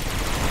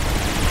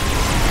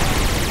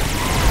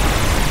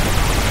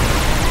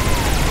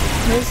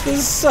 This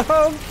is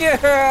so cute!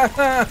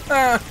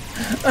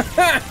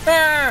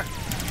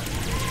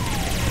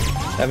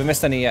 Have I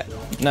missed any yet?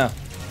 No.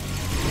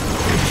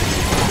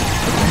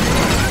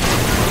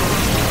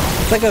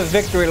 It's like a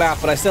victory lap,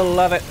 but I still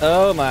love it.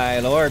 Oh my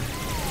lord.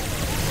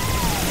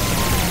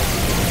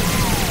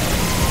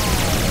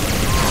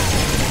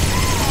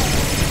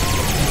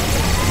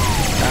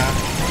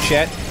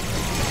 Shit.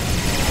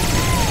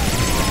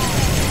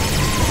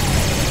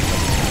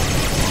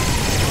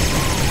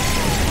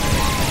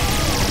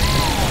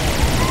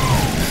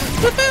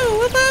 Woohoo!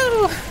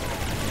 Woohoo!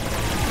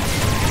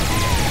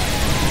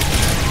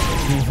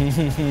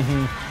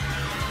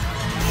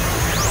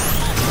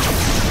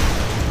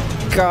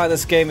 God,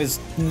 this game is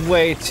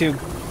way too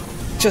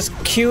just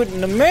cute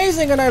and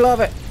amazing, and I love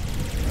it.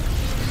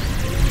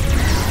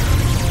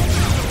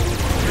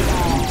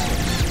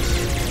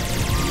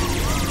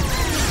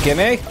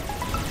 Gimme.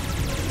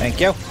 Thank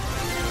you.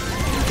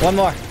 One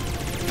more.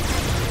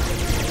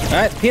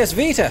 Alright, PS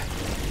Vita.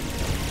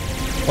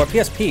 Or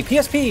PSP.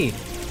 PSP!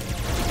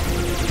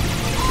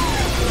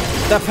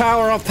 The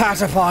power of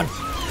Patapon!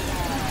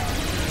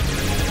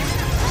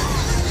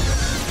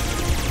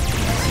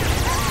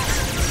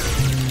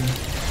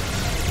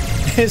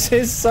 This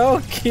is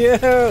so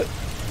cute!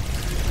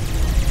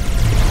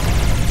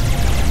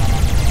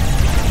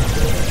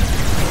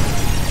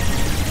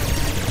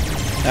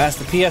 That's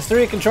the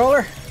PS3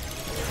 controller.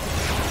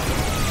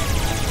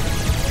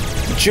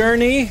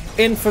 Journey,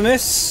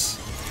 Infamous,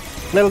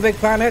 Little Big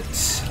Planet.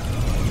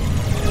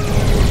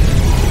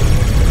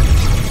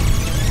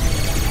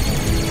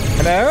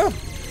 Hello?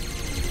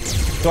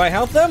 Do I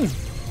help them?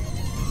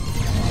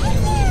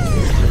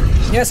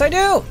 Yes, I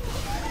do!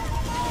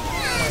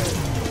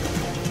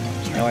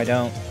 No, I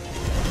don't.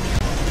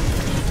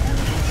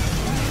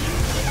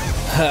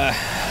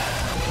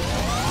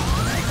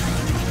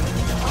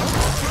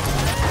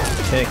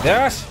 Take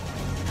that.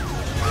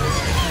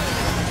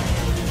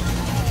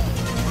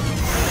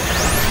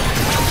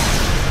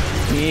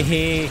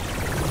 Hee.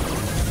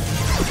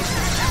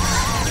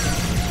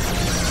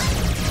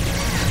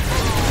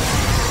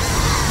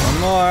 One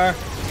more.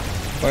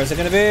 Where's it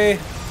gonna be?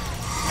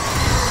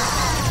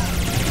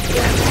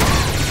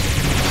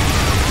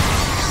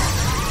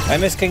 I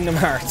miss Kingdom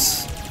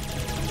Hearts.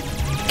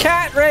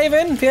 Cat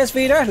Raven, PS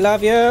Vita,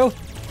 love you.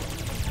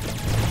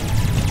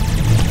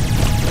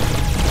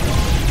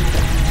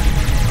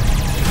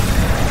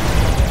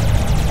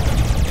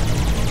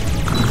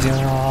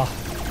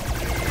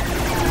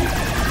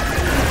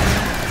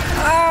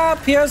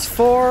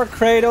 PS4,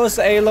 Kratos,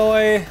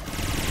 Aloy.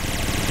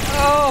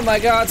 Oh my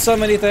god, so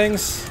many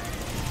things.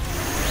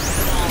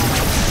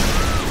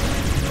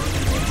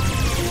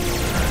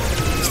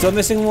 Still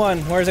missing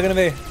one. Where's it gonna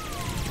be?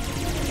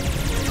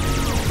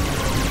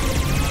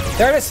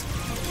 There it is!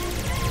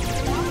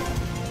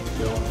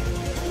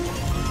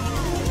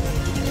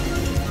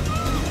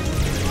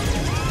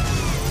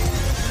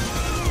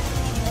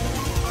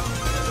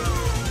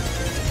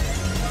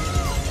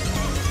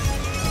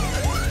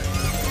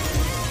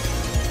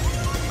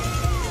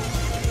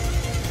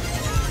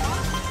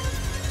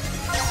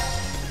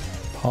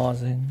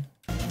 Pausing.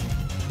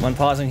 One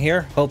pausing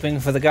here, hoping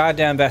for the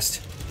goddamn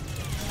best.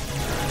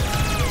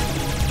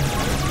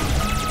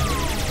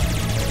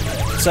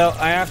 So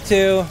I have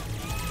to...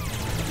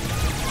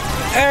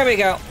 There we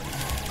go.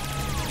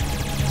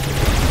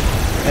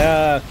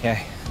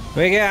 Okay.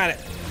 We got it.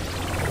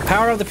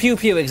 Power of the pew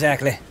pew,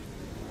 exactly.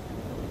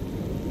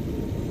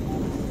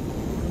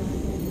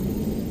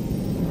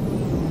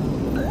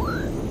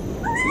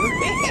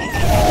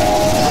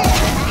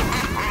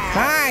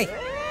 Hi!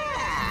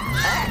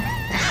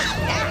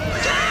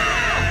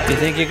 Do you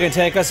think you can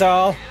take us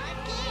all?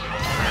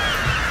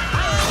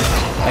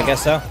 I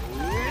guess so.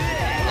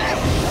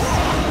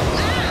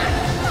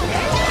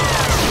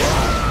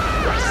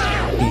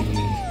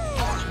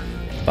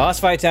 Boss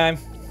fight time.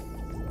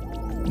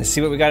 Let's see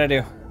what we gotta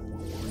do.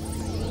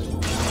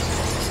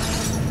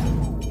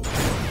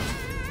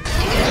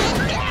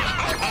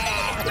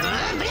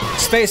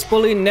 Space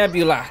Bully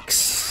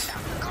NebulaX.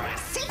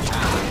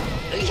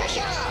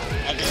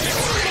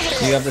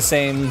 You have the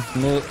same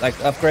move, like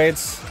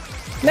upgrades?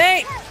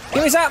 Nate!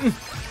 Give me something!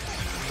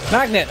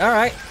 Magnet,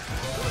 alright.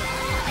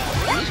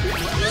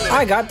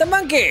 I got the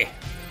monkey!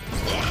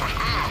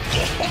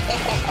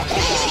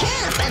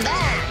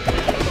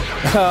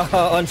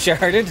 Oh,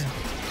 Uncharted.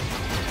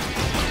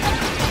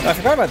 I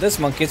forgot about this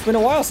monkey. It's been a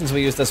while since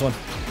we used this one.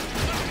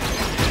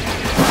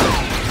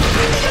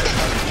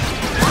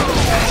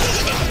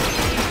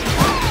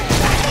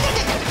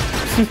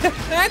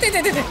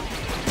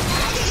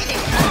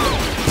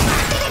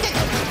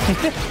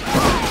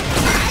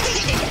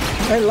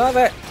 I love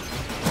it.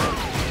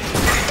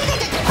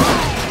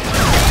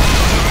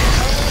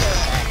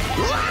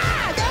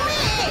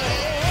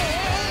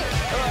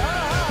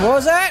 What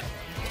was that?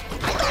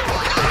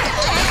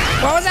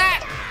 What was that?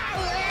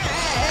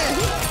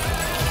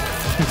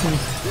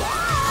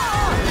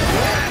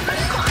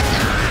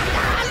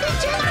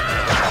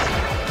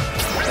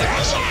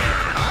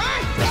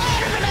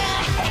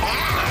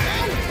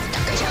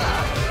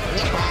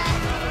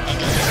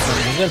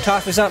 He's gonna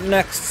toss me something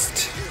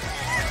next.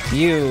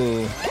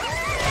 You.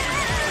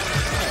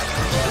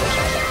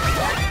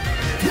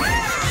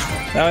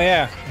 Oh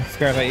yeah, I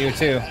forgot about you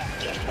too.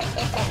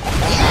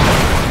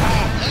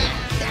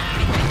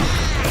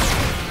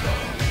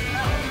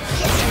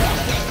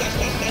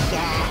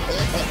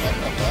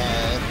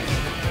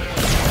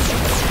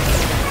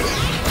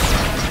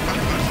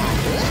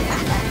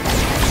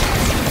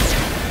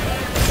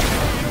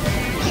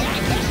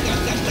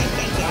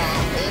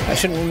 I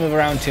shouldn't move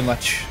around too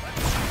much.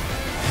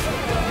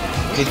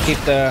 Need to keep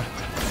the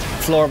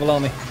floor below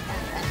me.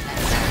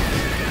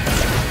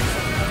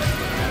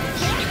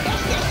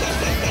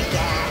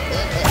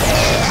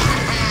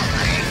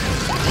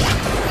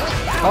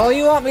 Oh,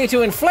 you want me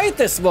to inflate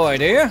this boy,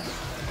 do you?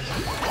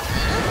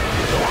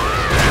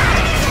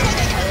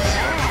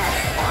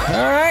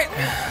 Alright.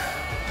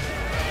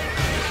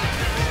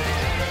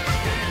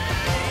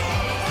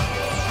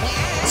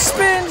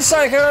 Spin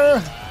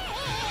cycle!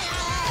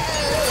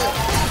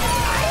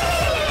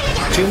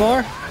 2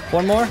 more?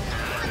 1 more?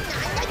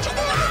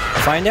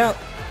 Find out.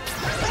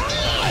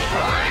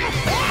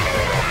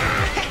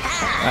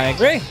 I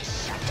agree.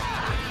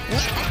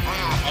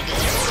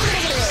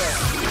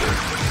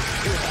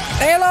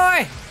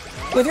 Aloy!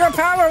 With your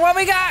power, what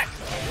we got?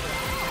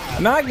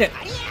 A magnet.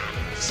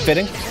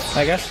 Fitting,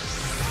 I guess.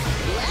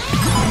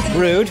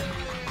 Rude.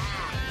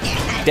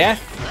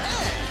 Death.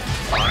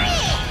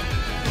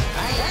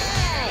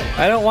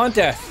 I don't want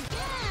death.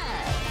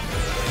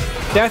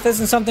 Death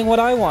isn't something what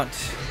I want.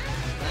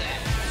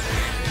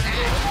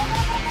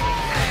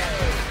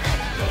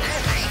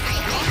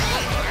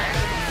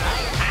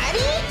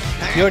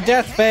 Your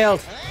death failed.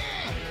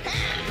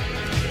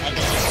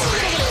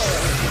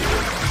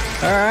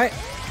 Alright.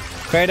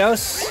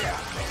 Kratos.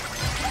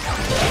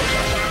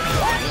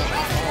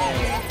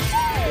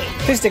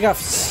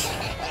 Fisticuffs.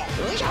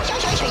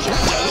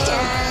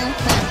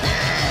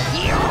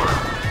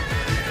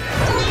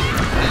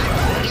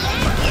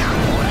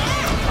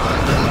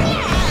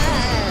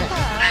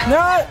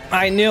 No!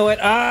 I knew it.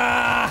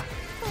 Ah!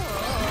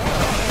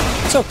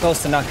 So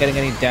close to not getting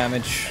any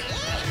damage.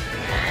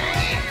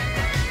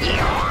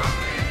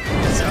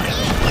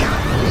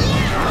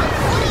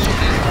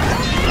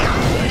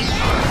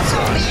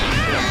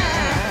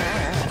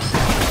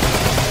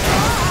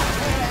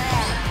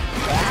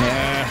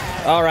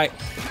 All right,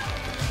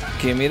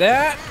 give me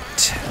that.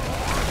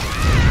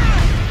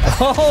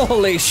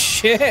 Holy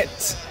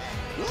shit.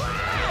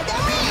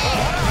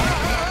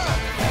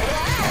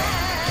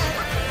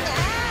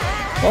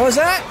 What was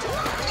that?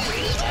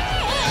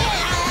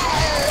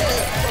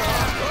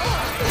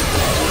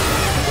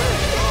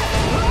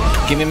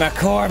 Give me my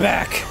core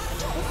back.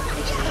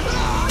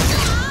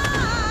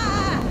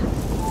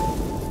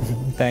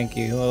 Thank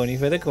you, Oni,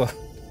 for the core.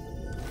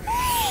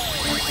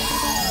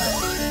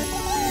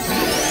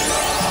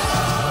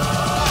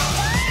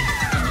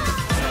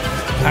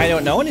 I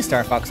don't know any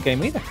Star Fox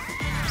game either.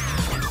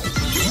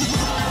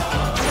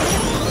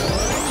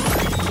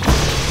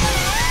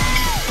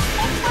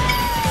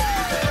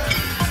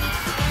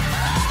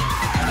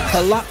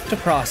 A lot to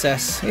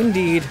process,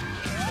 indeed.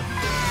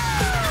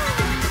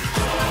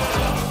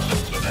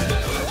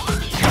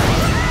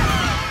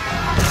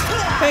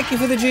 Thank you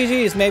for the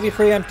GGs, maybe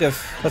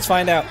preemptive. Let's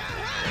find out.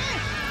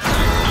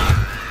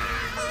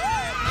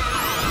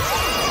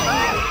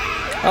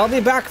 I'll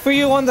be back for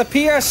you on the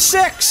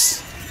PS6!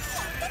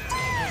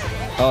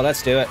 Oh,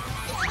 let's do it.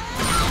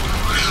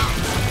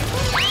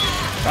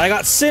 I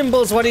got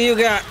symbols. What do you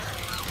got?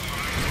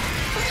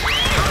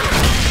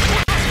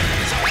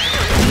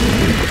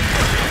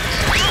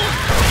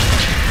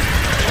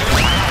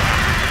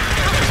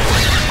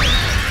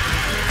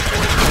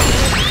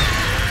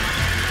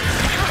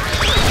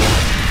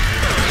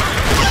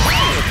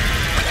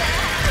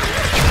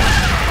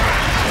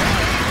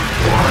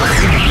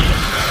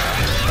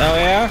 Oh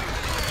yeah?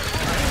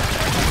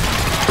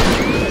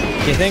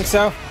 You think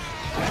so?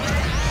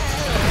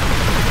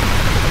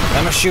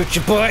 I'ma shoot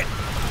you, boy.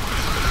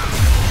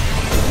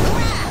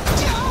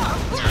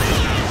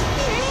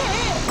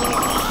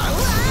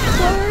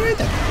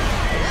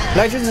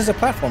 Legends is a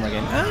platformer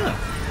game. Ah.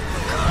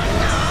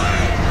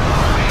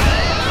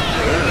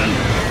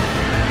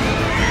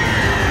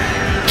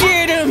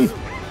 Get him!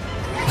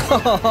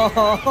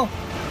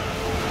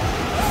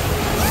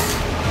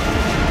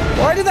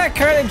 Why did that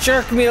kind of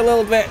jerk me a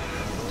little bit?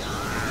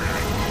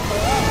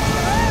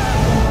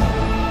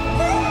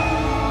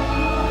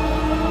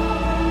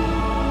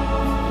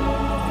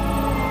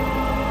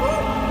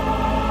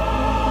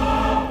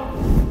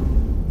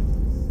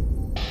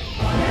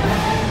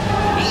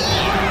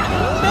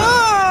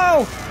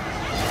 No!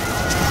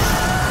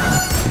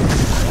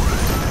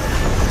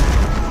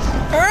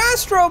 Our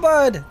Astro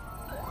Bud!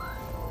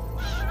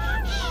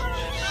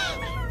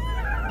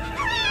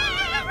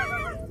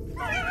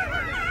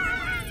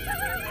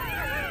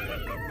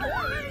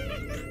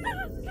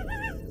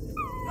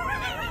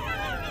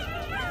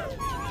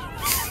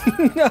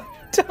 No,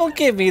 don't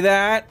give me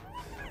that.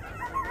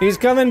 He's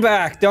coming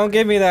back. Don't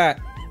give me that.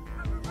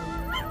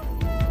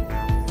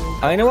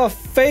 I know a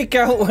fake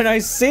out when I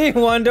see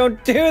one.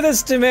 Don't do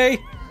this to me.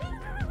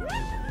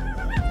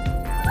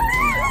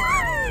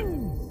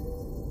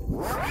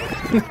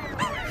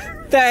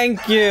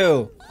 Thank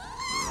you.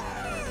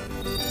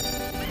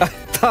 I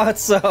thought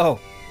so.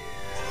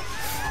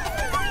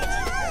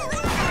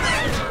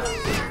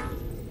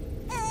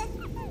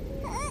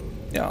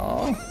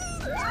 Aww.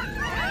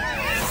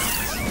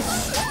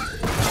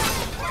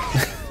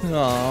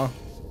 Aww.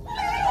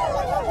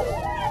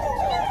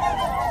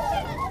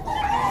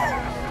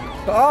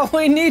 Oh,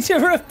 we need to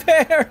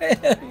repair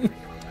him.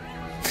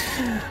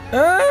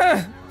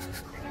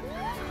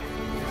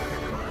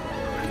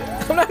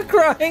 I'm not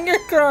crying, you're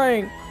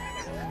crying.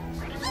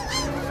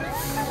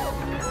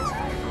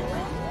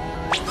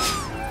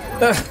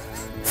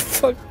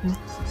 Fuck,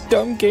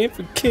 dumb game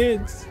for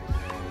kids.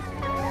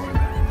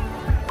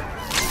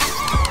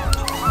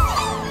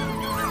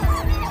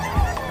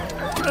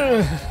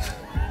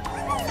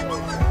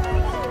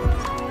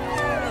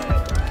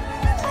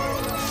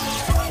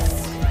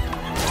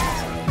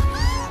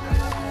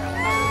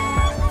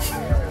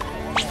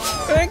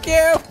 Thank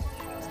you.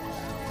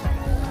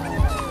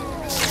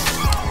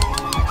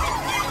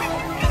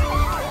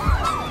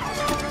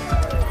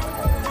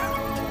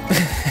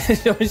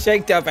 Don't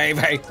shake the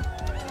baby.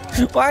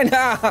 Why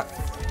not?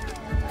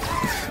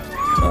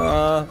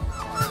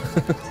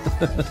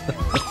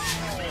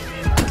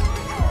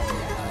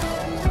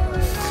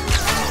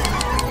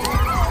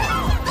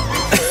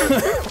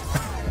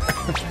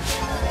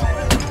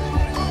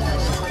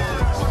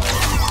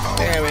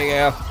 There we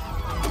go.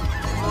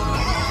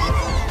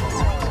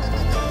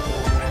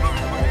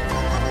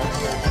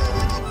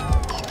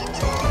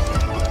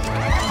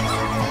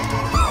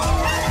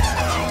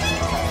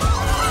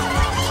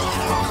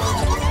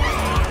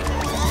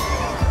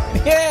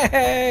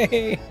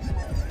 Yay!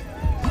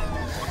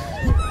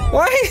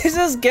 Why is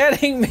this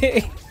getting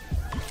me?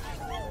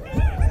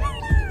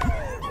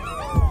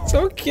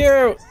 So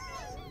cute.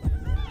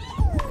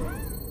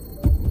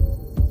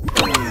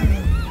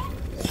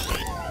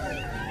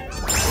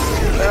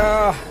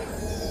 Oh.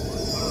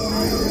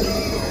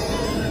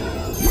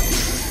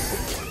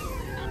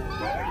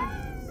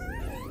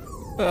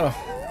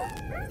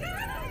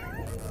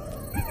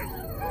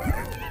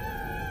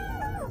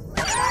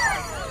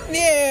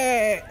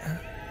 Yeah.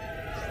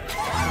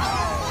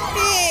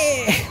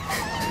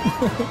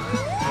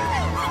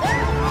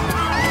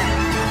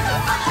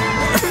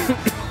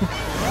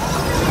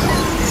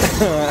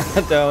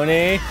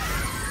 Tony.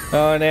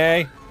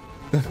 Tony.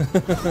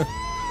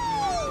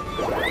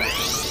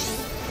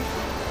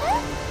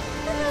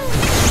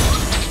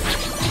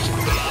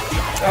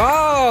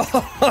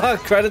 Oh,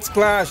 credits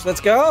clash.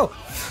 Let's go.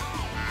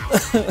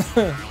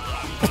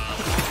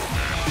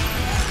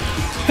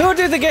 Who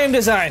did the game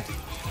design?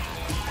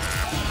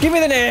 Give me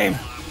the name.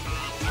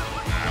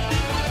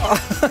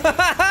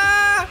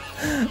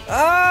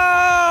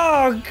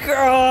 Oh,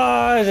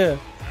 God.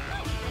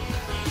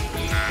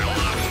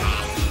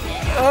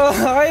 Oh,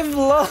 I've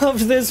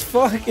loved this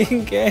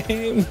fucking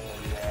game.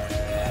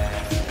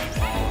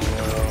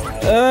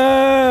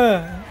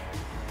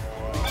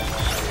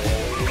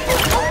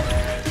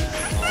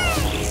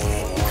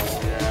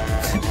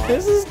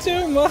 This is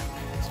too much.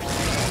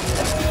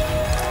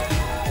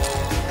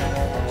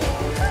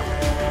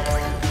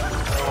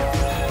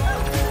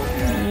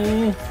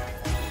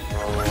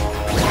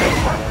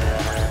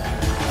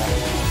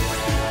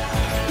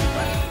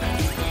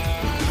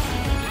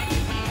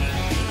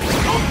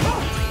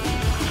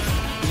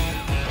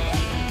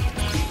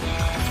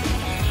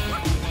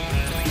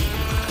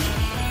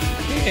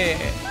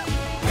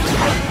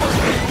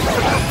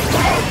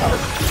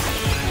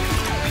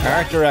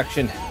 art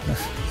direction.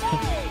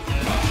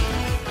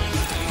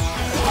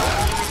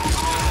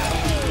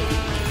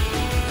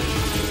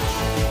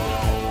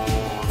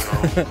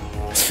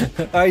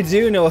 I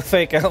do know a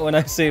fake out when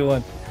I see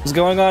one. It's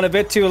going on a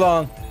bit too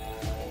long.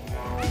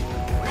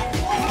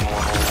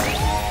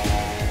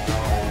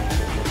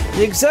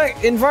 The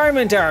exact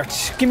environment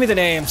art. Give me the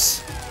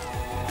names.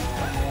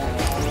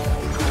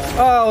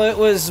 Oh, it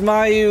was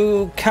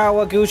Mayu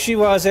Kawaguchi,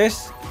 was it?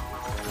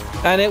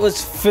 And it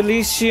was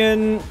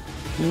Felician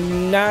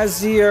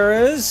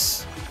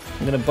Naziras.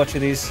 I'm gonna butcher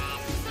these.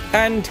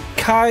 And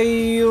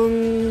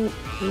Kyung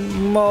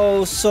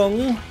Mo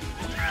Sung.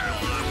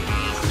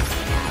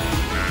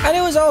 And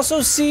it was also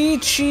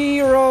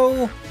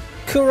Shichiro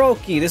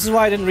Kuroki. This is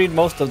why I didn't read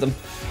most of them.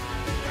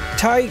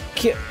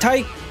 Taiki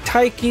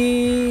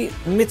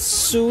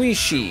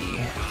Mitsuishi.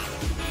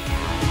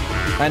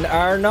 And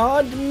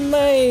Arnaud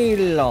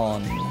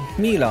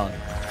Milan.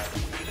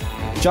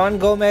 John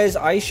Gomez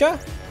Aisha.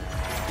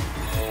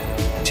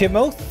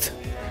 Timoth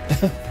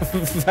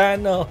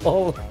Van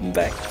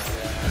Holbeck.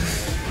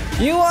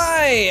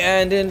 UI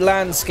and in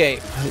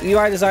landscape.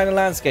 UI design and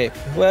landscape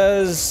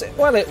was,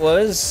 well, it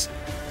was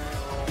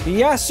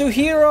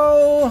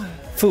Yasuhiro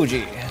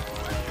Fuji.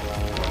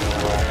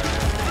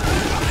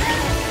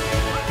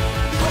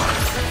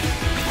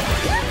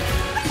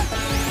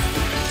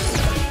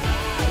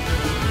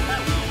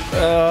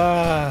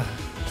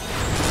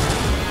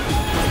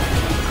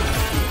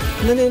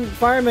 And then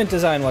environment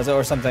design was it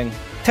or something?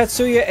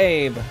 Tetsuya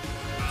Abe.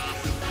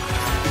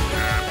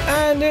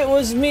 And it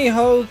was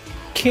Miho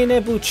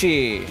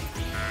Kinebuchi.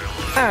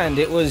 And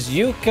it was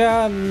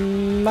Yuka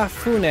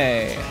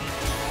Mafune.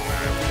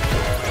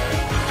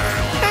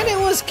 And it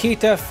was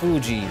Kita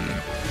Fuji.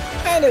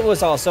 And it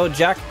was also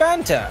Jack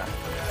Banta.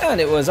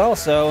 And it was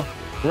also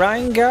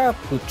Ranga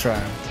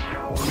Putra.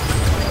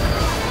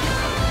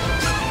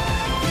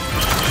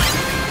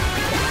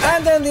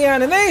 And then the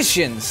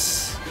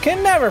animations.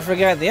 Can never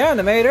forget the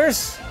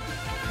animators.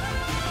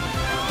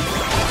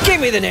 Give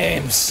me the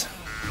names.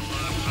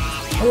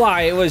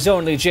 Why, it was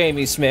only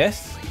Jamie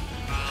Smith.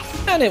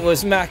 And it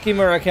was Maki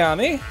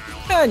Murakami.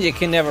 And you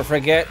can never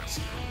forget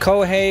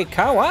Kohei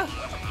Kawa.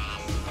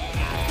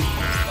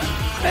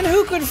 And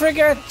who could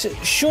forget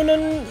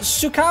Shunan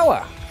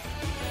Tsukawa?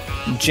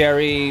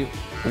 Jerry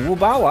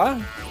Wubawa.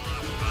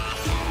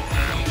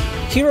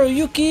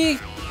 Hiroyuki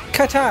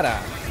Katada.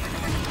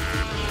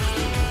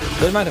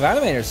 Good amount of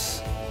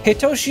animators.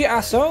 Hitoshi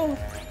Aso.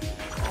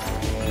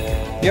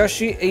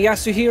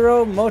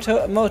 Yasuhiro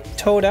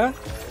Motoda.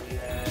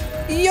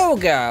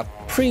 Yoga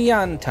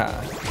Priyanta.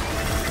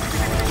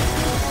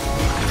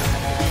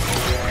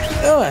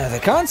 Oh, the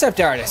concept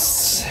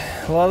artists.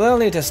 Well, they'll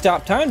need to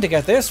stop time to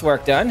get this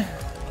work done.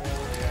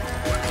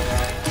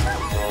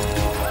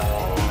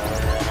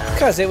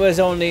 Because it was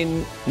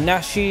only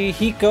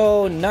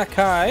Nashihiko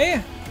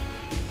Nakai.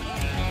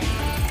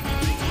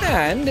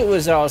 And it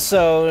was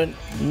also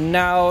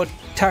Nao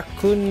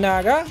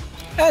Takunaga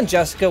and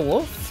Jessica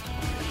Wolf.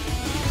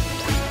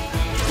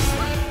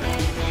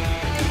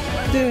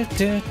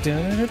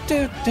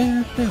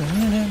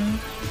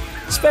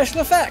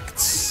 Special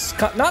effects.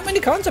 Not many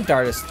concept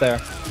artists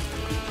there.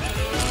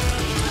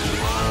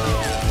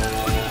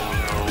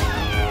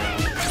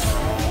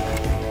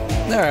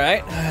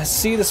 Alright,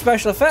 see the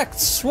special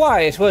effects.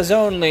 Why, it was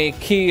only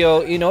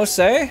Kiyo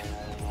Inose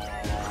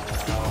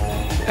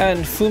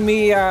and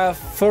Fumiya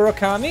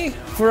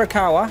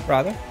Furukawa,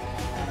 rather.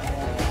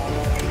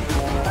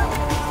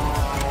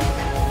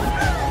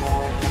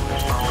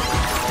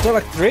 So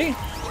like 3?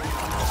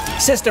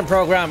 System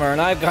programmer,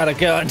 and I've got a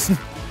gun.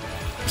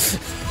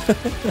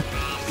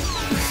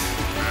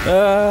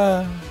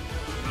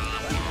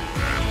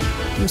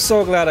 I'm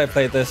so glad I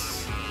played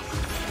this.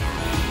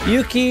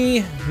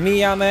 Yuki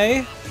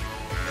Miyame,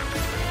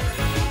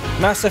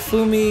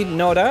 Masafumi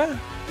Noda,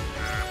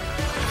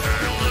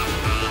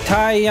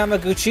 Tai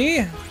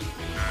Yamaguchi,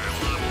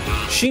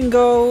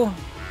 Shingo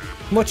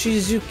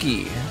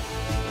Mochizuki.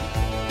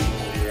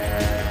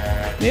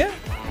 Yeah.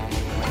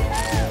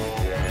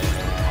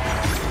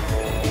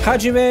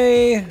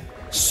 Hajime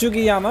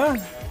Sugiyama,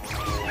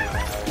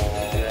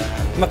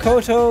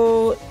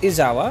 Makoto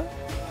Izawa,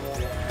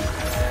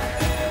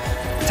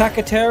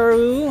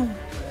 Takateru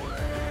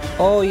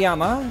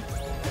Oyama,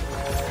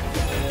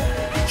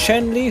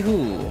 Shenli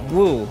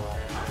Wu,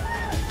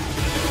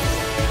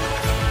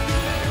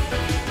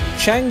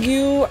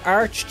 Changyu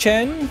Arch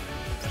Chen,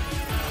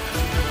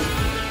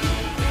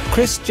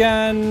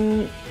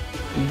 Christian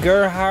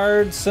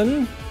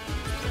Gerhardsen,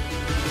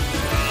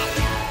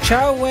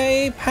 Chao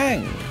Wei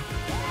Pang.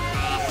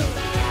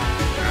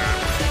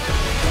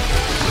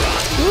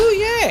 Ooh,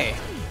 yay!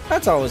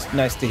 That's always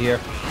nice to hear.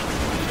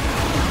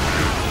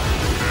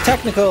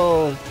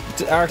 Technical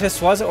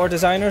artists, was it, or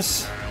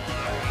designers?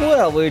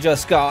 Well, we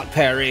just got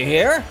Perry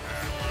here.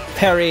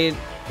 Perry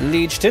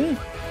Leachton,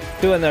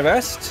 doing their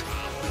best.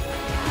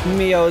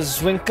 Mio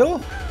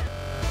Zwinkle.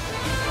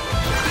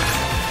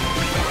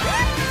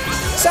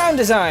 Sound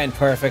design,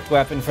 perfect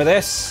weapon for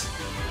this.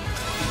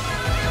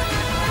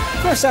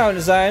 For sound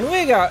design,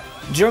 we got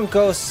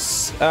Junko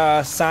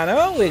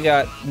Sano. We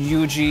got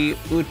Yuji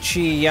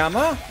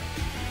Uchiyama.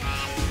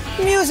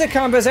 Music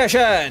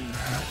composition.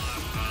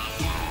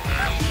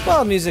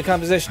 Well, music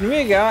composition,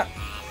 we got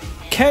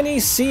Kenny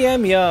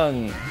C.M.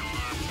 Young.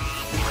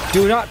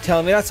 Do not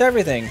tell me that's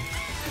everything.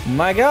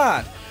 My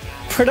god.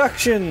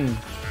 Production.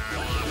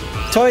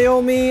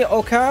 Toyomi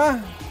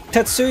Oka.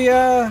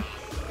 Tetsuya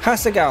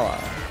Hasegawa.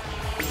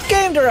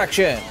 Game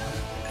direction.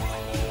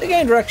 The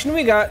game direction,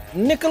 we got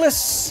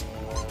Nicholas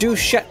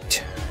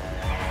Duchette.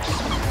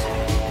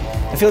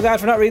 I feel bad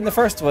for not reading the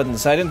first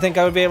ones. I didn't think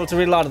I would be able to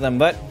read a lot of them,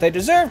 but they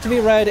deserve to be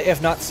read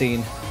if not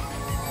seen.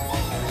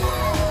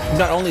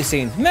 Not only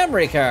seen.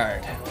 Memory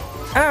card.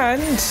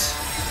 And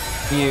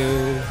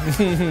you.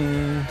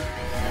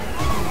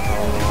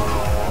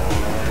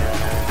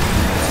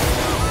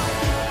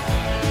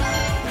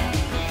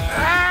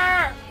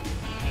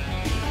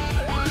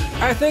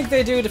 I think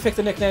they do depict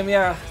the nickname,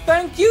 yeah.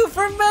 Thank you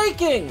for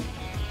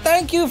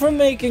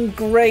making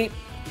great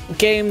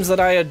games that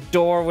I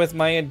adore with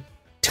my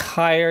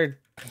entire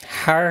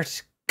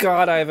heart.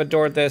 God, I've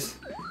adored this.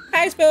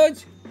 Hi,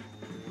 Spooge.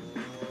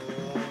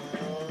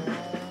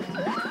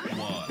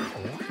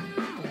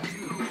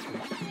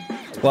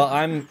 Well,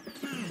 I'm...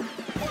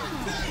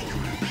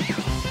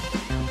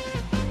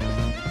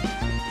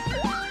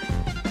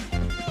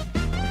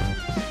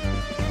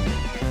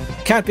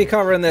 Can't be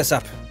covering this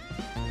up.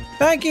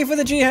 Thank you for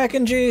the G-Hack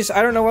and G's.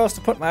 I don't know where else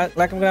to put my...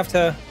 Like, I'm gonna have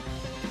to...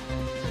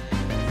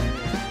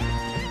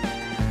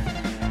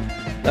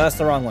 No, that's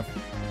the wrong one.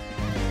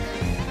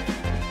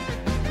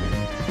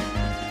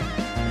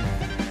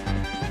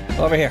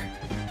 Over here.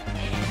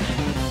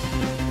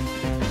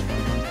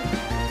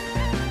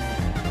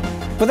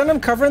 But then I'm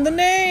covering the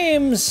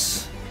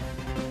names!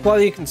 Well,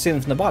 you can see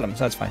them from the bottom,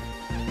 so that's fine.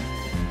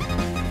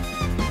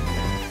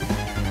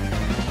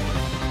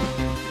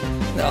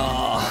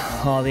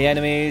 Oh, all the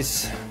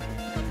enemies.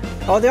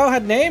 Oh, they all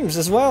had names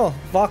as well.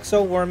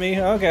 Voxo Wormy,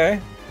 okay.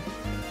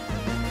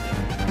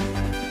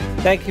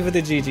 Thank you for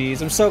the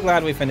GGs. I'm so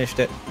glad we finished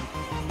it.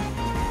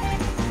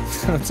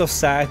 I'm so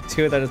sad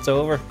too that it's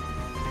over.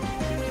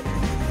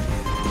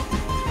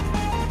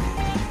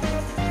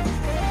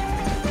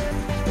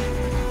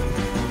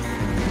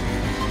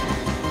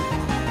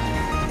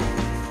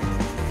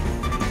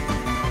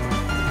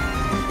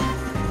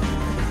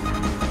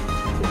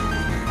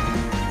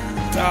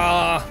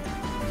 Ah.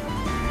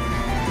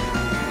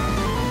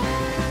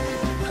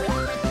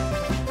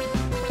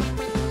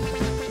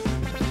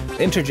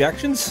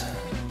 Interjections?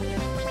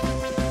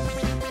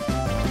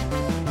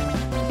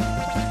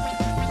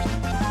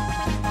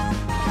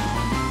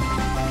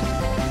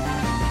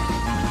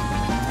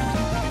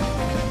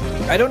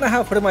 I don't know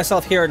how putting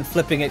myself here and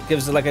flipping it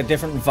gives like a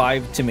different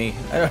vibe to me.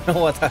 I don't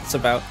know what that's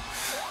about.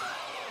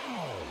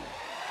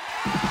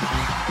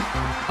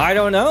 I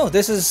don't know.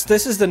 This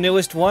is the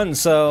newest one,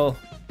 so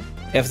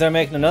if they're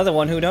making another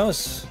one, who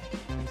knows?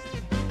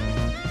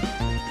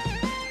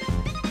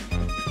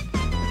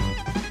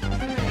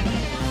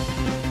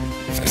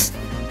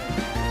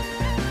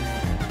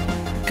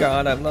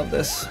 God, I love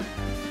this.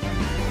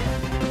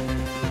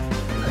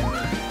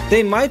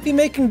 They might be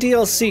making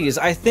DLCs.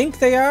 I think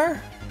they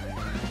are.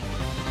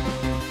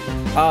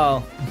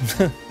 Oh,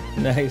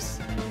 nice.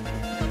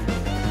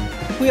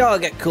 We all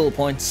get cool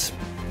points.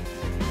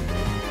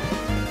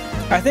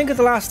 I think at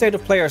the last State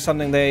of Play or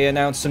something they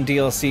announced some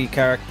DLC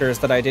characters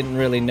that I didn't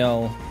really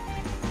know.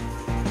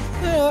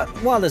 You know what?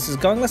 While this is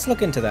going, let's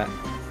look into that.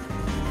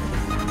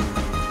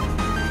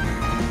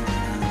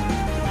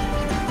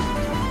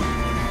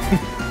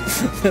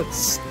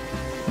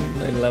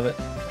 I love it.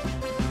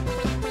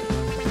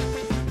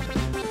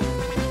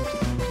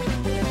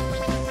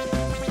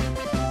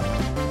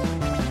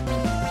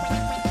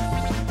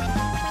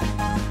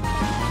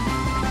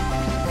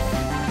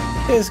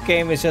 This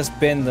game has just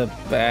been the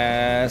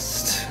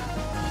best.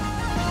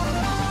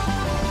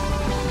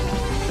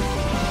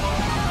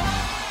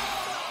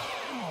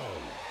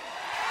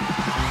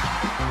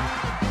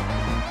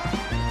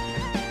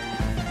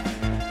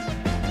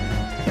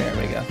 There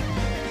we go.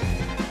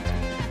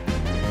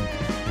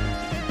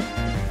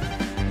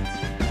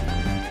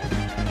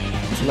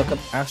 Let's look up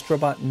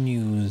Astrobot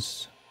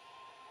news.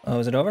 Oh,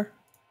 is it over?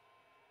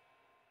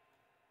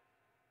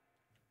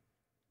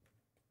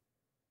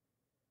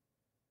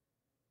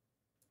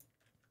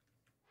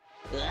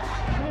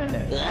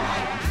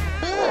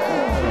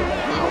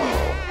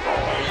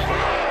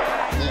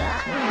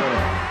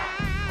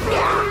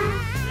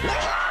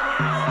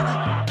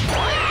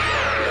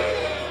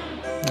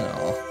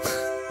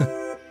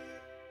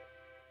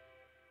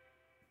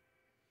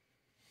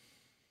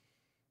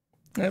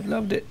 I've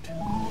loved it.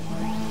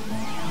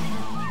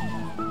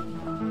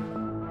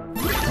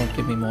 Don't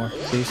give me more,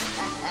 please.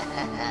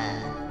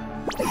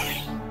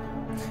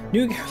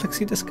 New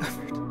galaxy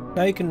discovered.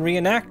 Now you can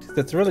reenact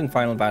the thrilling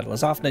final battle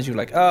as often as you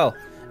like. Oh,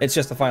 it's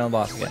just the final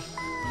boss again.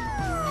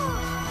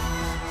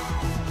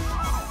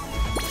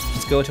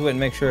 Let's go to it and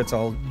make sure it's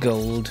all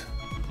gold.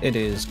 It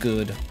is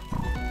good.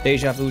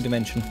 Deja vu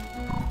dimension.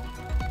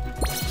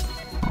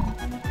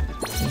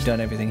 We've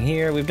done everything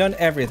here. We've done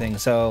everything,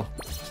 so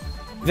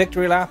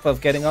victory lap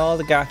of getting all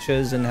the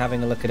gachas and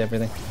having a look at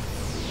everything.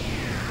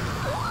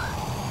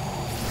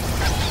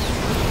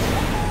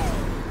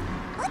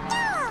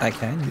 I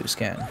can use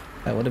scan.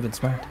 That would have been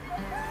smart.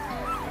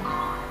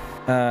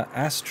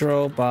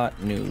 Astro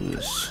bot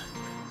news.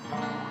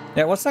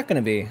 Yeah, what's that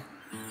gonna be?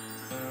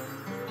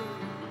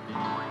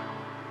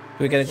 Do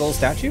we get a gold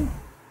statue?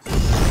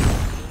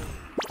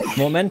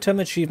 Monumental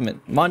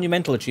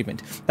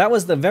achievement. That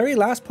was the very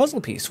last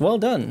puzzle piece. Well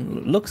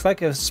done. Looks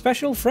like a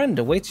special friend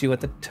awaits you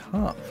at the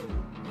top.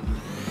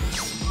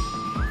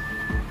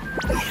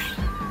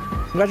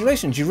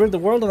 Congratulations, you rid the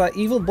world of that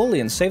evil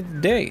bully and saved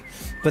the day.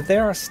 But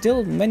there are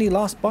still many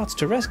lost bots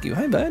to rescue.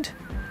 Hi, bud.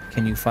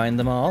 Can you find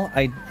them all?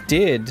 I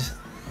did.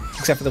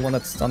 Except for the one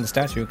that's on the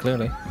statue,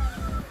 clearly.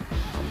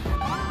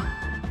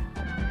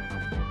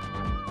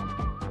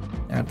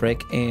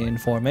 Outbreak in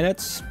 4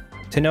 minutes.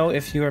 To know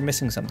if you are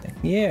missing something.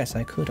 Yes,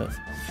 I could have.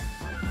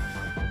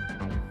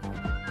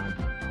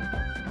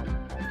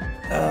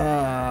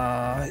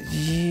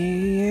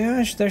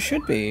 Yes, there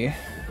should be.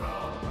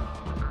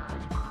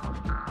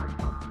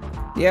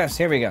 Yes,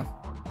 here we go.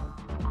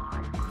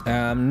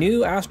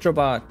 New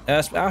Astrobot,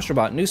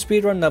 new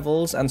speedrun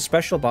levels and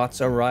special bots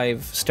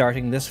arrive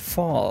starting this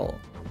fall.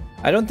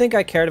 I don't think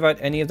I cared about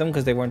any of them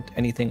because they weren't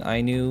anything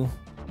I knew.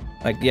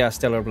 Like, yeah,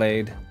 Stellar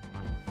Blade.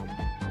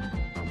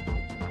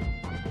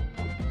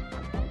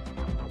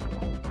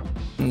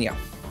 Yeah.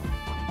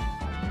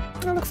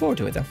 I look forward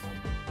to it though.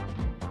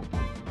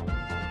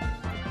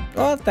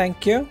 Oh,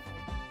 thank you.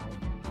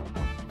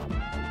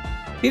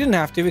 You didn't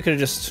have to, we could have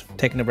just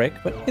taken a break,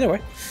 but either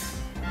way.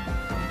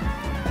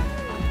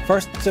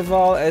 First of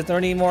all, is there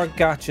any more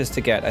gachas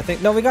to get? I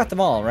think, no, we got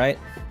them all, right?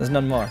 There's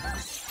none more.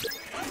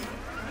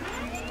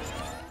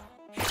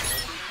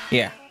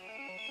 Yeah.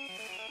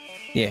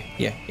 Yeah.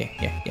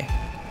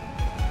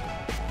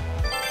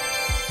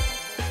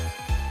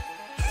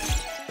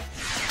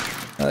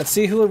 Now let's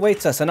see who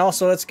awaits us, and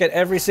also let's get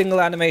every single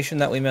animation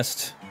that we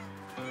missed.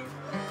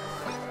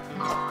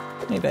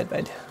 Hey,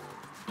 bed.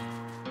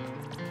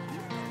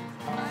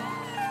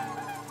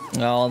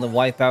 All the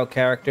Wipeout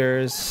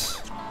characters.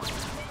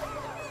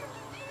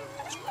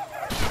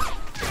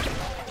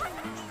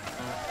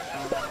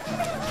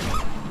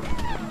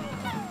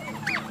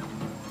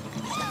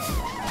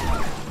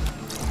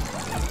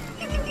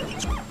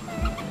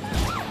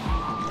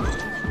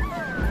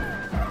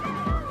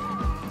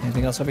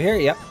 Anything else over here?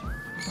 Yep.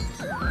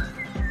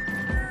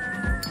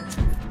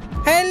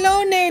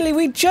 Hello, Naily!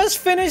 We just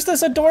finished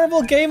this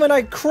adorable game and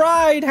I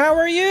cried! How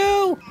are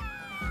you?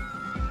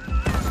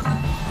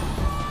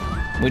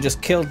 We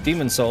just killed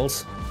demon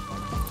souls.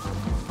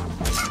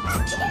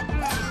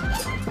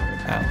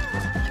 Ow.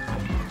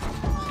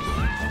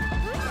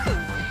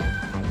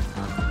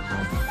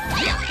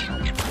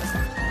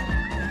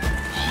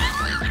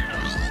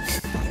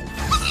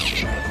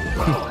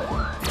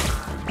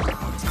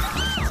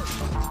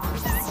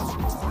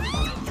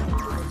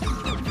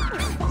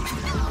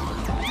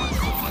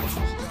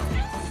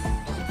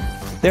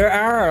 There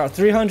are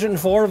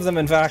 304 of them,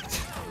 in fact.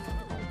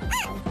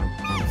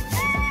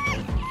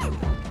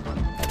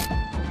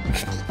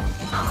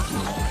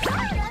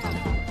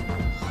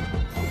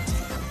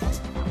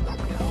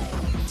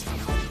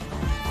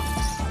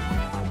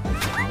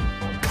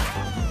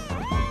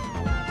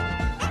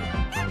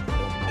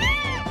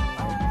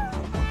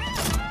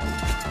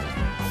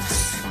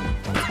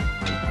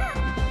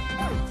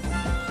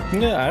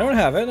 No, I don't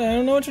have it. I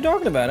don't know what you're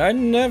talking about. I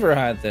never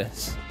had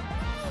this.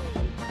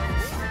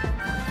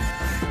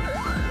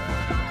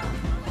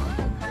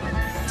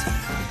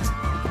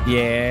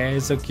 Yeah,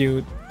 it's so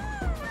cute.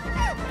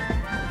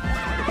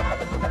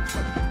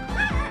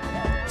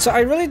 So I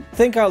really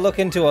think I'll look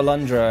into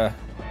Alundra,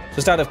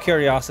 just out of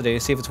curiosity,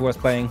 see if it's worth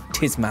playing.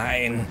 'Tis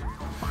mine.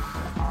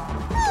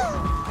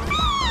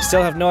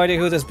 Still have no idea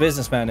who this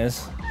businessman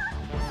is.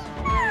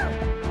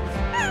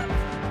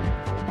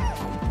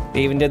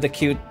 They even did the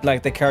cute,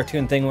 like the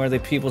cartoon thing where the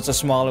pupils are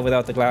smaller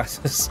without the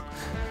glasses.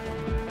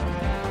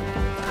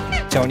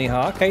 Tony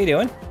Hawk, how you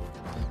doing?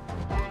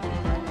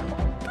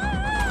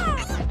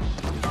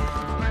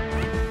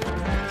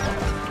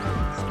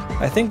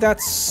 I think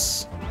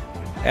that's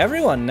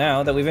everyone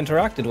now that we've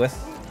interacted with.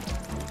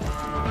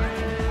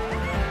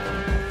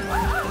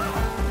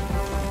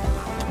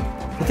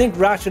 I think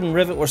Ratchet and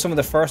Rivet were some of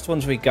the first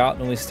ones we got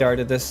when we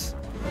started this.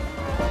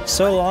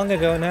 So long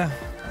ago now.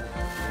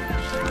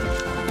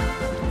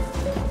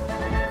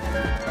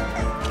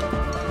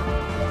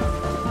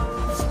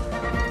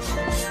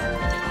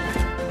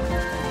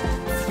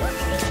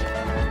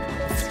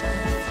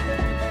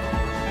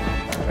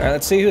 Alright,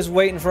 let's see who's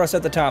waiting for us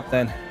at the top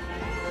then.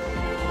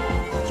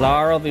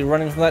 Lara will be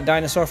running from that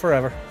dinosaur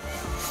forever.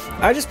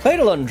 I just played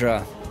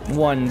Alundra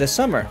 1 this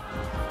summer.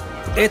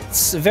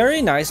 It's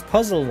very nice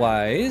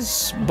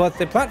puzzle-wise, but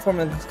the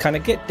platforming kind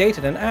of get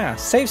dated and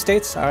ass. Save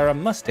states are a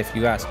must if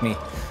you ask me.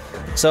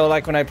 So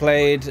like when I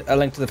played A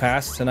Link to the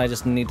Past and I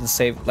just needed to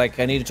save, like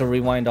I needed to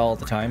rewind all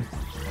the time.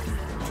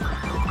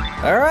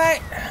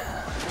 Alright.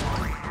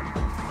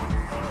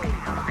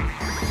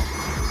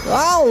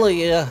 Oh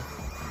yeah.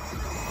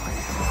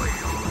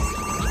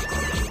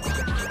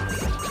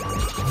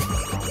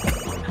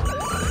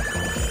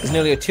 was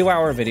nearly a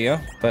 2-hour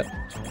video, but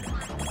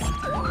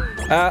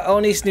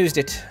only snoozed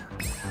it.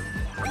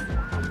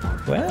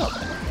 Well,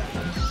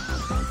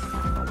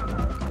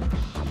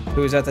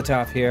 who's at the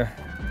top here?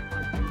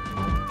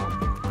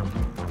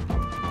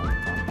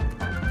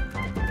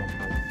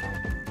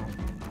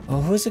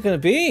 Oh, who's it gonna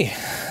be?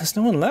 There's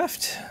no one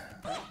left.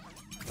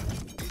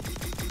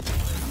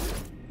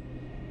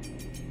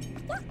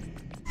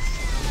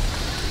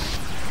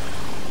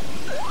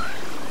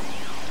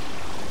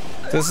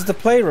 This is the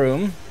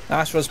playroom,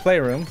 Astro's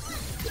playroom.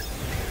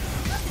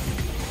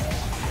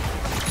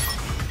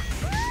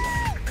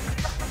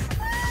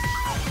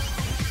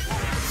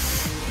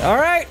 All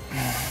right.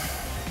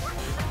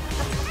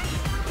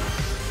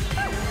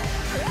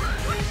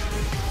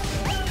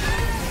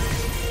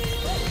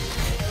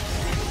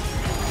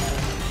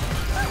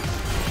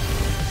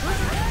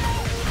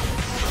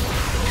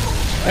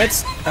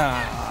 It's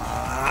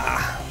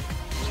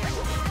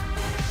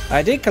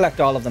I did collect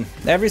all of them,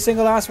 every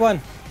single last one.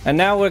 And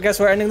now I guess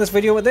we're ending this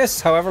video with this,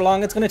 however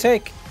long it's going to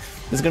take.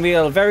 This is going to be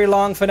a very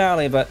long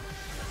finale, but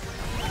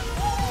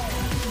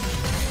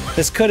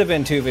this could have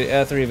been 3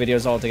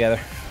 videos altogether.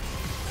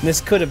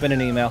 This could have been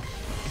an email.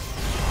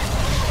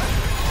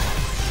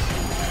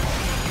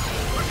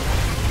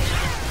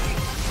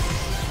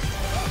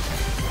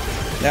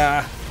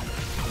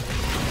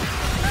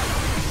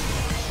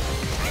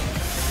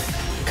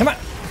 Come on.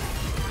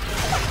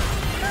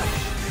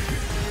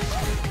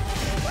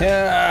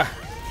 Yeah.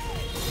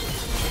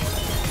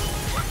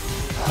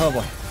 Oh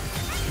boy.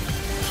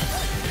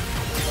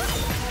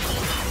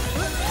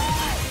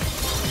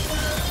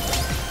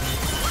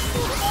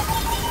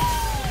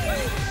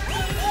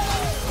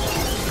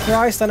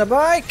 Christ on a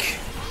bike.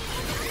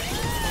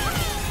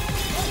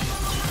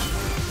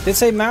 Did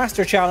say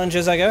master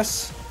challenges, I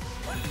guess.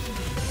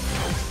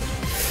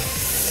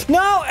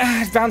 No,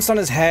 it bounced on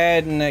his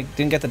head and I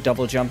didn't get the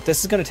double jump.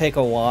 This is gonna take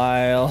a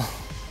while.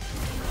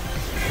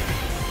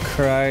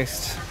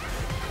 Christ.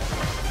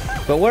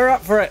 But we're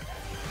up for it.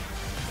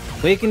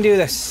 We can do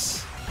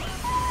this.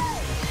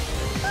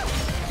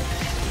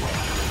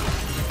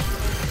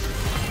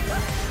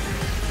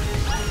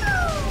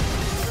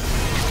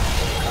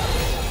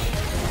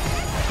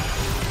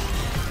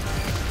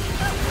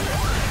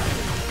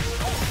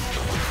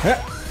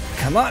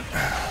 Come on.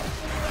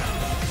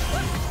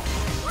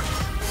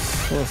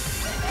 Oof.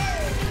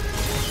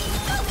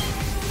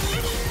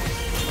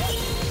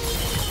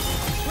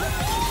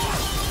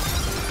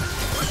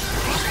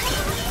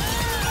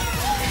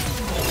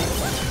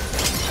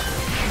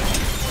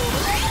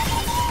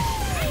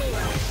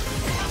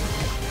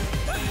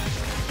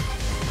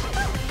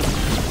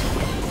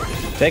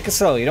 Take it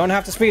slow. You don't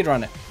have to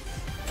speedrun it.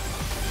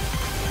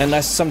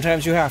 Unless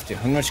sometimes you have to.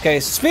 In which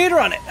case,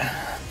 speedrun it!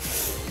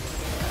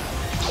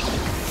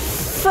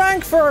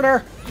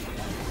 Frankfurter!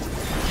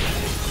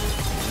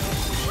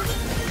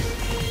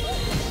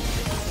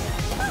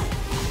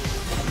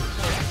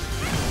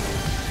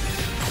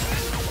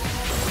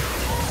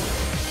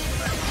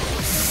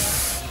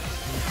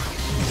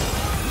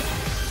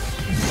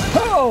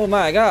 Oh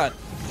my god!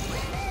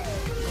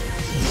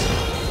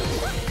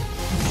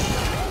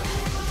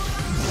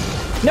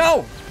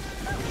 No!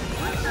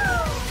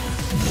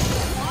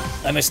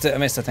 I missed it. I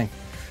missed the thing.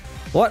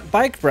 What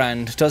bike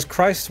brand does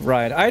Christ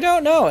ride? I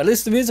don't know. At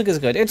least the music is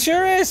good. It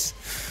sure is.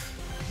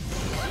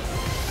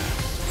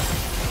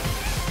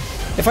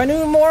 If I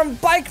knew more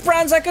bike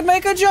brands, I could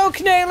make a joke,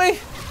 Naily.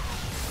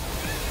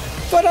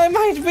 But I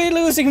might be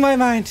losing my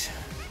mind.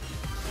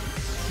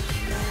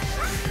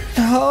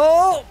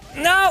 Oh,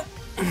 no.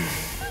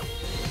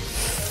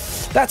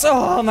 That's,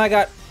 oh my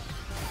god.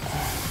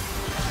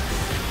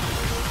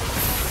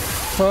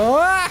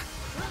 Oh.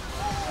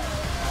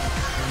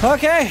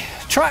 Okay,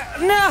 try,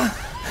 no.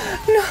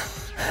 No,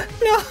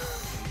 no.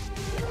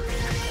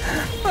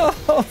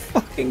 Oh,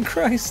 fucking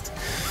Christ.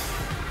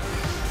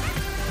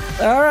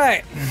 All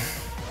right.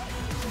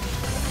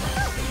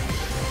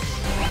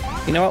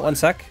 You know what? One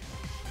sec.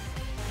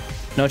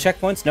 No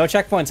checkpoints? No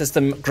checkpoints. It's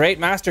the Great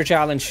Master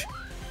Challenge.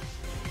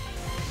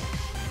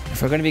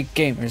 If we're going to be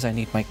gamers, I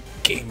need my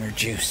gamer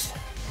juice.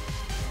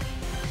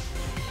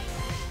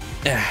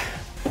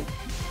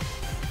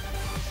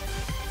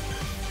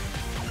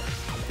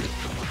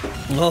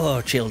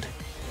 Oh, chilled.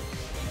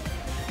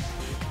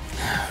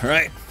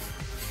 Right.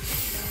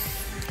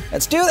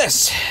 Let's do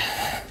this.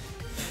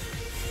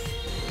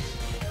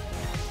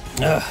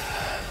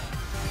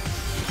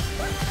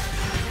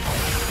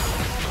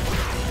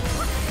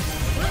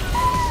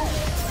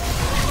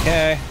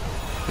 Okay.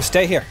 Just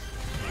stay here.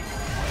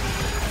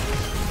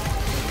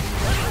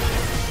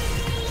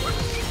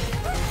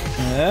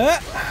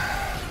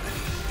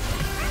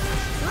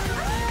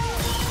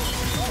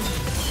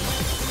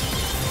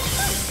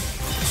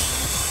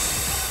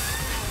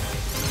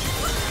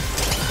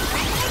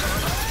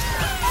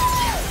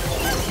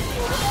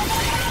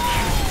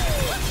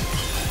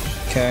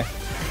 Okay.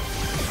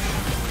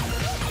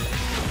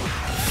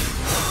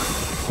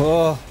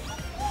 Oh.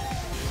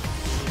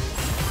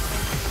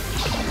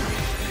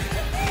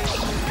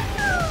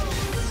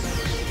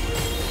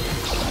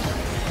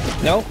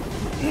 No.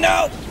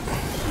 No.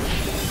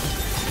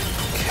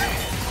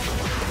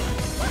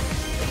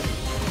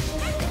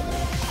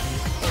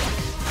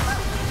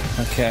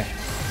 Okay.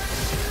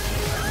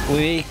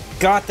 We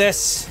got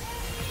this.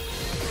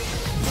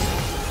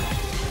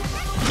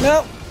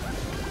 No.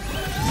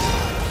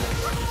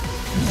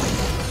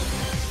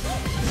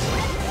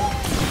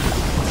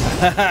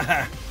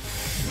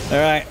 All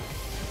right.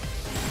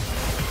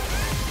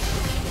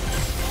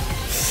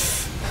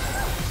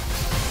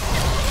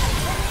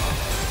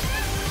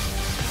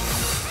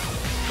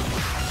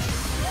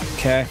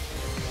 Okay.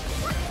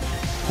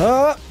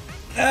 Oh.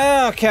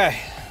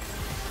 Okay.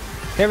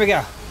 Here we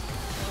go.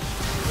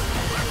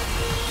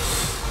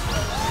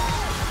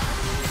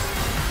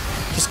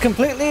 Just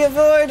completely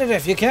avoid it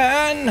if you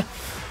can.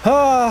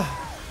 Oh.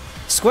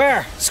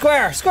 Square.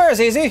 Square. Square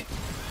is easy.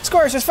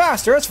 Square is just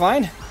faster. It's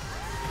fine.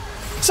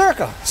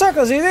 Circle.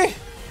 Circle's easy.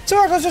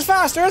 Circle's just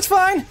faster. It's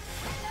fine.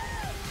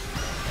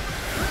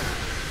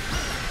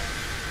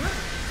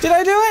 Did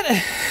I do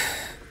it?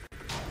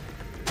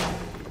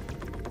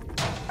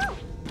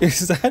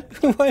 Is that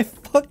who I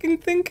fucking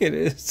think it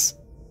is?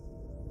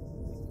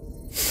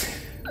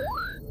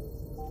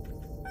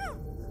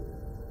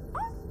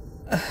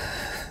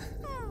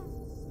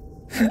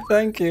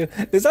 Thank you.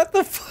 Is that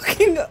the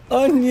fucking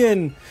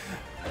onion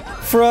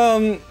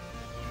from...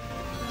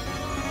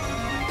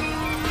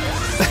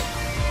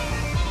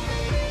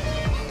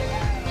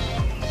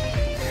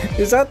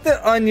 Is that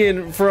the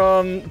onion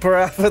from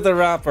Parappa the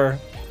Rapper?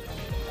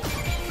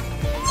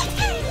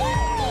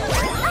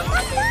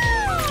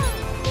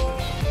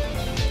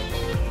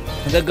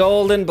 The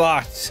golden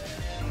bot.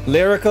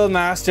 Lyrical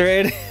master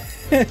it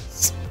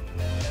is.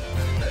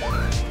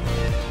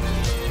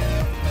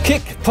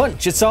 Kick,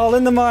 punch, it's all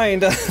in the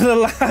mind.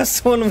 The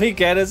last one we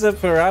get is a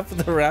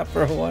Parappa the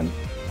Rapper one.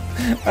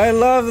 I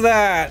love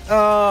that.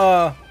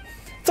 Oh.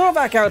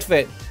 Throwback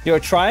outfit. Your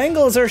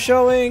triangles are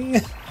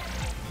showing.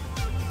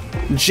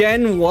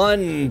 Gen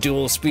 1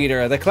 dual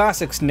speeder. The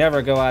classics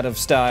never go out of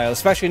style,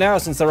 especially now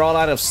since they're all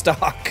out of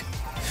stock.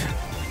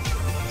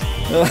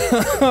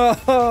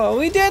 Oh,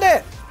 we did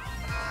it!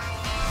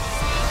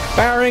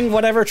 Barring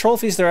whatever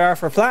trophies there are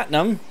for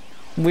platinum,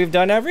 we've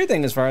done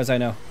everything as far as I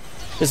know.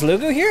 Is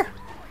Lugu here?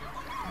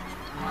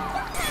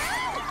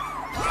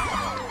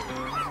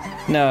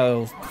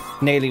 No,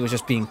 Naily was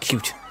just being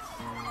cute.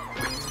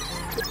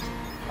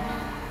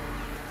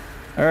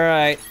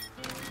 Alright.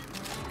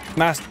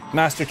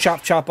 Master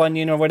Chop Chop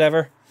Onion or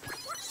whatever.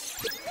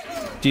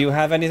 Do you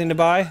have anything to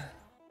buy?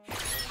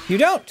 You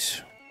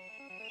don't!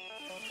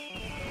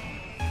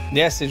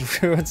 Yes,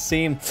 it would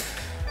seem.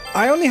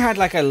 I only had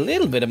like a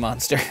little bit of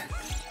monster.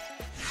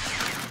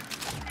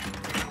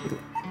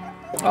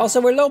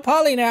 Also, we're low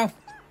poly now.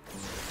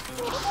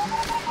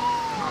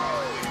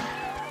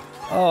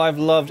 Oh, I've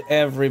loved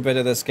every bit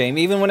of this game,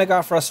 even when it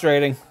got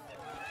frustrating.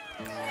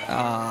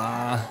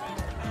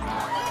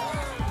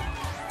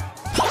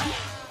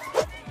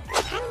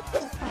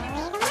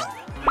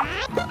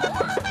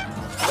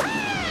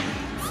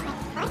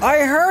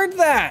 I heard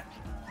that!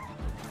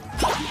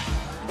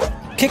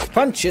 Kick,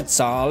 punch, it's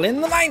all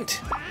in the mind!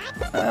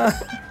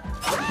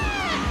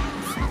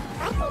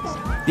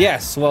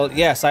 Yes, well,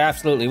 yes, I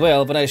absolutely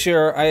will, but I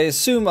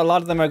assume a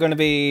lot of them are going to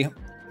be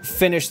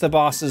finish the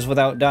bosses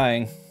without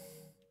dying.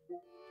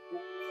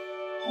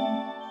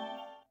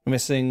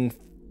 Missing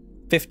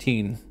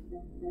 15.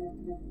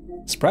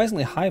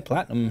 Surprisingly high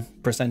platinum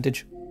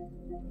percentage.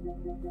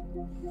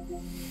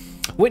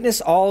 Witness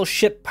all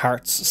ship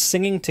parts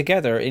singing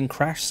together in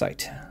crash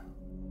site.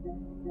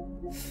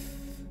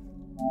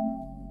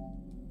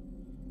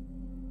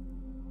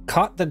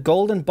 Caught the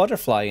golden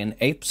butterfly in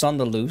Apes on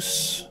the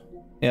Loose.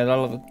 Yeah,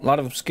 a lot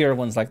of obscure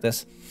ones like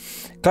this.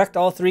 Collect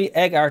all 3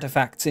 egg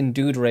artifacts in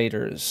Dude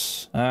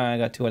Raiders. I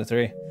got 2 out of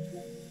 3.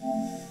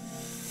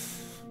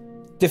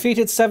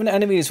 Defeated 7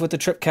 enemies with the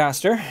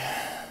Tripcaster.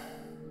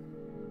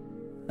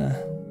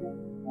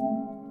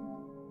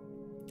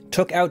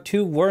 Took out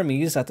 2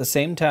 wormies at the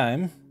same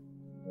time.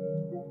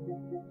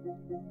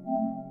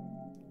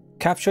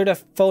 Captured a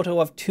photo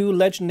of 2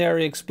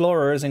 legendary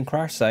explorers in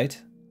crash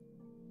site.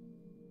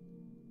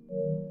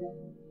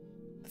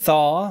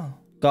 Thaw,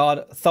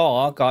 god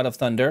of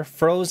thunder,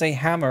 froze a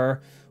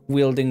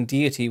hammer-wielding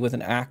deity with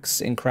an axe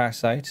in crash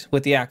site.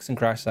 With the axe in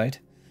crash site.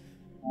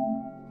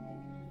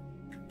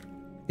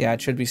 Yeah,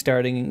 it should be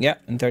starting, yeah,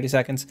 in 30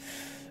 seconds.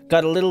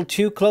 Got a little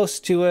too close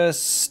to a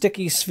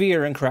sticky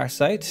sphere in crash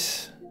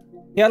site.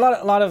 Yeah,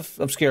 a lot of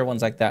obscure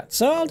ones like that.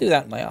 So I'll do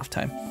that in my off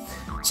time.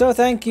 So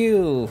thank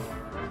you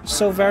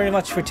so very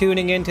much for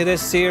tuning into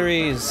this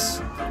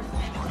series.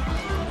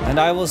 And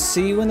I will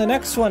see you in the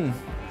next one.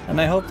 And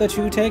I hope that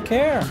you take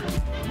care.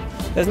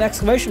 There's an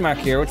exclamation mark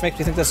here, which makes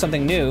me think there's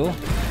something new.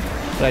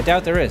 But I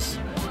doubt there is.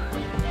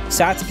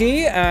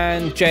 Satsuki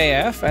and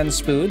JF and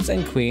Spoods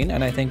and Queen,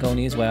 and I think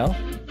Oni as well.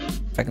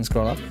 If I can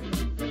scroll up.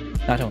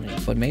 Not Oni,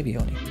 but maybe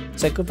Oni.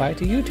 Say goodbye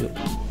to YouTube.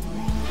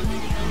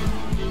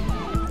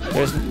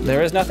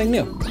 There is nothing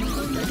new.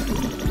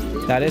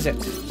 That is it.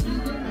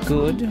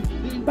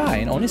 Goodbye.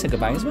 And Oni said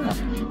goodbye as well.